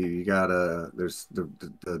so many. You gotta. There's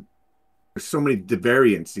there's so many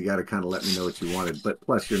variants. You gotta kind of let me know what you wanted. But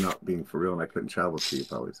plus, you're not being for real, and I couldn't travel to you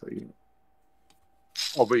probably. So you.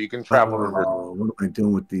 Oh, but you can travel. Oh, what am I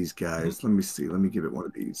doing with these guys? Let me see. Let me give it one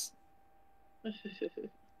of these.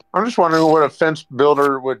 I'm just wondering what a fence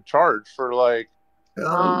builder would charge for like.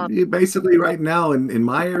 You basically right now in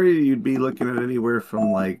my area, you'd be looking at anywhere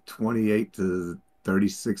from like 28 to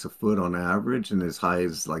 36 a foot on average, and as high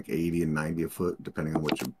as like 80 and 90 a foot, depending on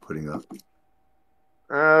what you're putting up.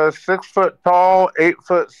 6 foot tall, 8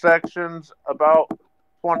 foot sections, about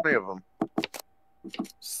 20 of them.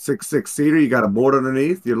 6 seater, you got a board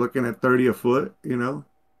underneath. You're looking at 30 a foot. But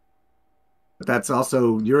that's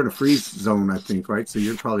also, you're in a freeze zone, I think, right? So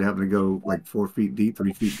you're probably having to go like 4 feet deep,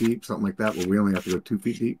 3 feet deep, something like that. Where we only have to go 2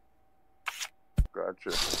 feet deep.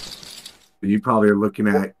 Gotcha. You probably are looking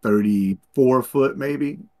at 34 foot,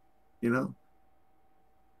 maybe. If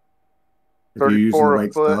you're using the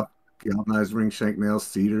right stuff, galvanized ring shank nails,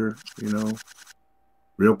 cedar.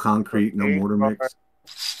 Real concrete, no mortar mix.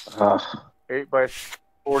 8 by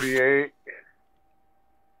 48.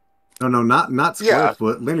 No, not square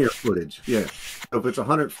foot, linear footage. Yeah. So if it's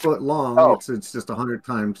 100 foot long, it's just 100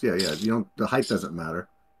 times. Yeah. The height doesn't matter.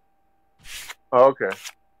 Oh, okay.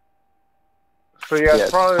 So it's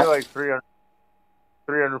probably like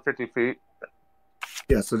 350 feet.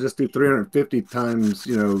 Yeah, so just do 350 times,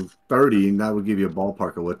 30, and that would give you a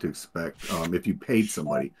ballpark of what to expect if you paid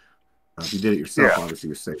somebody. If you did it yourself, obviously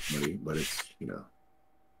you're saving money, but it's,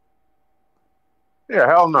 Yeah,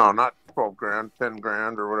 hell no, not 12 grand, 10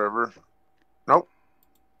 grand or whatever. Nope.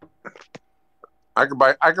 I could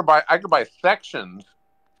buy sections.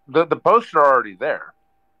 The posts are already there.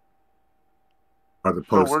 Are the So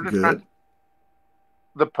posts we're just good?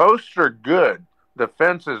 the posts are good. The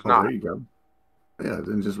fence is Oh, not. there you go. Yeah,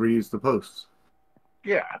 then just reuse the posts.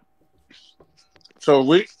 Yeah. So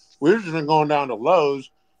we're just been going down to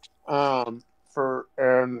Lowe's, for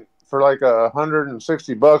like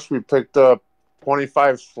 $160, we picked up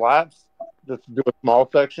 25 slats just to do a small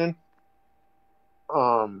section.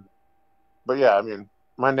 But yeah, I mean,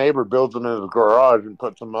 my neighbor builds them in his garage and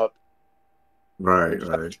puts them up. Right.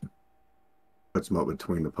 Puts them up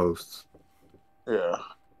between the posts. Yeah.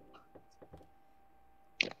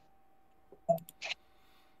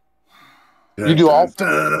 You do all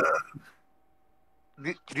fences?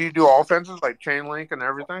 Do you do all fences, like chain link and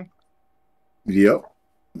everything? Yep.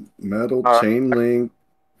 Metal, chain link,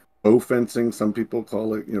 faux fencing. Some people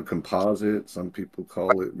call it, composite. Some people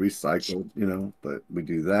call it recycled, but we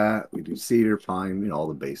do that. We do cedar, pine, all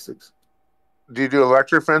the basics. Do you do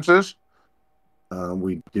electric fences?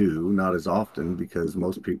 We do, not as often because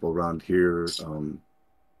most people around here, instead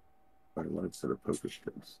of poker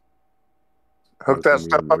chips. Hook that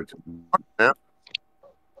stuff up. Yeah.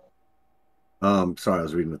 Sorry, I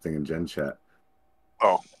was reading the thing in Gen Chat.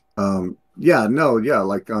 Oh. Yeah,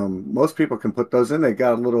 like most people can put those in. They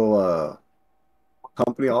got a little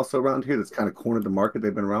company also around here that's kind of cornered the market.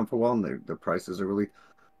 They've been around for a while, and their prices are really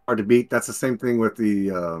hard to beat. That's the same thing with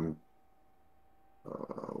the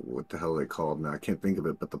what the hell are they called now? I can't think of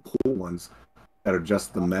it, but the pool ones that are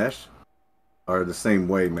just the mesh are the same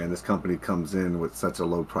way, man. This company comes in with such a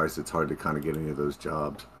low price, it's hard to kind of get any of those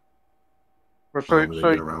jobs. So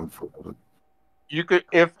around for you could,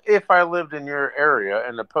 if I lived in your area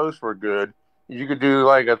and the posts were good, you could do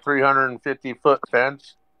like a 350-foot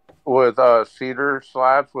fence with cedar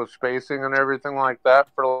slabs with spacing and everything like that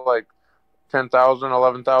for like $10,000,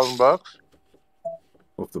 $11,000.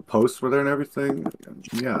 Well, if the posts were there and everything,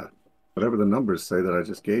 yeah, whatever the numbers say that I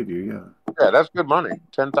just gave you, yeah. Yeah, that's good money.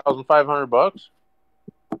 $10,500.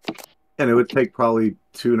 And it would take probably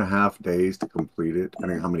 2.5 days to complete it,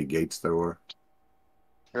 depending on how many gates there were.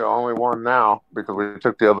 Yeah, only one now because we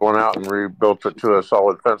took the other one out and rebuilt it to a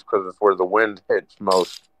solid fence because it's where the wind hits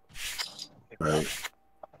most. Right.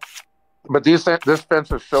 But this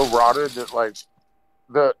fence is so rotted that like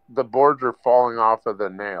the boards are falling off of the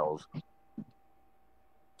nails.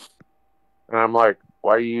 And I'm like,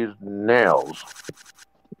 why use nails?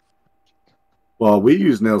 Well, we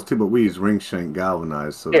use nails too, but we use ring shank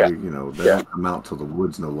galvanized, so they don't come out till the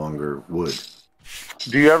wood's no longer wood.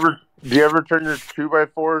 Do you ever turn your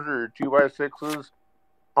 2x4s or your 2x6s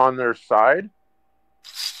on their side?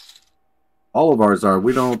 All of ours are.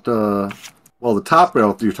 We don't. Well, the top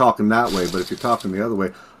rail, if you're talking that way, but if you're talking the other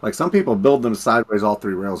way, like some people build them sideways, all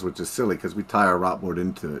three rails, which is silly because we tie our rot board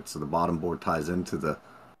into it, so the bottom board ties into the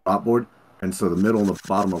rot board, and so the middle and the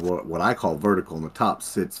bottom of what I call vertical, and the top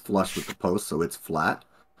sits flush with the post, so it's flat.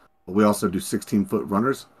 But we also do 16-foot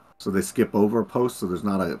runners, so they skip over a post, so there's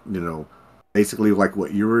not a basically like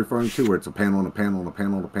what you're referring to, where it's a panel and a panel and a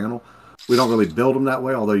panel and a panel. We don't really build them that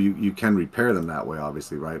way, although you can repair them that way,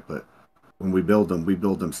 obviously, right? But when we build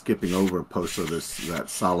them skipping over a post, so there's that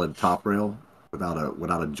solid top rail without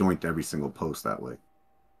a joint every single post that way.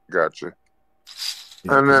 Gotcha.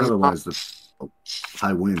 Yeah, and then otherwise the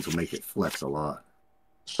high winds will make it flex a lot.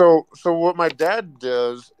 So what my dad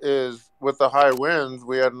does is with the high winds,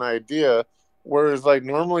 we had an idea. Whereas like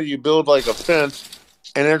normally you build like a fence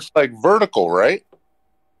and it's like vertical, right?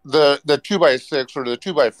 The 2x6 or the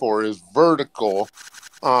 2x4 is vertical.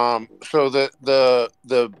 So that the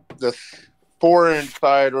 4-inch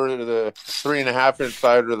side or the 3.5-inch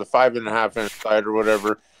side or the 5.5-inch side or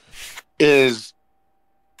whatever is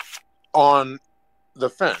on the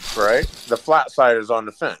fence, right? The flat side is on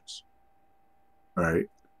the fence. Right.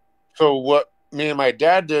 So what me and my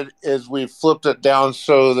dad did is we flipped it down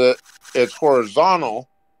so that it's horizontal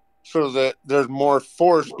so that there's more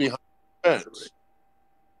force behind the fence.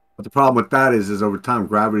 But the problem with that is over time,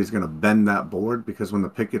 gravity is going to bend that board because when the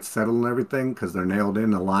pickets settle and everything, because they're nailed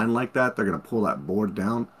in a line like that, they're going to pull that board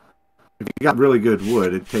down. If you got really good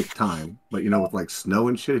wood, it'd take time. But, with like snow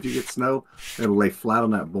and shit, if you get snow, it'll lay flat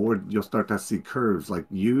on that board. You'll start to see curves like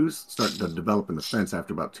U's start to develop in the fence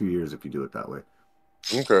after about 2 years if you do it that way.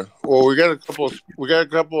 Okay. Well, we got a couple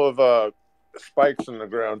of spikes in the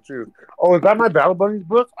ground too. Oh, is that my Battle Bunnies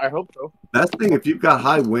book? I hope so. Best thing, if you've got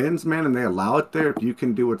high winds, man, and they allow it there, if you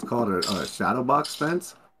can do what's called a shadow box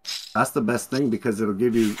fence, that's the best thing because it'll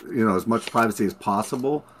give you, as much privacy as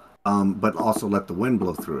possible, but also let the wind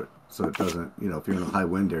blow through it. So it doesn't, if you're in a high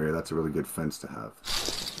wind area, that's a really good fence to have.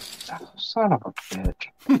 Son of a bitch.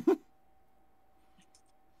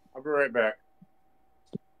 I'll be right back.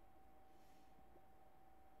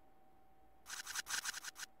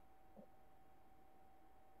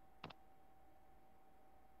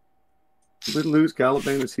 Did we lose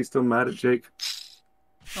Caliban? Is he still mad at Jake?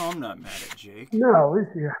 Oh, I'm not mad at Jake. No,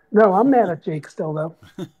 he's here. No, I'm mad at Jake still, though.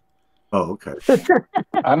 Oh, okay.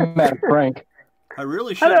 I'm mad at Frank. I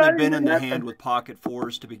really shouldn't have been in the hand with pocket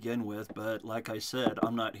fours to begin with, but like I said,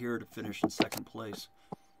 I'm not here to finish in second place.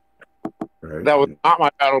 Right. That was not my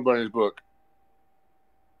Battle Bunnies book.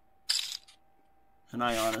 And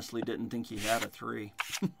I honestly didn't think he had a 3.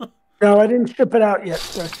 No, I didn't ship it out yet,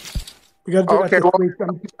 sir. We got to do that this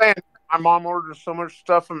week. My mom orders so much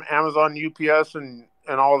stuff from Amazon, UPS, and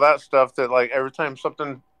all that stuff that, like, every time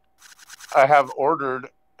something I have ordered,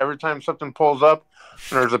 every time something pulls up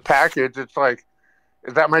and there's a package, it's like,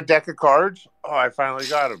 is that my deck of cards? Oh, I finally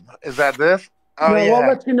got them. Is that this? Oh, no, yeah. I'll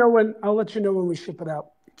let you know when we ship it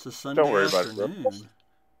out. It's a Sunday Don't worry afternoon. about it,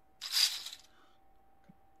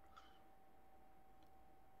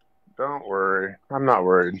 Don't worry. I'm not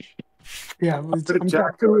worried. Yeah, I'm doing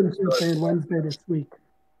Tuesday and Wednesday this week.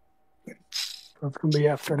 So it's going to be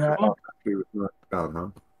after that. He was knocked out, huh?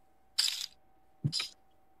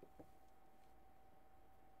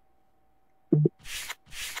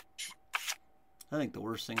 I think the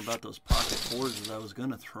worst thing about those pocket fours is I was going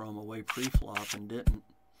to throw them away pre-flop and didn't.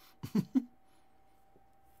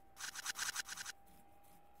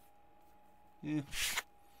 Yeah.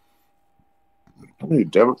 How many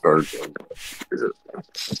debit cards is it?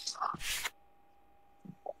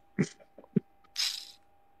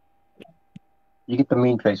 You get the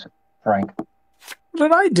mean face, Frank. What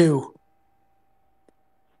did I do?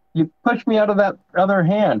 You pushed me out of that other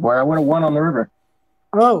hand where I would have won on the river.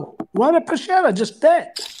 Oh, why did I push out? I just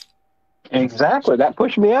bet. Exactly. That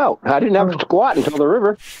pushed me out. I didn't have to squat until the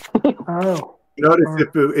river. Oh. Notice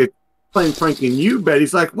if playing Frank and you bet,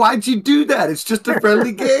 he's like, why'd you do that? It's just a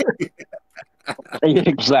friendly game.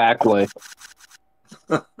 Exactly.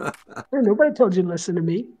 Hey, nobody told you to listen to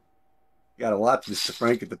me. You got to watch Mr.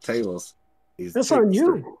 Frank at the tables. That's on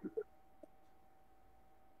you.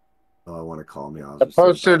 Oh, I want to call me. I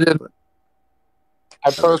posted in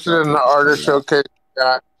the artist showcase.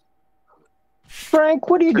 Frank,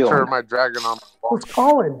 what are you doing? My dragon on my wall. Who's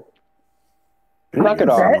calling? Knock it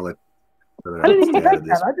off. I didn't even bet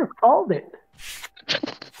that. I just called it.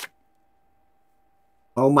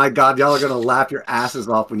 Oh my God, y'all are gonna laugh your asses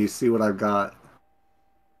off when you see what I've got.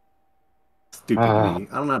 Stupid me.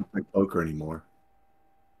 I don't know how to play poker anymore.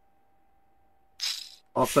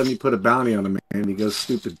 All of a sudden you put a bounty on him and he goes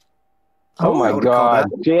stupid. Oh my God,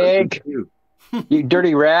 Jake. You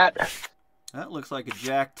dirty rat. That looks like a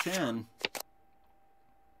Jack 10.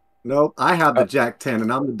 Nope, I have the Jack 10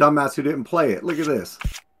 and I'm the dumbass who didn't play it. Look at this.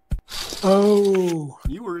 Oh.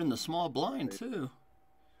 You were in the small blind too.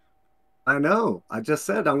 I know. I just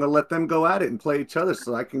said I'm going to let them go at it and play each other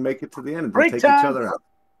so I can make it to the end and Break take time. each other out.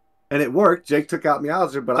 And it worked. Jake took out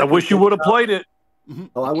Meowser, but I wish you would have played it.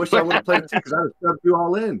 Oh, I wish I would have played it too because I would have shoved you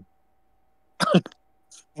all in.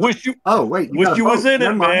 Wish you. Oh wait, wish you was in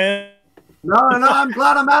it, man. No, I'm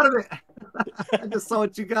glad I'm out of it. I just saw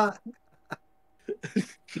what you got.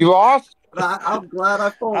 You lost? I'm glad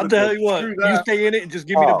I folded. I'll tell you what. You stay in it and just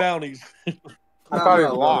give me the bounties. I thought you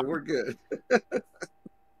lost. We're good.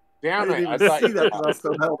 Damn I didn't it! even see that because I was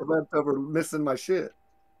so hell bent over missing my shit.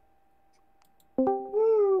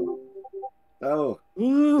 Oh,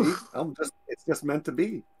 it's just meant to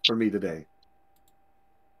be for me today.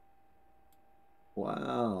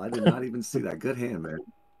 Wow, I did not even see that. Good hand, man.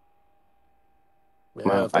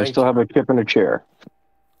 Yeah, I still have a chip in a chair.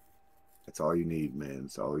 That's all you need, man.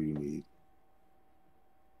 That's all you need.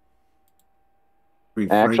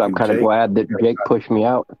 Actually, I'm kind of glad that Jake pushed me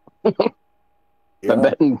out. Yeah. I'm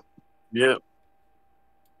betting. Yeah.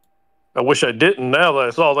 I wish I didn't now that I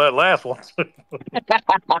saw that last one.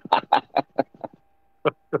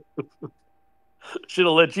 Should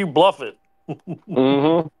have let you bluff it.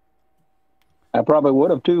 Mm-hmm. I probably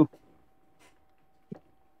would have too.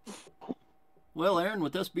 Well, Aaron,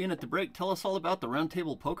 with us being at the break, tell us all about the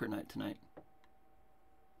Roundtable Poker Night tonight.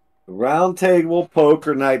 Roundtable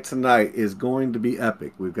Poker Night tonight is going to be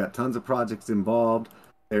epic. We've got tons of projects involved.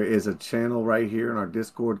 There is a channel right here in our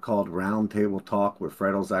Discord called Roundtable Talk where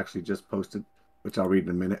Fredo's actually just posted, which I'll read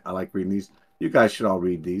in a minute. I like reading these. You guys should all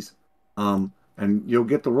read these. And you'll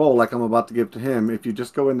get the role like I'm about to give to him if you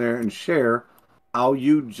just go in there and share how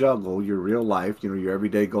you juggle your real life, your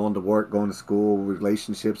everyday going to work, going to school,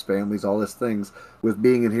 relationships, families, all these things with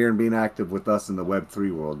being in here and being active with us in the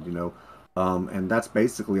Web3 world, And that's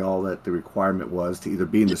basically all that the requirement was, to either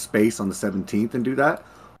be in the space on the 17th and do that,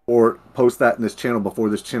 or post that in this channel before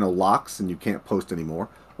this channel locks and you can't post anymore.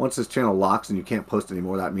 Once this channel locks and you can't post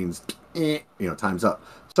anymore, that means, time's up.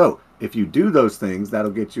 So if you do those things,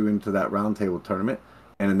 that'll get you into that roundtable tournament.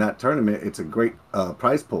 And in that tournament, it's a great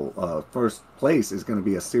prize pool. First place is going to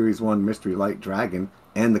be a Series 1 Mystery Light Dragon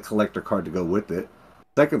and the collector card to go with it.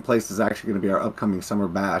 Second place is actually going to be our upcoming Summer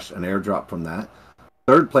Bash, an airdrop from that.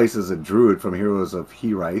 Third place is a Druid from Heroes of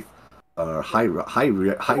Hyrith. I've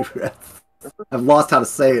lost how to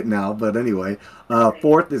say it now, but anyway.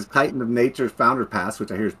 Fourth is Titan of Nature's Founder Pass,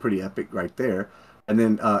 which I hear is pretty epic right there. And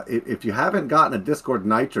then if you haven't gotten a Discord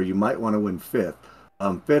Nitro, you might want to win fifth.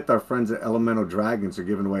 Fifth, our friends at Elemental Dragons are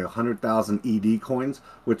giving away 100,000 ED coins,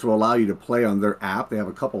 which will allow you to play on their app. They have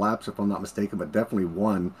a couple apps, if I'm not mistaken, but definitely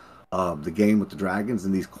one, the game with the dragons,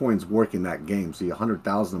 and these coins work in that game. So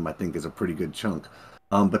 100,000 of them, I think, is a pretty good chunk.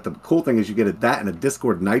 But the cool thing is you get that and a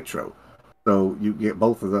Discord Nitro. So you get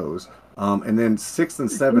both of those. And then 6th and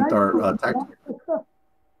 7th are tactical.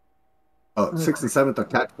 6th and 7th are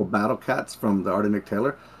tactical battle cats from the Art of Nick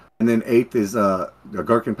Taylor. And then 8th is the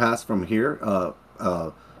Gherkin Pass from here.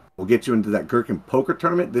 We'll get you into that Gherkin Poker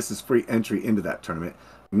Tournament. This is free entry into that tournament.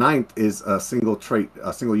 9th is a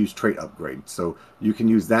single-use trait upgrade. So you can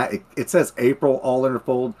use that. It says April all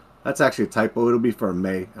interfold. That's actually a typo. It'll be for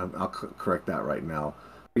May. I'll correct that right now.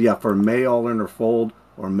 But yeah, for May all interfold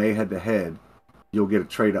or May head-to-head, you'll get a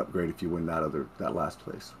trade upgrade if you win that last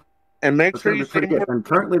place. And make sure you say more. And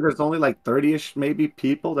currently there's only like 30-ish maybe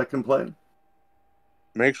people that can play.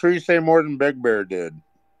 Make sure you say more than Big Bear did.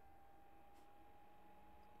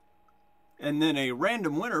 And then a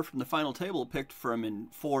random winner from the final table picked from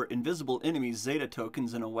for Invisible Enemies Zeta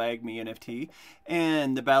tokens and a WAGME NFT,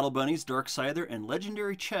 and the Battle Bunnies, Dark Seither, and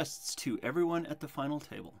legendary chests to everyone at the final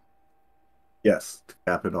table. Yes, to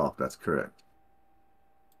cap it off, that's correct.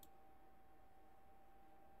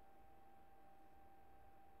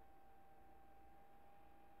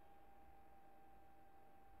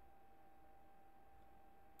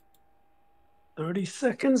 $30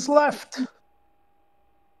 seconds left.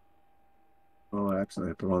 Oh, I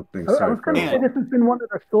accidentally hit the wrong thing. I was going to say this has been one of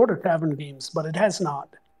the shorter Tavern games, but it has not.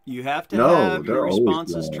 You have to have your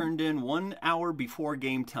responses turned in 1 hour before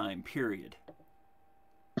game time, period.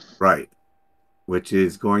 Right. Which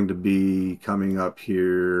is going to be coming up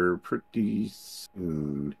here pretty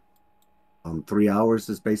soon. 3 hours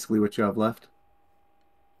is basically what you have left.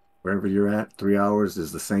 Wherever you're at, 3 hours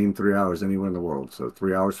is the same 3 hours anywhere in the world. So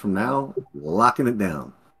 3 hours from now, locking it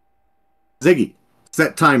down. Ziggy,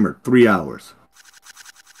 set timer, 3 hours.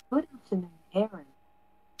 Good afternoon, Aaron.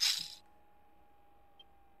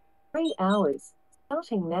 3 hours,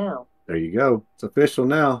 starting now. There you go. It's official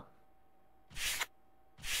now.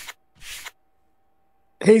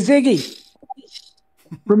 Hey, Ziggy.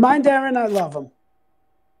 Remind Aaron I love him.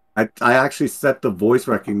 I actually set the voice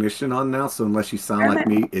recognition on now, so unless you sound like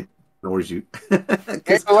me, it ignores you.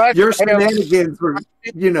 Your shenanigans were,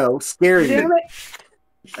 scaring me.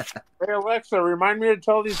 Hey, Alexa, remind me to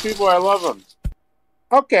tell these people I love them.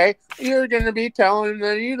 Okay, you're going to be telling them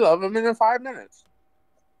that you love them in 5 minutes.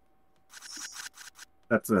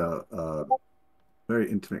 That's a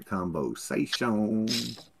very intimate conversation.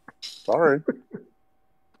 Sorry.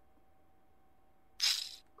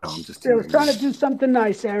 I was trying to do something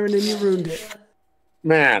nice, Aaron, and you ruined it.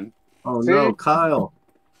 Man. Oh, no, Kyle.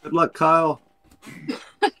 Good luck, Kyle.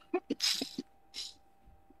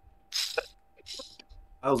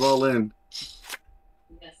 I was all in.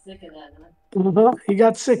 You got sick of that, huh? He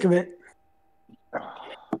got sick of it.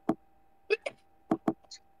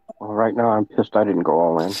 Well, right now I'm pissed I didn't go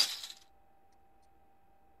all in. Is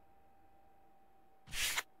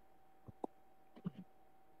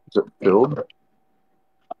it filled?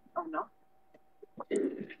 Oh, no.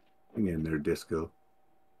 Hang in there, Disco.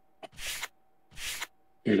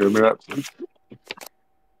 You hear me up?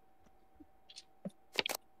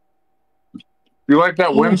 You like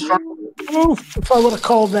that windstorm? Oof, if I would have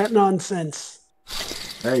called that nonsense.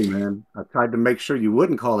 Hey, man, I tried to make sure you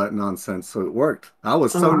wouldn't call that nonsense, so it worked. I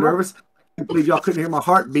was so nervous. I can't believe y'all couldn't hear my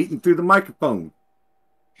heart beating through the microphone.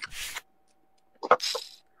 I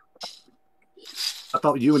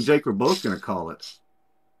thought you and Jake were both going to call it.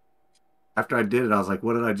 After I did it, I was like,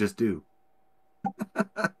 what did I just do?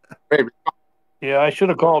 Yeah, I should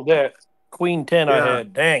have called that. Queen 10 I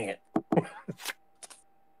had. Dang it.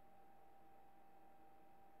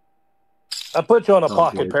 I put you on a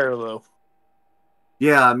pocket pair, though.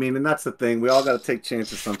 Yeah, I mean, and that's the thing. We all got to take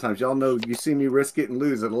chances sometimes. Y'all know you see me risk it and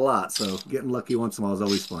lose it a lot, so getting lucky once in a while is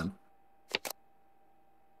always fun.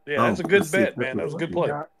 Yeah, that's a good bet, man. That was a good play.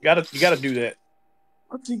 You gotta do that.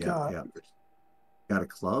 What's he got? Yeah. Got a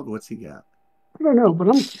club? What's he got? I don't know, but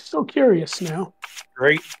I'm so curious now.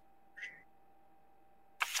 Great.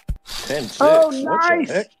 10-6. Oh,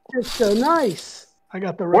 nice. It's so nice. I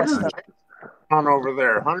got the rest of it. on over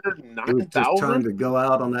there? He was just trying 109,000? to go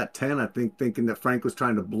out on that 10, I think, thinking that Frank was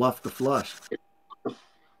trying to bluff the flush.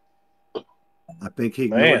 I think he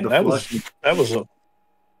ignored the flush. That was a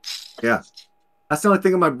Yeah. That's the only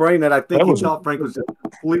thing in my brain that I think he thought Frank was just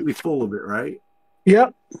completely full of it, right?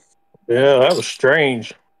 Yep. Yeah, that was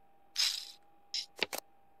strange.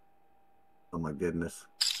 Oh my goodness.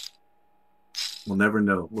 We'll never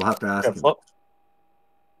know. We'll have to ask him.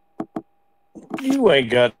 You ain't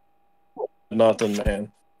got nothing,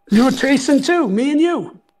 man. You were chasing too, me and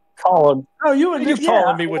you. Calling. Oh, you were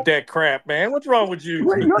calling me with that crap, man. What's wrong with you?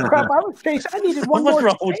 Your crap, I was chasing. I needed one more. What's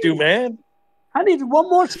wrong with you, man? I needed one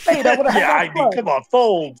more spade. I would have had that flush. Come on,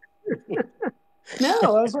 fold. No,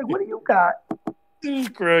 I was like, what do you got? You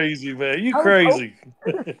crazy, man. You crazy.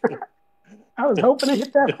 I was hoping to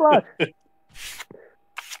hit that flush.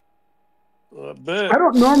 I bet. I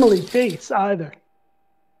don't normally chase either.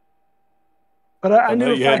 But I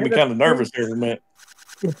knew you had me kind of nervous there for a minute.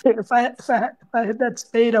 If I hit that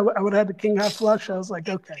spade, I would have had the king high flush. I was like,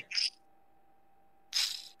 okay.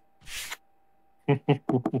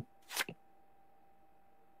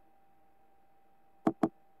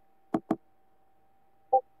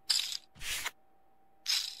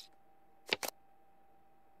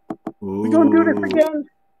 We gonna do this again?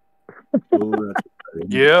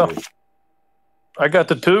 Yeah. I got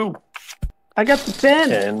the 2. I got the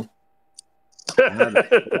 10.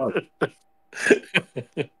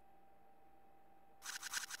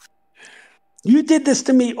 You did this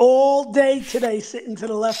to me all day today, sitting to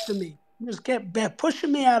the left of me. You just kept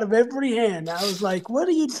pushing me out of every hand. I was like, what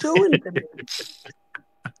are you doing to me?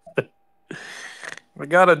 We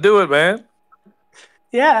got to do it, man.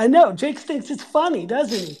 Yeah, I know. Jake thinks it's funny,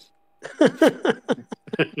 doesn't he?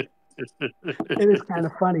 It is kind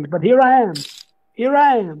of funny, but here I am.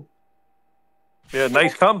 Yeah,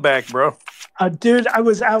 nice comeback, bro. Dude, I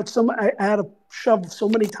was out. I had a shove so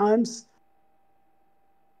many times.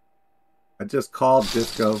 I just called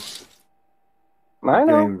Disco. I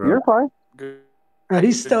know. You're fine.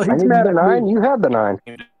 He's I need mad the at 9. me. You have the 9.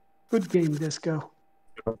 Good game, Disco.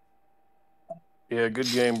 Yeah,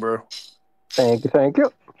 good game, bro. Thank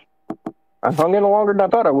you. I hung in longer than I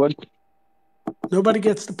thought I would. Nobody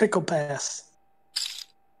gets the pickle pass.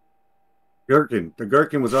 Gherkin. The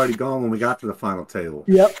Gherkin was already gone when we got to the final table.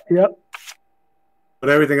 Yep. But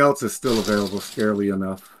everything else is still available, scarily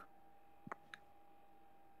enough.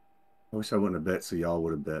 I wish I wouldn't have bet, so y'all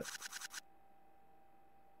would have bet.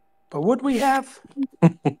 But would we have?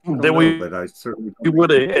 But I certainly would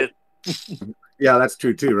have hit. Yeah, that's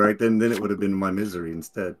true too, right? Then it would have been my misery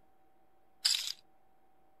instead.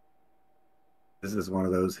 This is one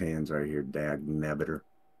of those hands right here, dag nabbiter.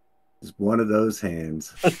 It's one of those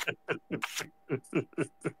hands. They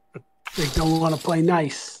don't want to play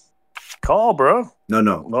nice. Call, bro.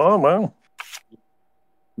 No. Oh, well.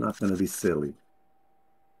 Not going to be silly.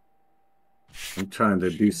 I'm trying to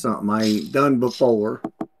do something I ain't done before.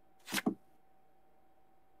 I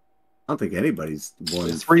don't think anybody's won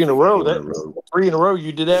 3 in a row. 3 in a row.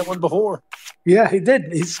 You did that one before. Yeah, he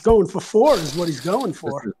did. He's going for 4 is what he's going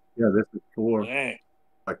for. This is 4. Dang. If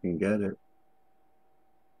I can get it.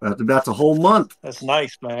 That's a whole month. That's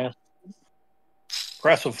nice, man.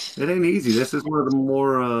 Impressive. It ain't easy. This is one of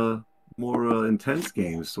the more intense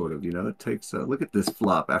games, sort of. You know, it takes. Look at this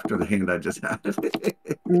flop after the hand I just had.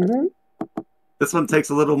 Mm-hmm. This one takes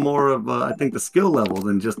a little more of, I think, the skill level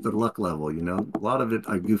than just the luck level. You know, a lot of it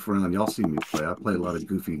I goof around. Y'all see me play. I play a lot of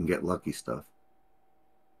goofy and get lucky stuff.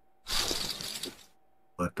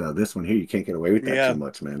 But this one here, you can't get away with that too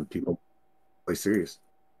much, man. People play serious.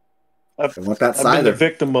 I want that Seither. I've been the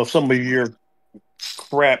victim of some of your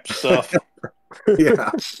crap stuff.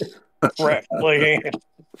 Yeah. Crap play hand.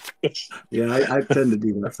 Yeah, I tend to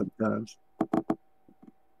do that sometimes.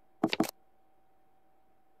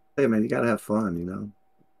 Hey, man, you got to have fun, you know.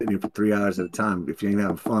 Sitting here for 3 hours at a time. If you ain't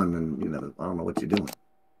having fun, then, you know, I don't know what you're doing.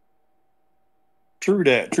 True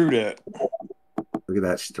that. Look at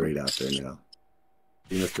that straight out there now.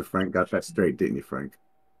 You, Mr. Frank, got that straight, didn't you, Frank?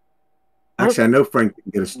 Actually, I know Frank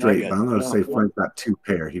didn't get a straight, but I'm going to say Frank got 2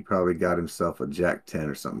 pair. He probably got himself a Jack 10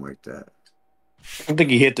 or something like that. I think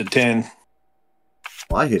he hit the 10.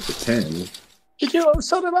 Well, I hit the 10. Did you?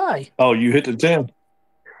 So did I. Oh, you hit the 10.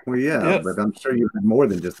 Well, yeah, but I'm sure you had more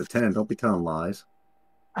than just the 10. Don't be telling lies.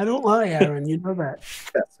 I don't lie, Aaron. You know that.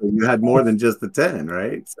 Yeah, so you had more than just the 10,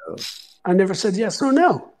 right? So I never said yes or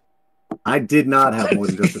no. I did not have more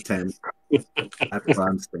than just the 10. That's where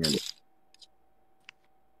I'm standing.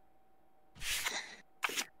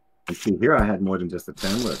 And see, here I had more than just a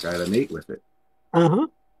 10. Look, I had an 8 with it. Uh-huh.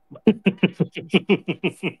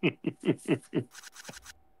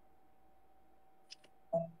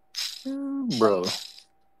 brother.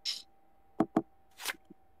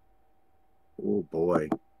 Oh boy,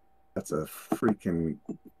 that's a freaking.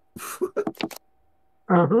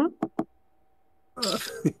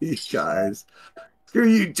 You guys, screw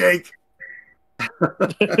you, Jake. I'm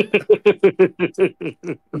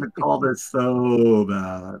gonna call this so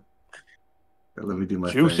bad. Let me do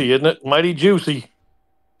my Juicy, thing. isn't it? Mighty juicy.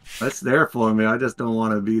 That's there for me. I just don't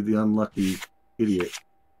want to be the unlucky idiot.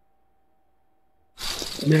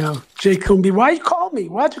 Now, Jake Coombe, why'd you call me?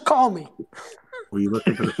 Why'd you call me? Were you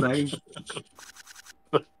looking for the thing?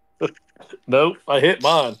 Nope, I hit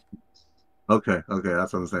mine. Okay,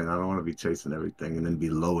 that's what I'm saying. I don't want to be chasing everything and then be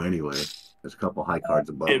low anyway. There's a couple high cards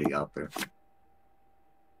above me out there.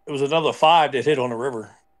 It was another 5 that hit on the river.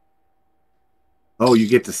 Oh, you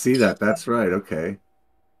get to see that. That's right. Okay.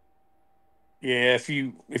 Yeah, if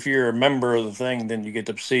you're a member of the thing, then you get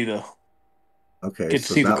to see the okay.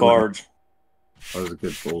 So see the cards. That was a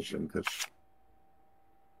good bullshit because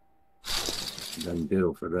done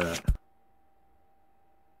deal for that.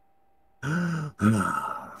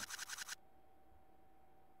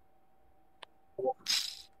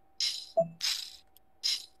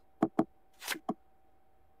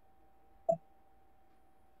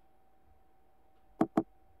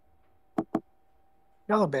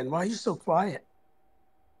 Caliban, why are you so quiet?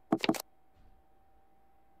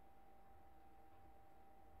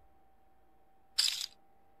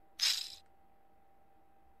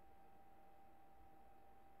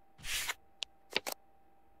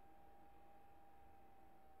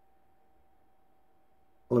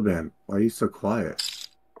 Caliban, why are you so quiet?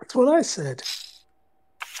 That's what I said.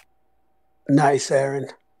 Nice, Aaron.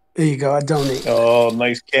 There you go. I donate. Oh,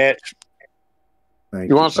 nice catch.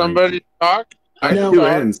 You want somebody to talk? I No. do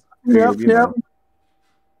ends. Nope.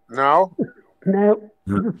 No? Nope.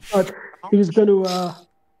 But he was going to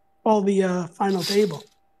call the final table.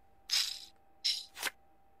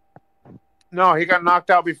 No, he got knocked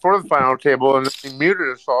out before the final table, and he muted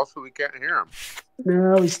us all so we can't hear him.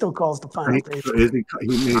 No, he still calls the final table. Is he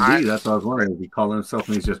may be. That's what I was wondering. Is he calling himself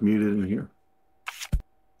and he's just muted in here?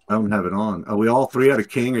 I don't have it on. Are we all three at a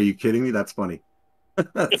king? Are you kidding me? That's funny.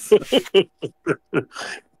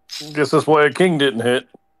 Guess that's why a king didn't hit.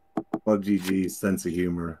 Well, GG's sense of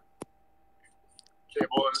humor.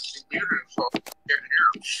 Table and he muted himself so we can't hear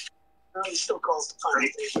him. No, he still calls the final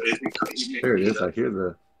table. There it is. I hear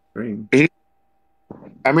the ring.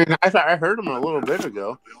 I mean, I heard him a little bit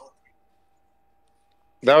ago.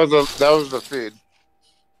 That was the feed.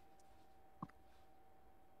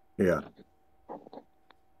 Yeah.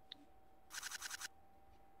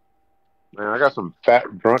 Man, I got some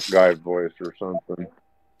fat drunk guy voice or something.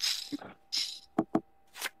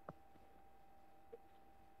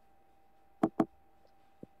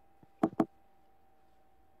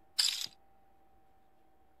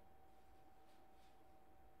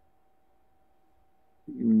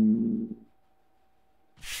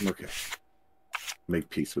 Okay. Make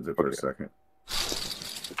peace with it for a second.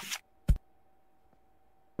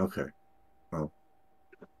 Okay. Well.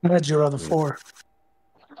 That's your other 4.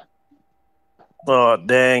 Oh,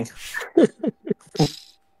 dang.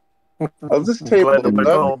 I'll just table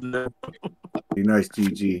Be nice,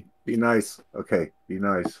 GG. Be nice. Okay, be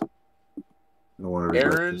nice. I don't want to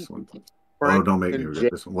regret this one. Oh, don't make me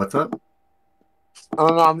regret this one. What's up? Oh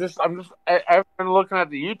no, I've been looking at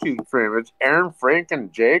the YouTube stream. It's Aaron, Frank,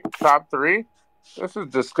 and Jake, top 3. This is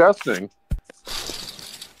disgusting.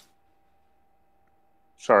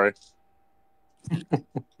 Sorry.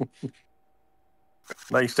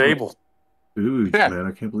 Nice table. Dude, man,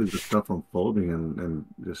 I can't believe the stuff unfolding and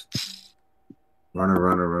just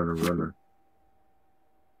runner.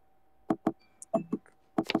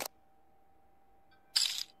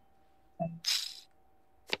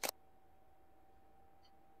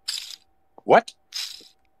 What?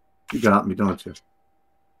 You got me, don't you?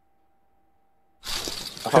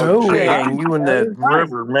 Oh, dang, you in that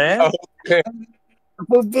river, man. Okay.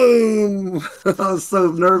 Boom! I was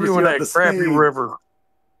so nervous. You in that crappy river.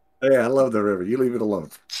 Yeah, I love the river. You leave it alone.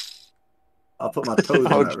 I'll put my toes in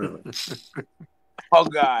that river. Oh,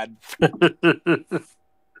 God.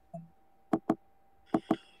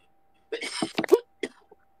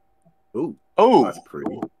 Ooh. Oh. That's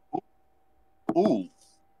pretty. Ooh.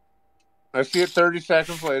 I see it 30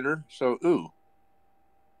 seconds later, so ooh.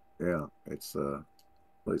 Yeah, it's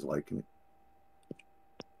he's liking it.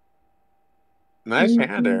 Nice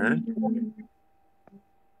hand, Aaron.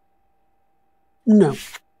 No.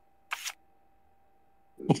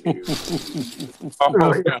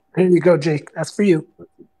 Oh, here you go, Jake. That's for you.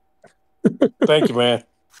 Thank you, man.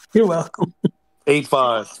 You're welcome.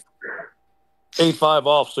 8-5. 8-5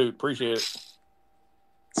 offsuit. Appreciate it.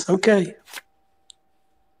 It's okay.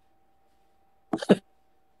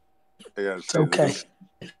 It's okay.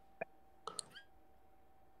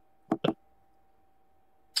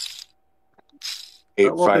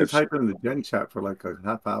 I've been typing in the gen chat for like a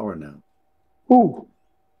half hour now. Ooh.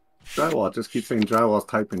 Drywall just keeps saying drywall's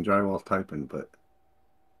typing, but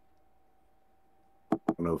I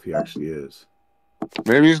don't know if he actually is.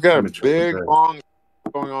 Maybe he's got a big, long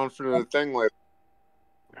going on for the thing later.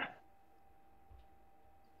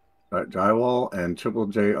 Right, drywall and Triple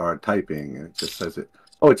J are typing, and it just says it.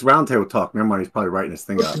 Oh, it's roundtable talk. Never mind, he's probably writing his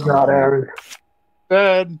thing out. Good job, Aaron.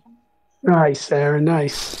 Good. Nice, Aaron.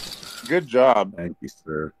 Nice. Good job. Thank you,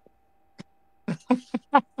 sir.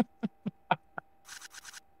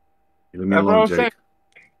 Leave me alone, Jake.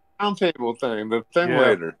 Roundtable thing, the thing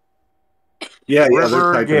later. Yeah,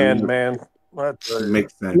 River again, man. That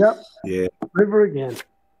makes sense. Yep. Yeah. River again.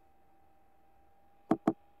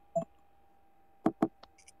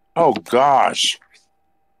 Oh gosh.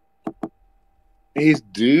 These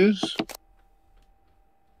dudes.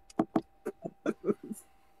 What are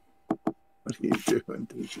you doing,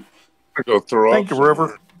 dude? I'm gonna go throw Thank up you,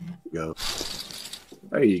 River.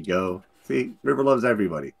 There you go. See, River loves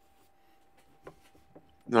everybody.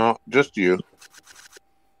 No, just you.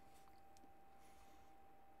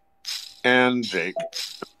 And Jake.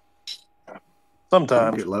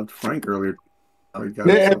 Sometimes. It loved Frank earlier. Oh, he got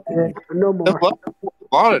no more. A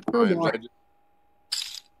lot of No times. more.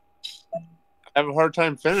 I have a hard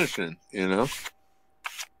time finishing, you know?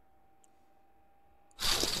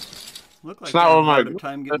 Look like It's not a what my harder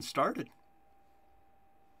time getting started.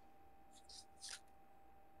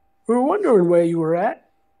 We were wondering where you were at.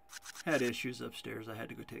 Had issues upstairs I had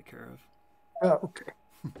to go take care of. Oh, okay.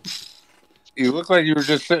 You look like you were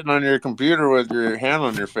just sitting on your computer with your hand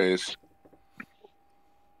on your face.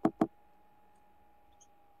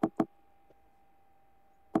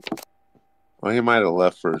 Well, he might have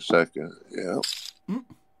left for a second. Yeah.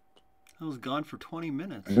 I was gone for 20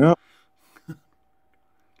 minutes. Yeah.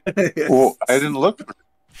 Well, I didn't look.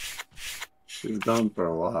 She's gone for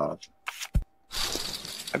a while.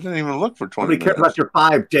 I didn't even look for 20 Nobody minutes. cares about your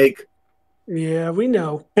 5, Jake. Yeah, we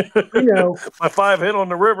know. We know. My 5 hit on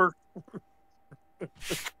the river.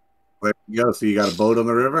 There you go. So you got a boat on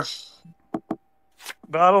the river?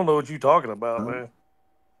 I don't know what you're talking about, man.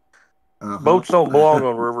 Uh-huh. Boats don't belong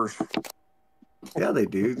on rivers. Yeah, they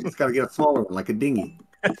do. You just got to get a smaller one, like a dinghy.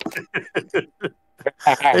 They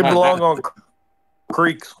belong on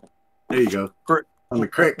creeks. There you go. On the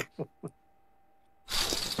creek.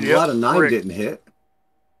 A lot of 9 didn't hit.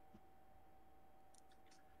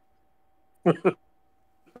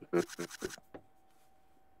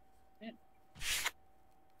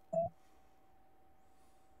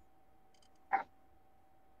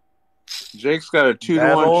 Jake's got a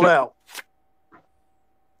 2-1 out.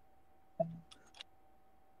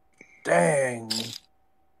 Dang.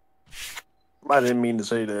 I didn't mean to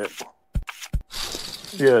say that.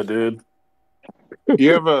 Yeah, dude.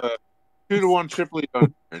 You have a 2-1 chip lead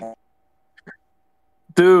on.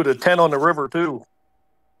 Dude, a 10 on the river, too.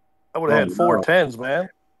 I would have had 4 no. 10s, man.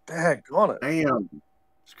 Dang on it. Damn.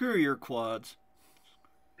 Screw your quads.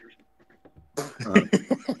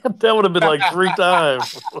 That would have been like 3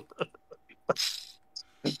 times.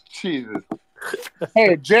 Jesus.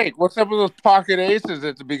 Hey, Jake, what's up with those pocket aces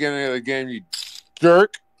at the beginning of the game, you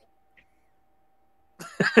jerk?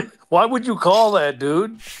 Why would you call that,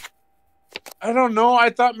 dude? I don't know.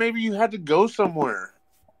 I thought maybe you had to go somewhere.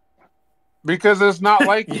 Because it's not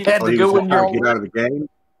like you had to go in your get out of the game.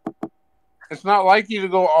 It's not like you to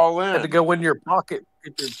go all in. You had to go in your pocket,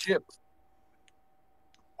 get your chip.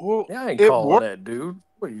 Well, yeah, I ain't calling that, dude.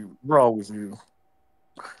 What are you wrong with you?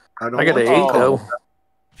 I got an 8 though.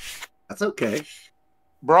 That's okay.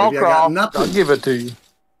 Brawlcraft. I'll give it to you.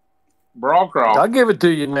 Brawlcraft. I'll give it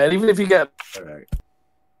to you, man. Even if you got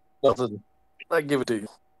nothing, I'll give it to you.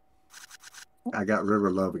 I got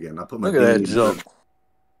River Love again. I put my look at that jump.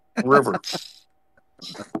 River.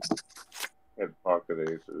 Pocket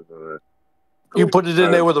aces. You put it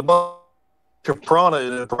in there with a bunch of piranha,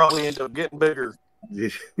 and it probably ended up getting bigger. And he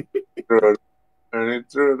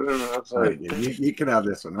threw it in outside. You can have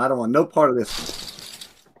this one. I don't want no part of this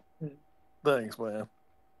one. Thanks, man.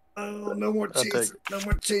 Oh, no more chasing. No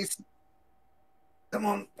more chasing. Come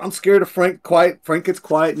on. I'm scared of Frank. Frank gets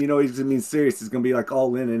quiet, and you know he's gonna be serious. He's gonna be like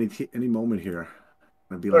all in any moment here.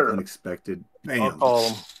 It'll be like unexpected. Bam. I'll call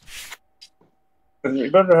him. And you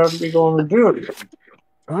better have to be going to do it.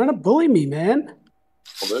 Trying to bully me, man.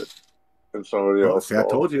 And somebody else. See, I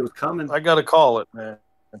told you it was coming. I gotta call it, man.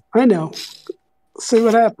 I know. Let's see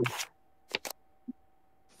what happens.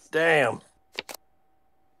 Damn.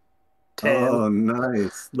 10. Oh,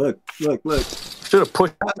 nice. Look. Should have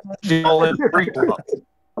pushed you all in pre-flop.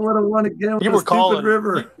 I would have won again with You the were stupid calling.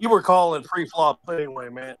 river. You were calling pre-flop anyway,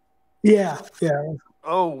 man. Yeah.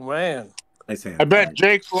 Oh man. Nice hand. I bet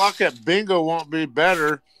Jake's luck at bingo won't be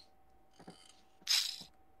better.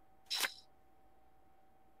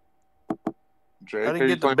 Jake, I didn't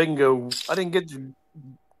get the bingo. I didn't get the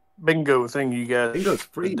bingo thing you guys Bingo's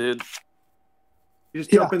free. did. You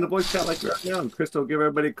just jump in the voice chat like right now, and Crystal will give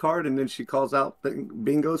everybody a card, and then she calls out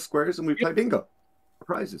bingo squares, and we play bingo for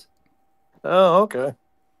prizes. Oh, okay.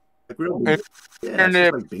 Like real And, yeah, it's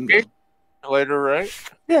just like bingo. Later, right?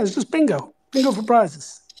 Yeah, it's just bingo. Bingo for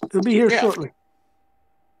prizes. It'll be here shortly.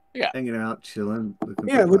 Yeah. Hanging out, chilling.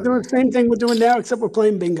 Yeah, we're doing the same thing we're doing now, except we're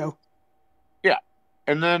playing bingo. Yeah.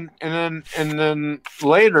 And then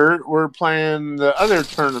later we're playing the other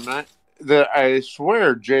tournament that I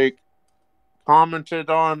swear Jake commented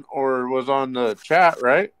on or was on the chat,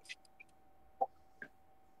 right?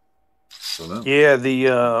 Yeah,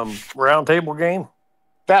 the round table game.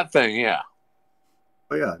 That thing, yeah.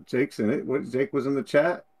 Oh yeah, Jake's in it. What, Jake was in the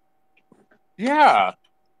chat? Yeah.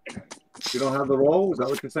 You don't have the roll? Is that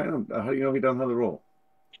what you're saying? How do you know he doesn't have the roll?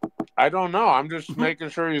 I don't know. I'm just making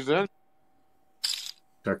sure he's in.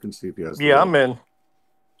 Check and see if he has. Yeah, I'm in.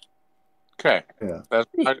 Okay. Yeah. That's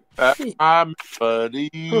my buddy.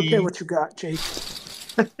 Okay, what you got, Jake?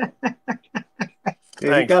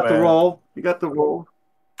 Hey, you got the roll. You got the roll.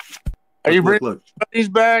 Are you bringing buddies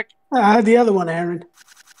back? I had the other one, Aaron.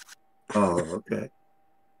 Oh, okay.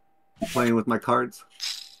 You playing with my cards?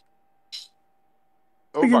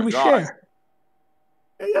 Oh Figured my we God. share.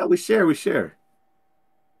 Yeah, we share. We share.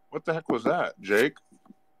 What the heck was that, Jake?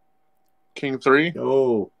 King 3?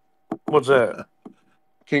 Oh. What's that?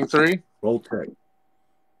 King 3? Roll tech.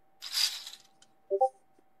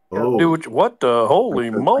 Oh. Dude, what the holy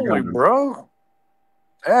moly, bro?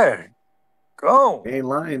 Hey, go. Ain't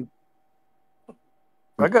lying.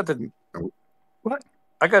 I got the what?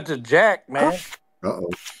 I got the jack, man. Uh-oh.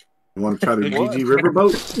 You want to try the GG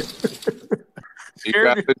Riverboat?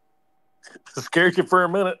 Scared you for a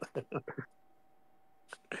minute.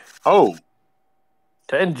 Oh.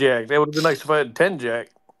 10 jack. That would have been nice if I had 10 jack.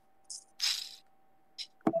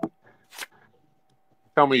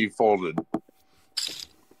 Tell me you folded.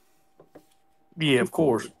 Yeah, of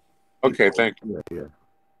course. Okay, thank you.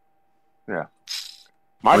 Yeah.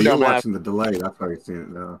 My you're dumb ass. watching the delay. That's why you're seeing it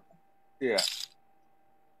now. Yeah.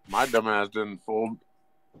 My dumb ass didn't fold.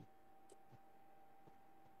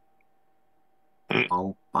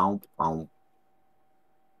 Bow, bow, bow.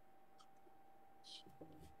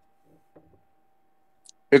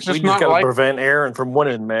 It's just we just not gotta like prevent Aaron from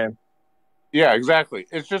winning, man. Yeah, exactly.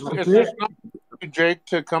 It's just not Jake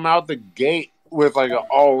to come out the gate with like an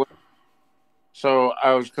all. So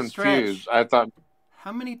I was confused. Stretch. I thought,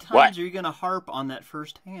 how many times are you going to harp on that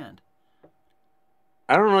first hand?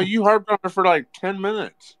 I don't know. You harped on it for like 10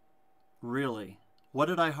 minutes. Really? What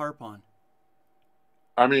did I harp on?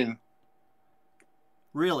 I mean,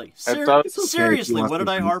 really? It's Seriously, what did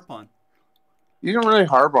I harp on? You didn't really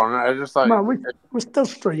harp on it. I just thought. Come on, we're still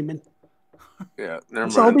streaming. Yeah, never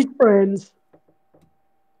Let's all mind. be friends.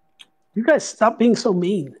 You guys stop being so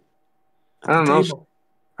mean. I don't know. Table.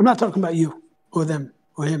 I'm not talking about you or them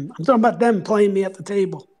or him. I'm talking about them playing me at the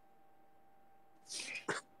table.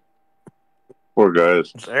 Poor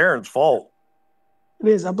guys. It's Aaron's fault. It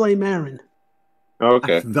is. I blame Aaron.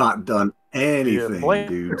 Okay. I've not done anything,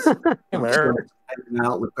 dudes. I'm just hanging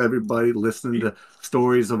out with everybody, listening to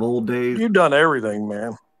stories of old days. You've done everything,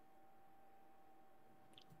 man.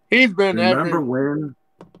 He's been Remember when?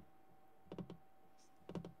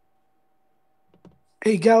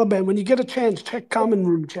 Hey, Galaban, when you get a chance, check common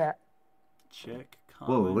room chat. Check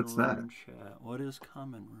common Whoa, what's that? room chat. What is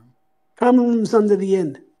common room? Common room's under the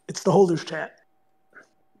end. It's the holders chat.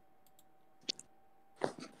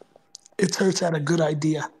 It starts at a good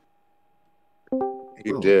idea.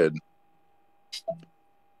 He did.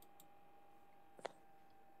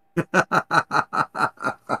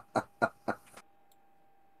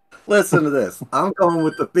 Listen to this. I'm going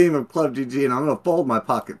with the theme of Club GG, and I'm going to fold my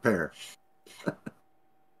pocket pair.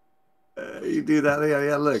 You do that?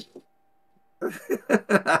 Yeah, look.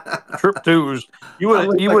 Trip twos. You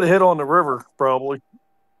would have hit on the river, probably.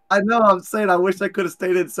 I know. I'm saying I wish I could have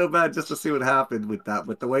stayed in so bad just to see what happened with that.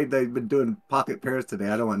 But the way they've been doing pocket pairs today,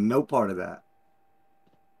 I don't want no part of that.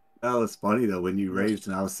 That was funny, though, when you raised,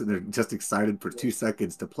 and I was sitting there just excited for 2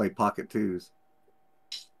 seconds to play pocket twos.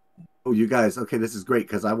 Oh, you guys. Okay, this is great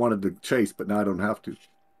because I wanted to chase, but now I don't have to.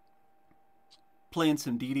 Playing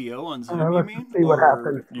some DDO on Zoom, let's you mean? see what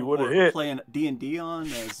happens. You would have Or hit. playing D&D on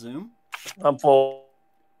Zoom? I'm full.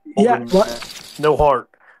 Yeah, what? No heart.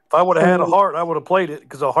 If I would have had a heart, I would have played it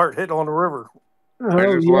because a heart hit on the river.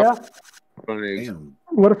 Oh just yeah. left Bunnies. Damn,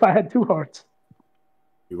 What if I had 2 hearts?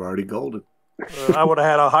 you were already golden. I would have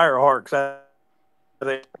had a higher heart. 'Cause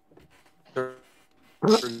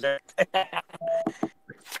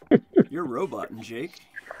You're roboting, Jake.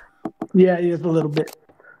 Yeah, he is a little bit.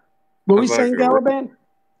 What were we Sounds like saying, a- Galaban?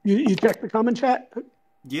 You checked the comment chat?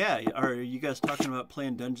 Yeah, are you guys talking about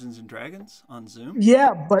playing Dungeons and Dragons on Zoom?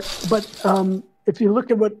 Yeah, but if you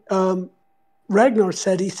look at what Ragnar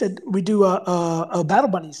said, he said we do a Battle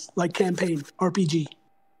Bunnies like campaign RPG.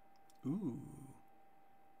 Ooh.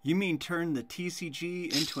 You mean turn the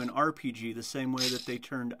TCG into an RPG the same way that they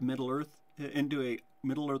turned Middle-earth into a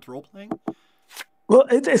Middle-earth role-playing? Well,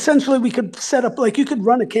 essentially, we could set up like you could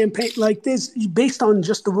run a campaign like this based on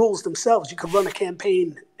just the rules themselves. You could run a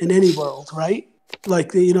campaign in any world, right?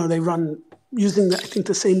 Like they run using I think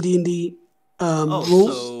the same D&D rules.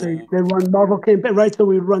 So... They run Marvel campaign, right? So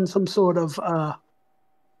we would run some sort of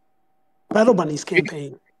Battle Bunnies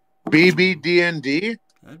campaign. BBD&D?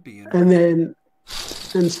 That'd be interesting.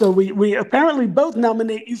 And so we apparently both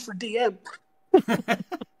nominate you for DM.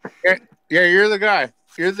 Yeah, you're the guy.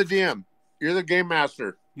 You're the DM. You're the game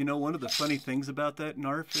master. You know, one of the funny things about that,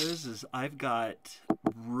 Narf, is I've got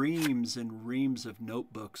reams and reams of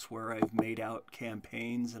notebooks where I've made out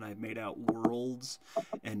campaigns and I've made out worlds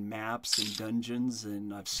and maps and dungeons,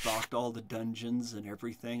 and I've stocked all the dungeons and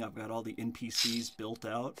everything. I've got all the NPCs built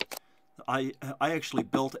out. I actually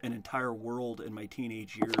built an entire world in my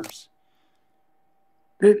teenage years.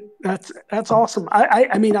 That's awesome.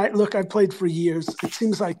 I mean, look, I've played for years. It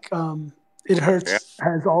seems like It Hurts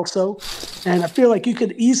has also, and I feel like you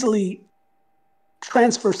could easily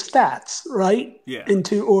transfer stats, right? Yeah.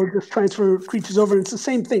 Or just transfer creatures over. It's the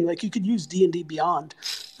same thing. Like you could use D&D Beyond,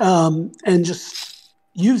 and just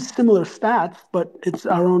use similar stats, but it's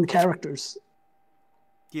our own characters.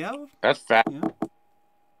 Yeah. That's fat. Yeah.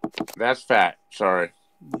 That's fat. Sorry.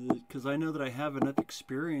 Because I know that I have enough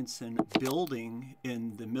experience in building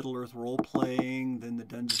in the Middle-earth role-playing, then the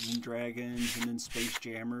Dungeons and Dragons, and then Space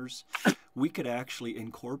Jammers. We could actually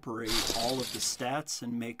incorporate all of the stats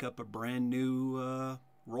and make up a brand new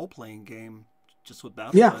role-playing game just with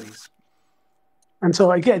Battle Bunnies. And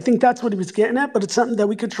so I think that's what he was getting at, but it's something that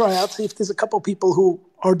we could try out, see if there's a couple people who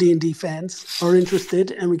are D&D fans are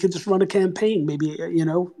interested, and we could just run a campaign, maybe,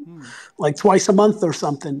 like twice a month or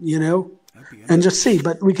something, and just see.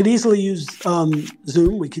 But we could easily use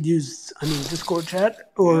Zoom. We could use, Discord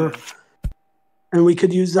chat, and we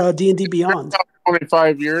could use D&D Beyond.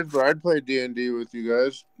 25 years, but I'd play D&D with you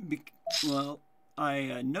guys. Well,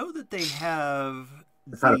 I know that they have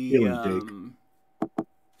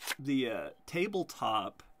the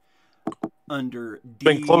tabletop under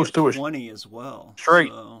D20 as well. Straight.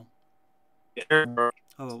 So, I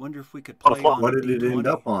wonder if we could play on what did D20. it end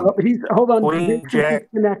up on? Oh, hold on. He's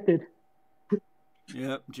disconnected.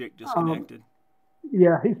 Yep, Jake disconnected.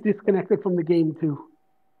 Yeah, he's disconnected from the game too.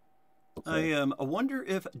 Okay. I wonder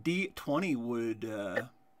if D20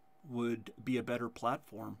 would be a better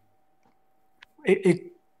platform.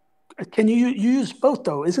 Can you use both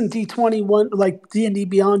though? Isn't D20 one like D&D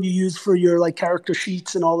Beyond you use for your like character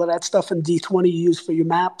sheets and all of that stuff, and D20 you use for your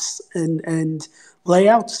maps and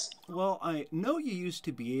layouts? Well, I know you used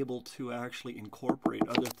to be able to actually incorporate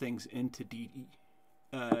other things into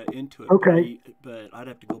into it. Okay. But I'd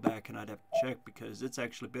have to go back and I'd have to check because it's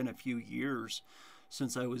actually been a few years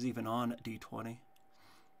since I was even on D20.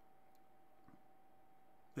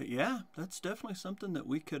 But yeah, that's definitely something that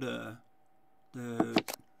we could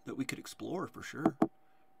explore for sure.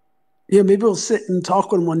 Yeah, maybe we'll sit and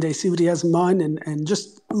talk with him one day, see what he has in mind, and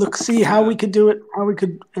just see how we could do it, how we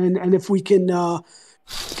could, and if we can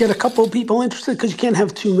get a couple of people interested, because you can't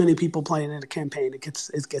have too many people playing in a campaign. It gets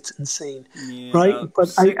insane, right?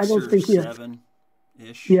 But I don't think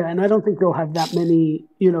seven-ish. Yeah, and I don't think they'll have that many,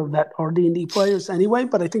 that are D&D players anyway.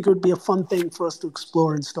 But I think it would be a fun thing for us to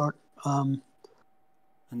explore and start. And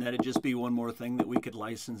that'd just be one more thing that we could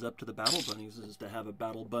license up to the Battle Bunnies, is to have a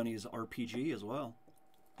Battle Bunnies RPG as well.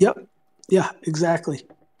 Yep. Yeah, exactly.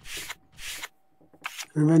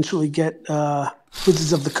 And eventually get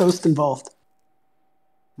Wizards of the Coast involved.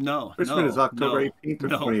 No, Richmond is October 18th or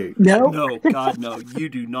 28th. No, God, no. You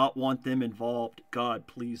do not want them involved. God,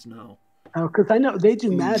 please, no. Oh, because I know they do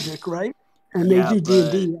Magic, right? And they do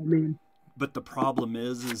D&D, But the problem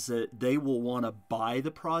is that they will want to buy the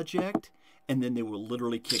project, and then they will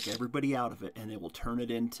literally kick everybody out of it, and they will turn it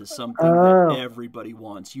into something that everybody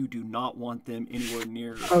wants. You do not want them anywhere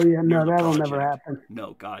near. Oh yeah, near no, that'll never happen.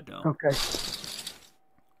 No, God, no. Okay.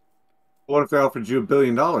 What if they offered you $1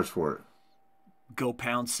 billion for it? Go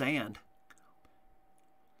pound sand.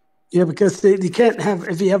 Yeah, because you can't have,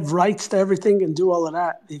 if you have rights to everything and do all of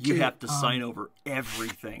that. You have to sign over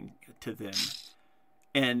everything to them.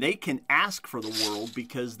 And they can ask for the world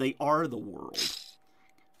because they are the world.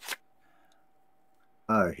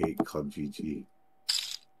 I hate Club GG.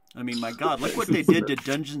 I mean, my God, look what they did to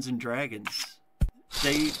Dungeons and Dragons.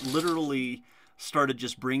 They literally started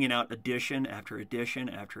just bringing out edition after edition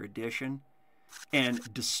after edition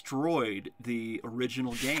and destroyed the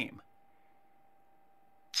original game.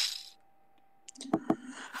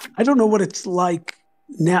 I don't know what it's like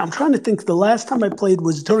now. I'm trying to think. The last time I played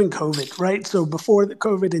was during COVID, right? So before the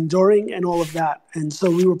COVID and during and all of that. And so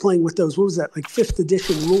we were playing with those, what was that, like 5th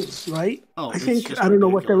edition rules, right? Oh, I think, I don't know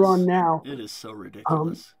what they're on now. It is so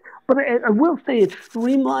ridiculous. But I will say it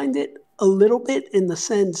streamlined it a little bit in the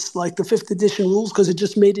sense, like the 5th edition rules, because it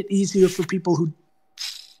just made it easier for people who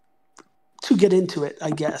to get into it, I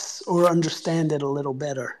guess, or understand it a little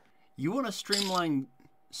better. You want to streamline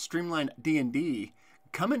D&D?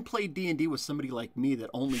 Come and play D&D with somebody like me that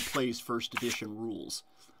only plays 1st edition rules.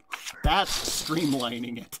 That's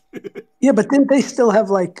streamlining it. Yeah, but didn't they still have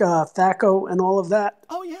like THACO and all of that?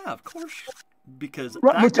 Oh yeah, of course. Because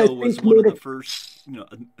Right, THACO was one of the first,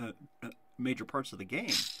 major parts of the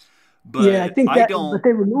game. But yeah, I think that, but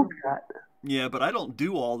they removed that. Yeah, but I don't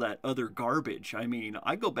do all that other garbage. I mean,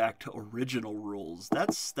 I go back to original rules.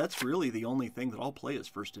 That's really the only thing that I'll play is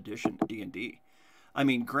 1st edition D&D. I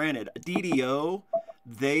mean, granted, DDO,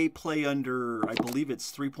 they play under, I believe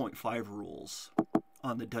it's 3.5 rules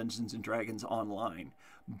on the Dungeons and Dragons online.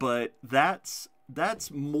 But that's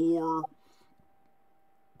more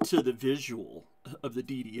to the visual of the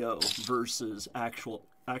DDO versus actual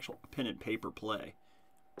pen and paper play.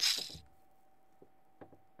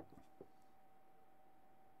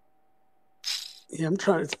 Yeah, I'm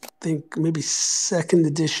trying to think. Maybe 2nd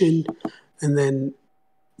edition, and then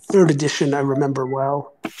 3rd edition I remember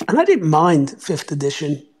well. And I didn't mind 5th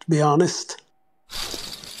edition, to be honest.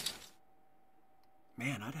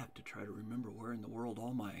 Man, I'd have to try to remember where in the world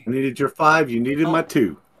all my... I needed your 5, you needed my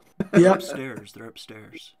 2. They're upstairs. They're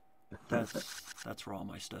upstairs. That's where all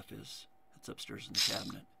my stuff is. It's upstairs in the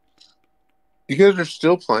cabinet. You guys are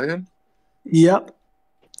still playing? Yep.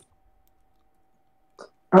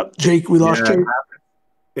 Oh, Jake, we lost Jake.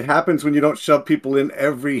 It happens when you don't shove people in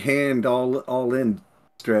every hand all in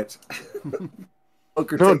stretch.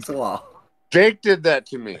 Poker takes a while. Jake did that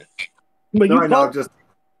to me. But no, I know,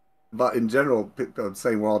 but in general, I'm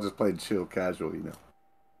saying we're all just playing chill, casual,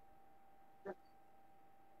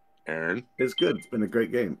 Aaron, it's good. It's been a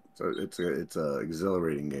great game. So it's a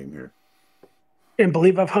exhilarating game here. Can't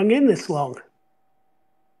believe I've hung in this long.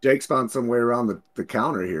 Jake's found some way around the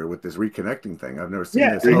counter here with this reconnecting thing. I've never seen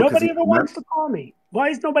this. Nobody ever wants to call me. Why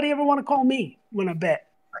does nobody ever want to call me when I bet?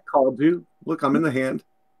 I called you. Look, I'm in the hand.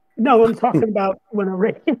 No, I'm talking about when I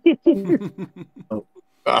raise. Oh,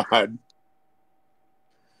 God.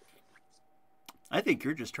 I think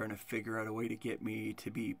you're just trying to figure out a way to get me to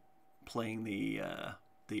be playing the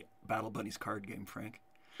Battle Bunnies card game, Frank.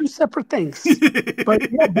 2 separate things.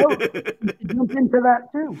 But yeah, jump into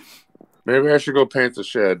that too. Maybe I should go paint the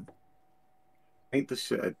shed. Paint the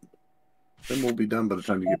shed. Then we'll be done by the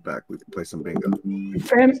time you get back. We can play some bingo. And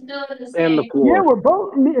the floor. Yeah, we're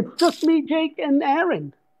both. It's just me, Jake, and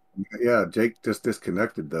Aaron. Yeah, Jake just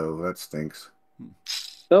disconnected though. That stinks.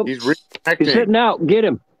 Oh, He's reconnecting. He's hitting out. Get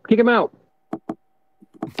him. Kick him out.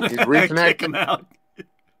 He's reconnecting. Kick him out.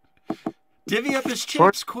 Divvy up his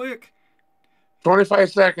chips quick.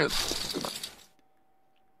 25 seconds.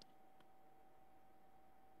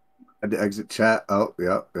 I had to exit chat. Oh,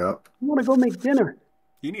 yep. I want to go make dinner.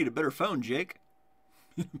 You need a better phone, Jake.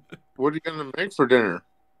 What are you going to make for dinner?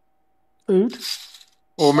 Food.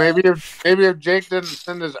 Well, maybe if Jake didn't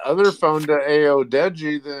send his other phone to AO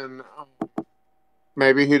Deji, then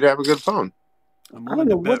maybe he'd have a good phone. I'm willing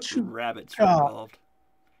to bet rabbits are involved.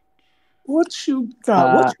 What you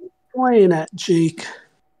got? What you playing at, Jake?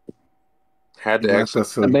 Had to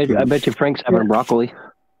access. I bet you Frank's having broccoli.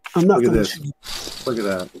 I'm not Look at going this. Look at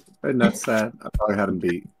that. Isn't that sad? I probably had him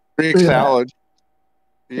beat. Greek salad.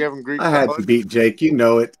 You having Greek salad? I had to beat Jake. You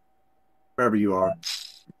know it. Wherever you are.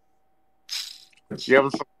 You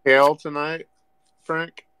having some kale tonight,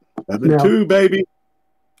 Frank? 7-2, baby.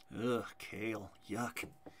 Ugh, kale. Yuck.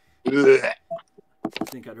 Ugh. I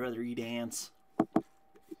think I'd rather eat ants.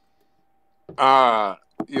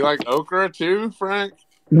 You like okra too, Frank?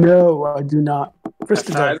 No, I do not.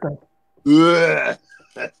 Krista does that.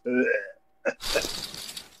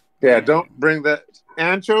 Yeah, don't bring that.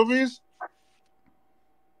 Anchovies?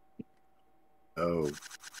 Oh,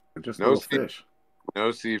 they're just no little fish.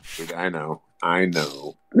 No seafood. I know.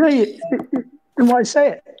 No, then why say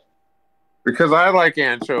it? Because I like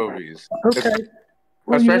anchovies. Okay.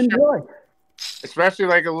 Well, you enjoy. Especially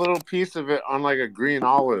like a little piece of it on like a green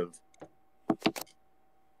olive.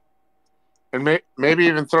 And maybe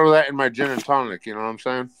even throw that in my gin and tonic, you know what I'm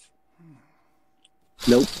saying?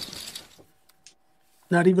 Nope.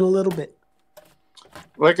 Not even a little bit.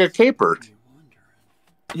 Like a caper.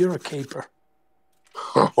 You're a caper.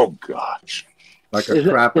 Oh, gosh. Like a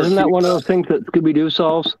crapper. Isn't that one of those things that Scooby-Doo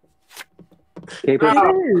solves?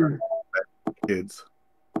 Caper? Kids.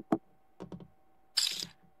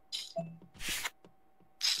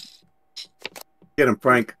 Get him,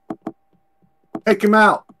 Frank. Take him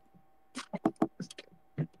out.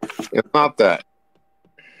 It's not that.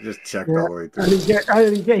 Just checked all the way through. I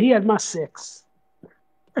didn't get. He had my 6.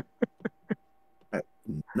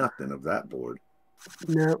 Nothing of that board.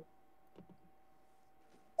 No.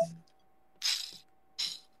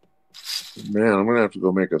 Man, I'm gonna have to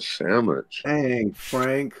go make a sandwich. Dang,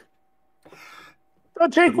 Frank. Oh,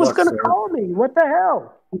 Jake was going to call me. What the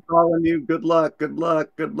hell? I'm calling you. Good luck. Good luck.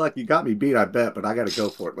 Good luck. You got me beat, I bet, but I got to go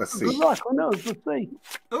for it. Let's see. Good luck. Who knows? Let's see.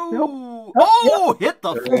 Ooh. Oh, hit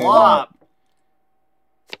the flop.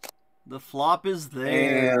 The flop is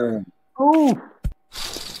there. Oh.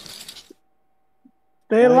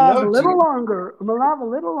 Stay alive a little longer. I'm alive a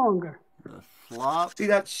little longer. The flop. See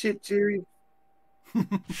that shit, Jerry?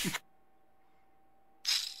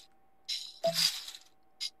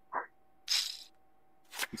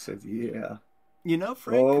 He says, yeah. You know,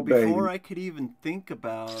 Frank, before I could even think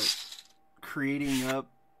about creating up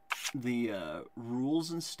the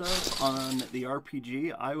rules and stuff on the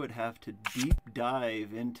RPG, I would have to deep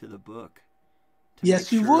dive into the book.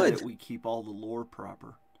 Yes, you would. That we keep all the lore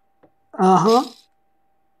proper. Uh-huh.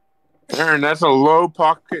 Aaron, that's a low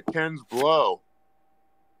pocket tens blow.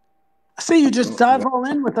 I see you just dive all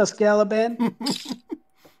in with us, Galaban.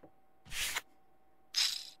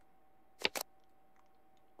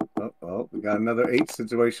 Oh, we got another 8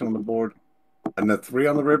 situation on the board. And a 3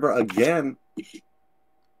 on the river again. You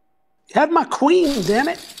had my queen, damn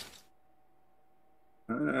it.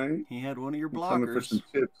 All right. He had one of your blockers. For some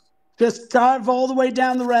chips. Just dive all the way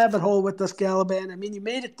down the rabbit hole with us, Galaban. I mean, you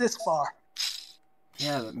made it this far.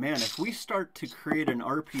 Yeah, but man, if we start to create an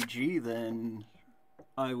RPG, then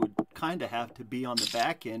I would kind of have to be on the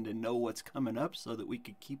back end and know what's coming up so that we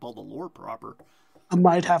could keep all the lore proper. I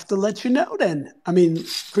might have to let you know then. I mean,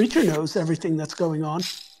 Preacher knows everything that's going on.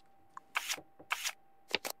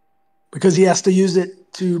 Because he has to use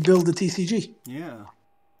it to build the TCG. Yeah.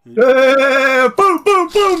 Hey, boom, boom,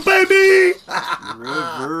 boom, baby!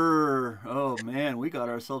 River. Oh, man, we got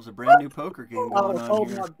ourselves a brand new poker game going on hold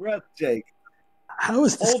here. my breath, Jake. How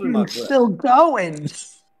is this game still going?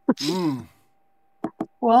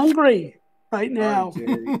 Hungry right now.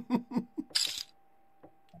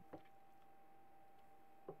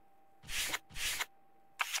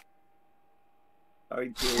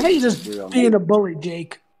 Hey, just being a bully,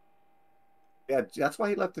 Jake. Yeah, that's why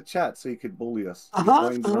he left the chat, so he could bully us.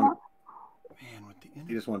 Man, with the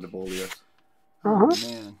he just wanted to bully us. Oh,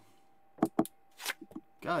 man.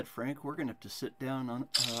 God, Frank, we're going to have to sit down on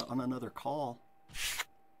another call.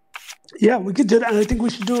 Yeah, we could do that. I think we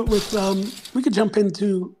should do it with, we could jump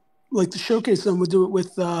into, like, the showcase, and we'll do it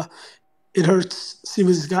with It Hurts, see what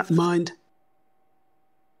he's got in mind.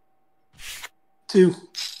 Too.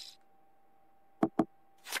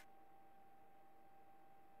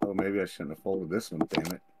 Oh, maybe I shouldn't have folded this one,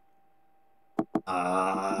 damn it.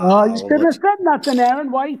 You shouldn't have said nothing,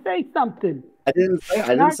 Aaron. Why you say something? I didn't say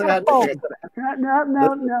I didn't.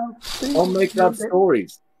 No. Don't make up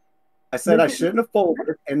stories. I said I shouldn't have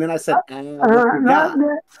folded, and then I said, too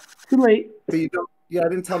late. So you don't, I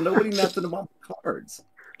didn't tell nobody nothing about the cards.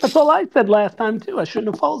 That's all I said last time, too. I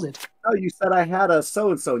shouldn't have folded. No, you said I had a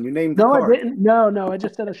so-and-so, and you named the card. No, I didn't. No, I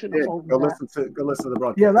just said I shouldn't have folded. Go listen to the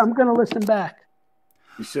broadcast. Yeah, I'm going to listen back.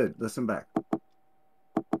 You should. Listen back.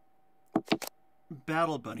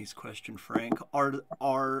 Battle Bunnies question, Frank. Are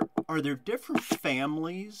there different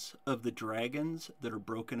families of the dragons that are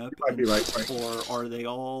broken up? You might be right, Frank. Or are they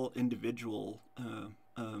all individual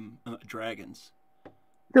dragons?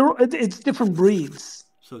 It's different breeds.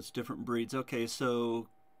 So it's different breeds. Okay, so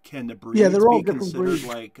can the breeds they're all be considered breeds.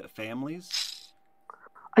 like families?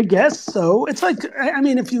 I guess so. It's like, I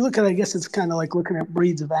mean, if you look at it, I guess it's kind of like looking at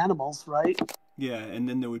breeds of animals, right? Yeah, and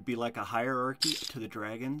then there would be like a hierarchy to the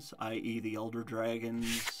dragons, i.e. the elder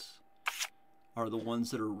dragons are the ones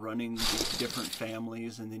that are running the different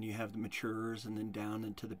families, and then you have the matures, and then down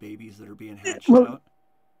into the babies that are being hatched out.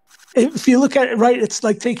 If you look at it, right, it's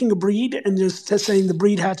like taking a breed and just saying the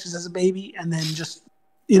breed hatches as a baby, and then just,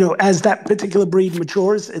 as that particular breed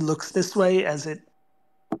matures, it looks this way as it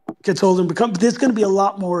gets older and becomes. There's going to be a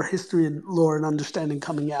lot more history and lore and understanding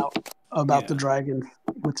coming out about the dragon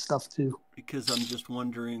with stuff too. Because I'm just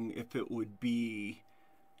wondering if it would be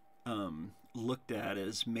looked at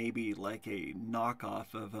as maybe like a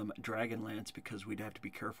knockoff of Dragonlance, because we'd have to be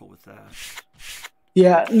careful with that.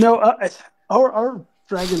 Yeah, no, our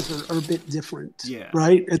dragons are a bit different. Yeah.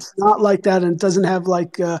 Right. It's not like that, and it doesn't have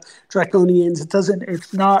like draconians. It doesn't.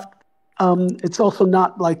 It's not. It's also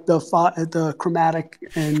not like the chromatic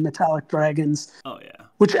and metallic dragons. Oh yeah.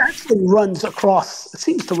 Which actually runs across. It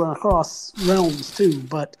seems to run across realms too,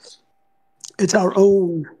 but it's our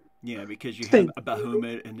own. Yeah, because you have a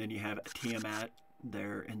Bahamut and then you have a Tiamat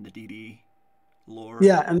there in the DD lore.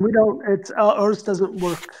 Yeah, and we don't. It's ours doesn't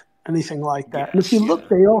work anything like that. And if you look,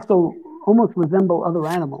 they also almost resemble other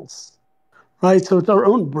animals, right? So it's our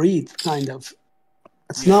own breed, kind of.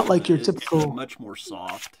 It's not like your typical. Much more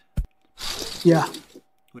soft. Yeah.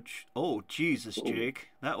 Which, oh Jesus, Jake,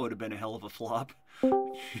 that would have been a hell of a flop.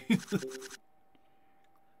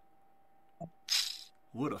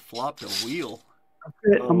 Would have flopped a wheel. That's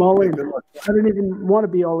it. I'm all in. I didn't even want to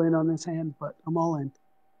be all in on this hand, but I'm all in.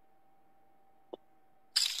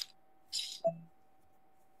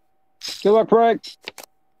 Good luck, Frank.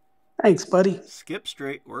 Thanks, buddy. Skip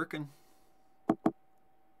straight working.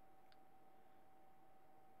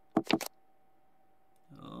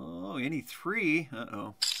 Oh, any three.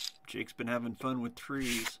 Uh-oh. Jake's been having fun with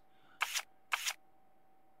threes.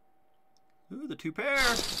 Ooh, the two pair.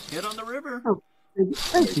 Hit on the river. Oh,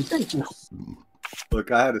 thank you.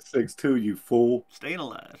 Look, I had a 6-2, you fool. Staying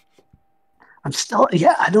alive. I'm still,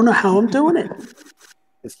 I don't know how I'm doing it.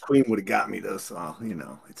 His queen would have got me, though, so, you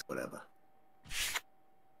know, it's whatever.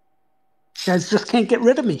 You guys just can't get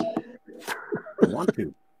rid of me. I want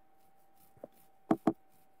to.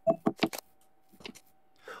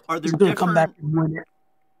 Are there different, come back and win it.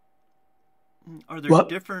 Are there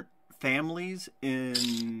different families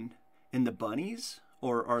in the bunnies?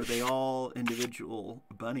 Or are they all individual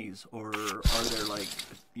bunnies? Or are there like,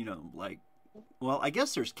 like, well, I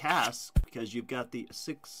guess there's castes, because you've got the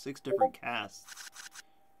six different castes.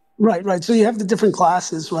 Right. So you have the different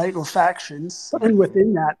classes, right, or factions, and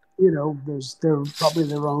within that, they're probably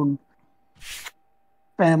their own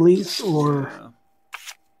families,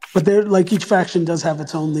 but they're like each faction does have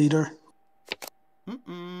its own leader.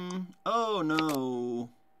 Oh no!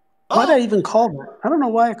 Why did I even call that? I don't know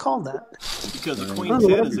why I called that. Because a Queen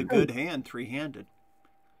 10 is a good hand, three-handed.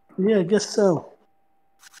 Yeah, I guess so.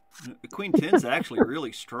 The Queen 10 is actually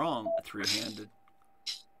really strong, three-handed.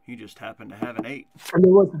 He just happened to have an 8. And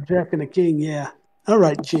there was a jack and a king, yeah. All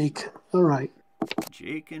right, Jake. All right.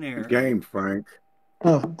 Jake and Aaron. Game, Frank.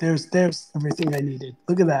 Oh, there's everything I needed.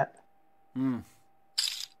 Look at that.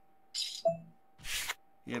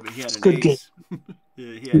 Yeah, but he had an good ace.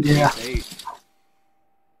 He had an 8.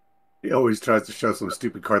 He always tries to show some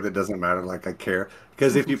stupid card that doesn't matter, like I care.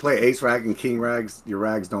 Because if you play ace rag and king rags, your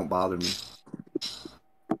rags don't bother me.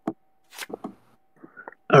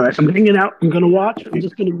 All right, I'm hanging out. I'm going to watch. I'm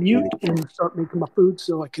just going to mute and start making my food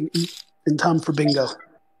so I can eat in time for bingo.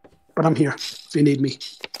 But I'm here if you need me.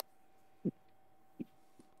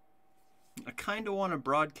 I kind of want to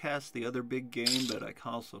broadcast the other big game, but I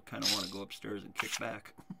also kind of want to go upstairs and kick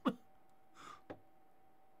back.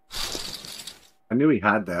 I knew he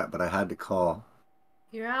had that, but I had to call.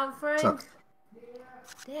 You're out, Frank? So,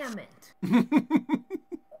 damn it.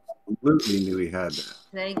 Absolutely knew he had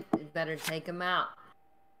that. You better take him out.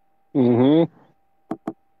 Mm-hmm.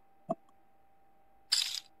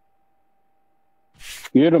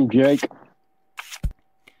 Get him, Jake.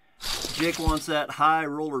 Jake wants that high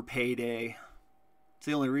roller payday. It's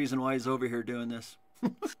the only reason why he's over here doing this.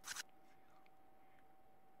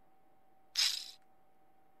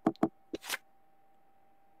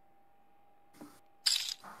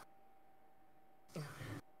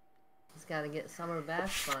 He's got to get summer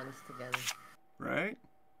bash funds together. Right?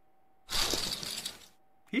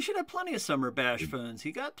 He should have plenty of summer bash funds.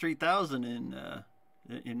 He got 3,000 in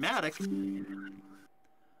Matic.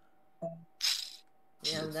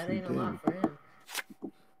 Yeah, that ain't a lot for him.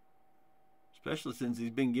 Especially since he's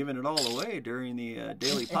been giving it all away during the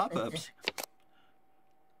daily pop-ups.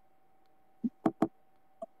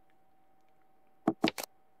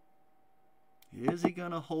 Is he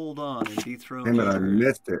going to hold on and dethrone Damn it, I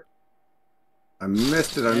missed it. I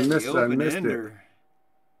missed it.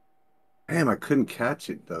 Damn, I couldn't catch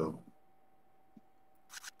it, though.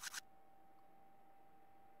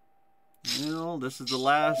 Well, this is the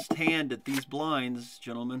last hand at these blinds,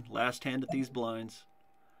 gentlemen. Last hand at these blinds.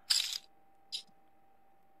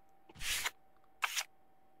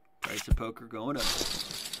 Price of poker going up.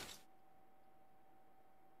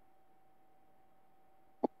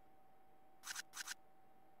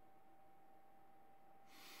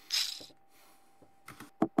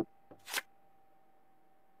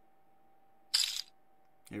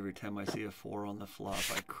 Every time I see a 4 on the flop,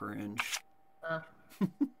 I cringe.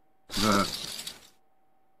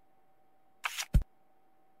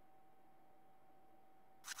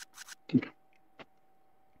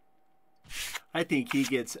 I think he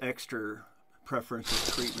gets extra preferential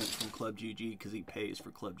treatment from Club GG because he pays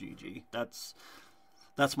for Club GG. That's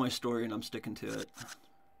my story, and I'm sticking to it.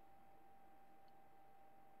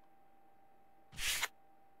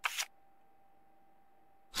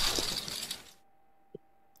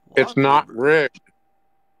 It's not rigged.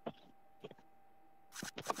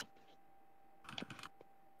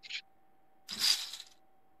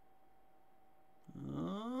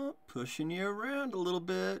 Pushing you around a little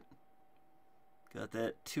bit. Got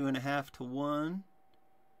that 2.5 to 1.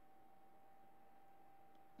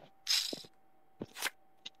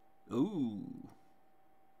 Ooh.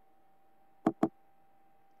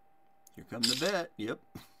 Here come the bet. Yep.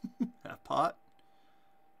 Half pot.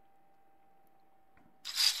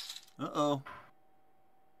 Uh-oh.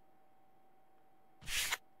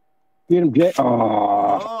 Get him, Jay.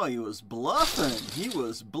 Oh, he was bluffing. He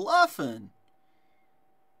was bluffing.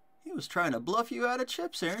 He was trying to bluff you out of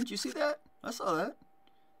chips, Aaron. Did you see that? I saw that.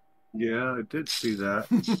 Yeah, I did see that.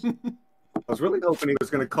 I was really hoping he was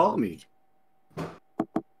going to call me.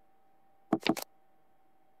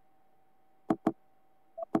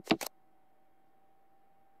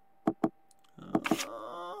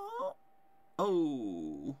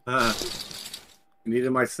 Oh.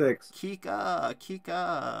 Needed my 6. Kika,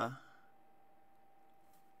 Kika.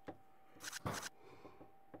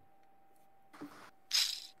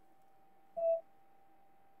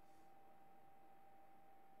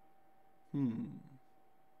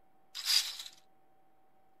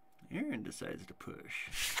 Aaron decides to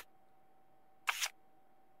push.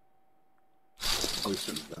 Oh, we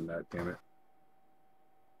shouldn't have done that, damn it.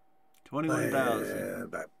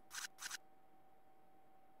 21,000.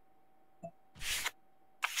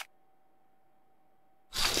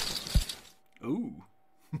 Ooh.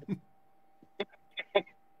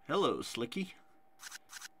 Hello, Slicky.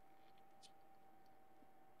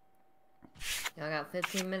 I got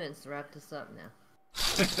 15 minutes to wrap this up now.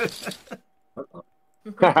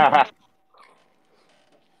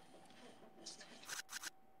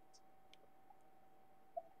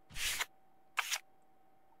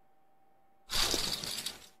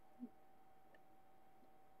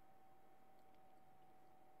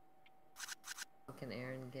 Can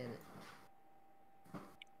Aaron get it?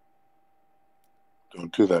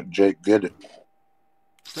 Don't do that, Jake. Get it.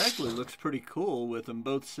 This actually looks pretty cool with them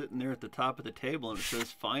both sitting there at the top of the table and it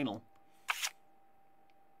says final.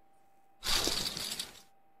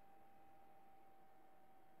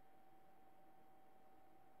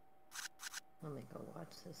 Let me go watch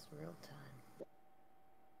this real time.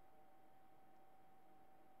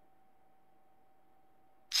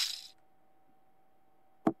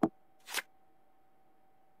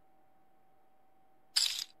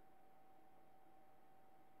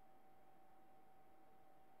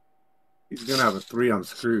 He's going to have a 3 on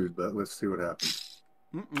screwed, but let's see what happens.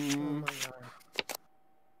 Mm-mm.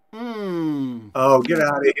 Oh, get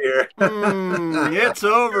out of here. It's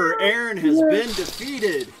over. Aaron has been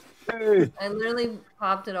defeated. I literally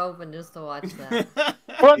popped it open just to watch that.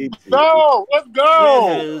 Let's go! Let's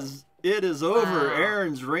go! It is over. Wow.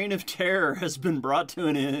 Aaron's reign of terror has been brought to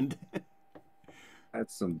an end.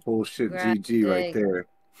 That's some bullshit Congrats, GG right Jake. there.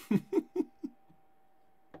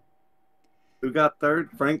 Who got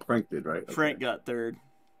third? Frank did, right? Okay. Frank got third.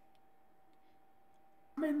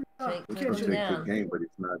 Jake took Such him a down. good game, but he's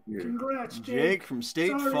not here. Congrats, Jake from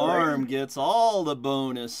State Farm gets all the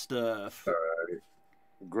bonus stuff. All right.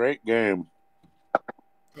 Great game.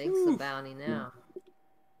 Jake's the bounty now.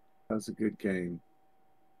 That was a good game.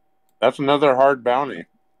 That's another hard bounty.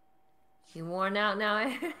 You worn out now,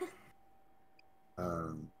 Aaron?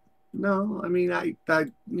 No, I mean, I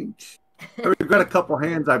regret a couple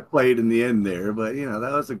hands I played in the end there, but you know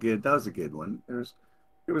that was a good one. There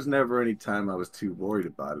was never any time I was too worried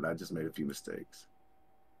about it. I just made a few mistakes.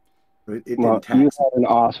 But it didn't tax. You had an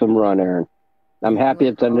awesome run, Aaron. I'm happy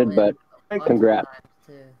it's ended, but congrats.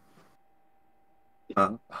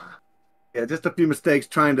 Yeah, just a few mistakes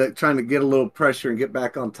trying to get a little pressure and get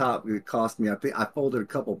back on top. It cost me. I think I folded a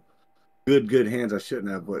couple good hands I shouldn't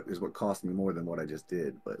have, but is what cost me more than what I just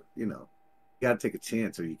did. But you know, you got to take a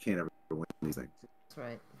chance, or you can't ever win these things. That's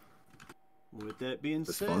right. With that being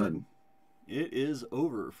said, fun. it is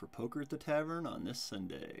over for Poker at the Tavern on this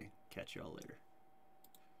Sunday. Catch y'all later.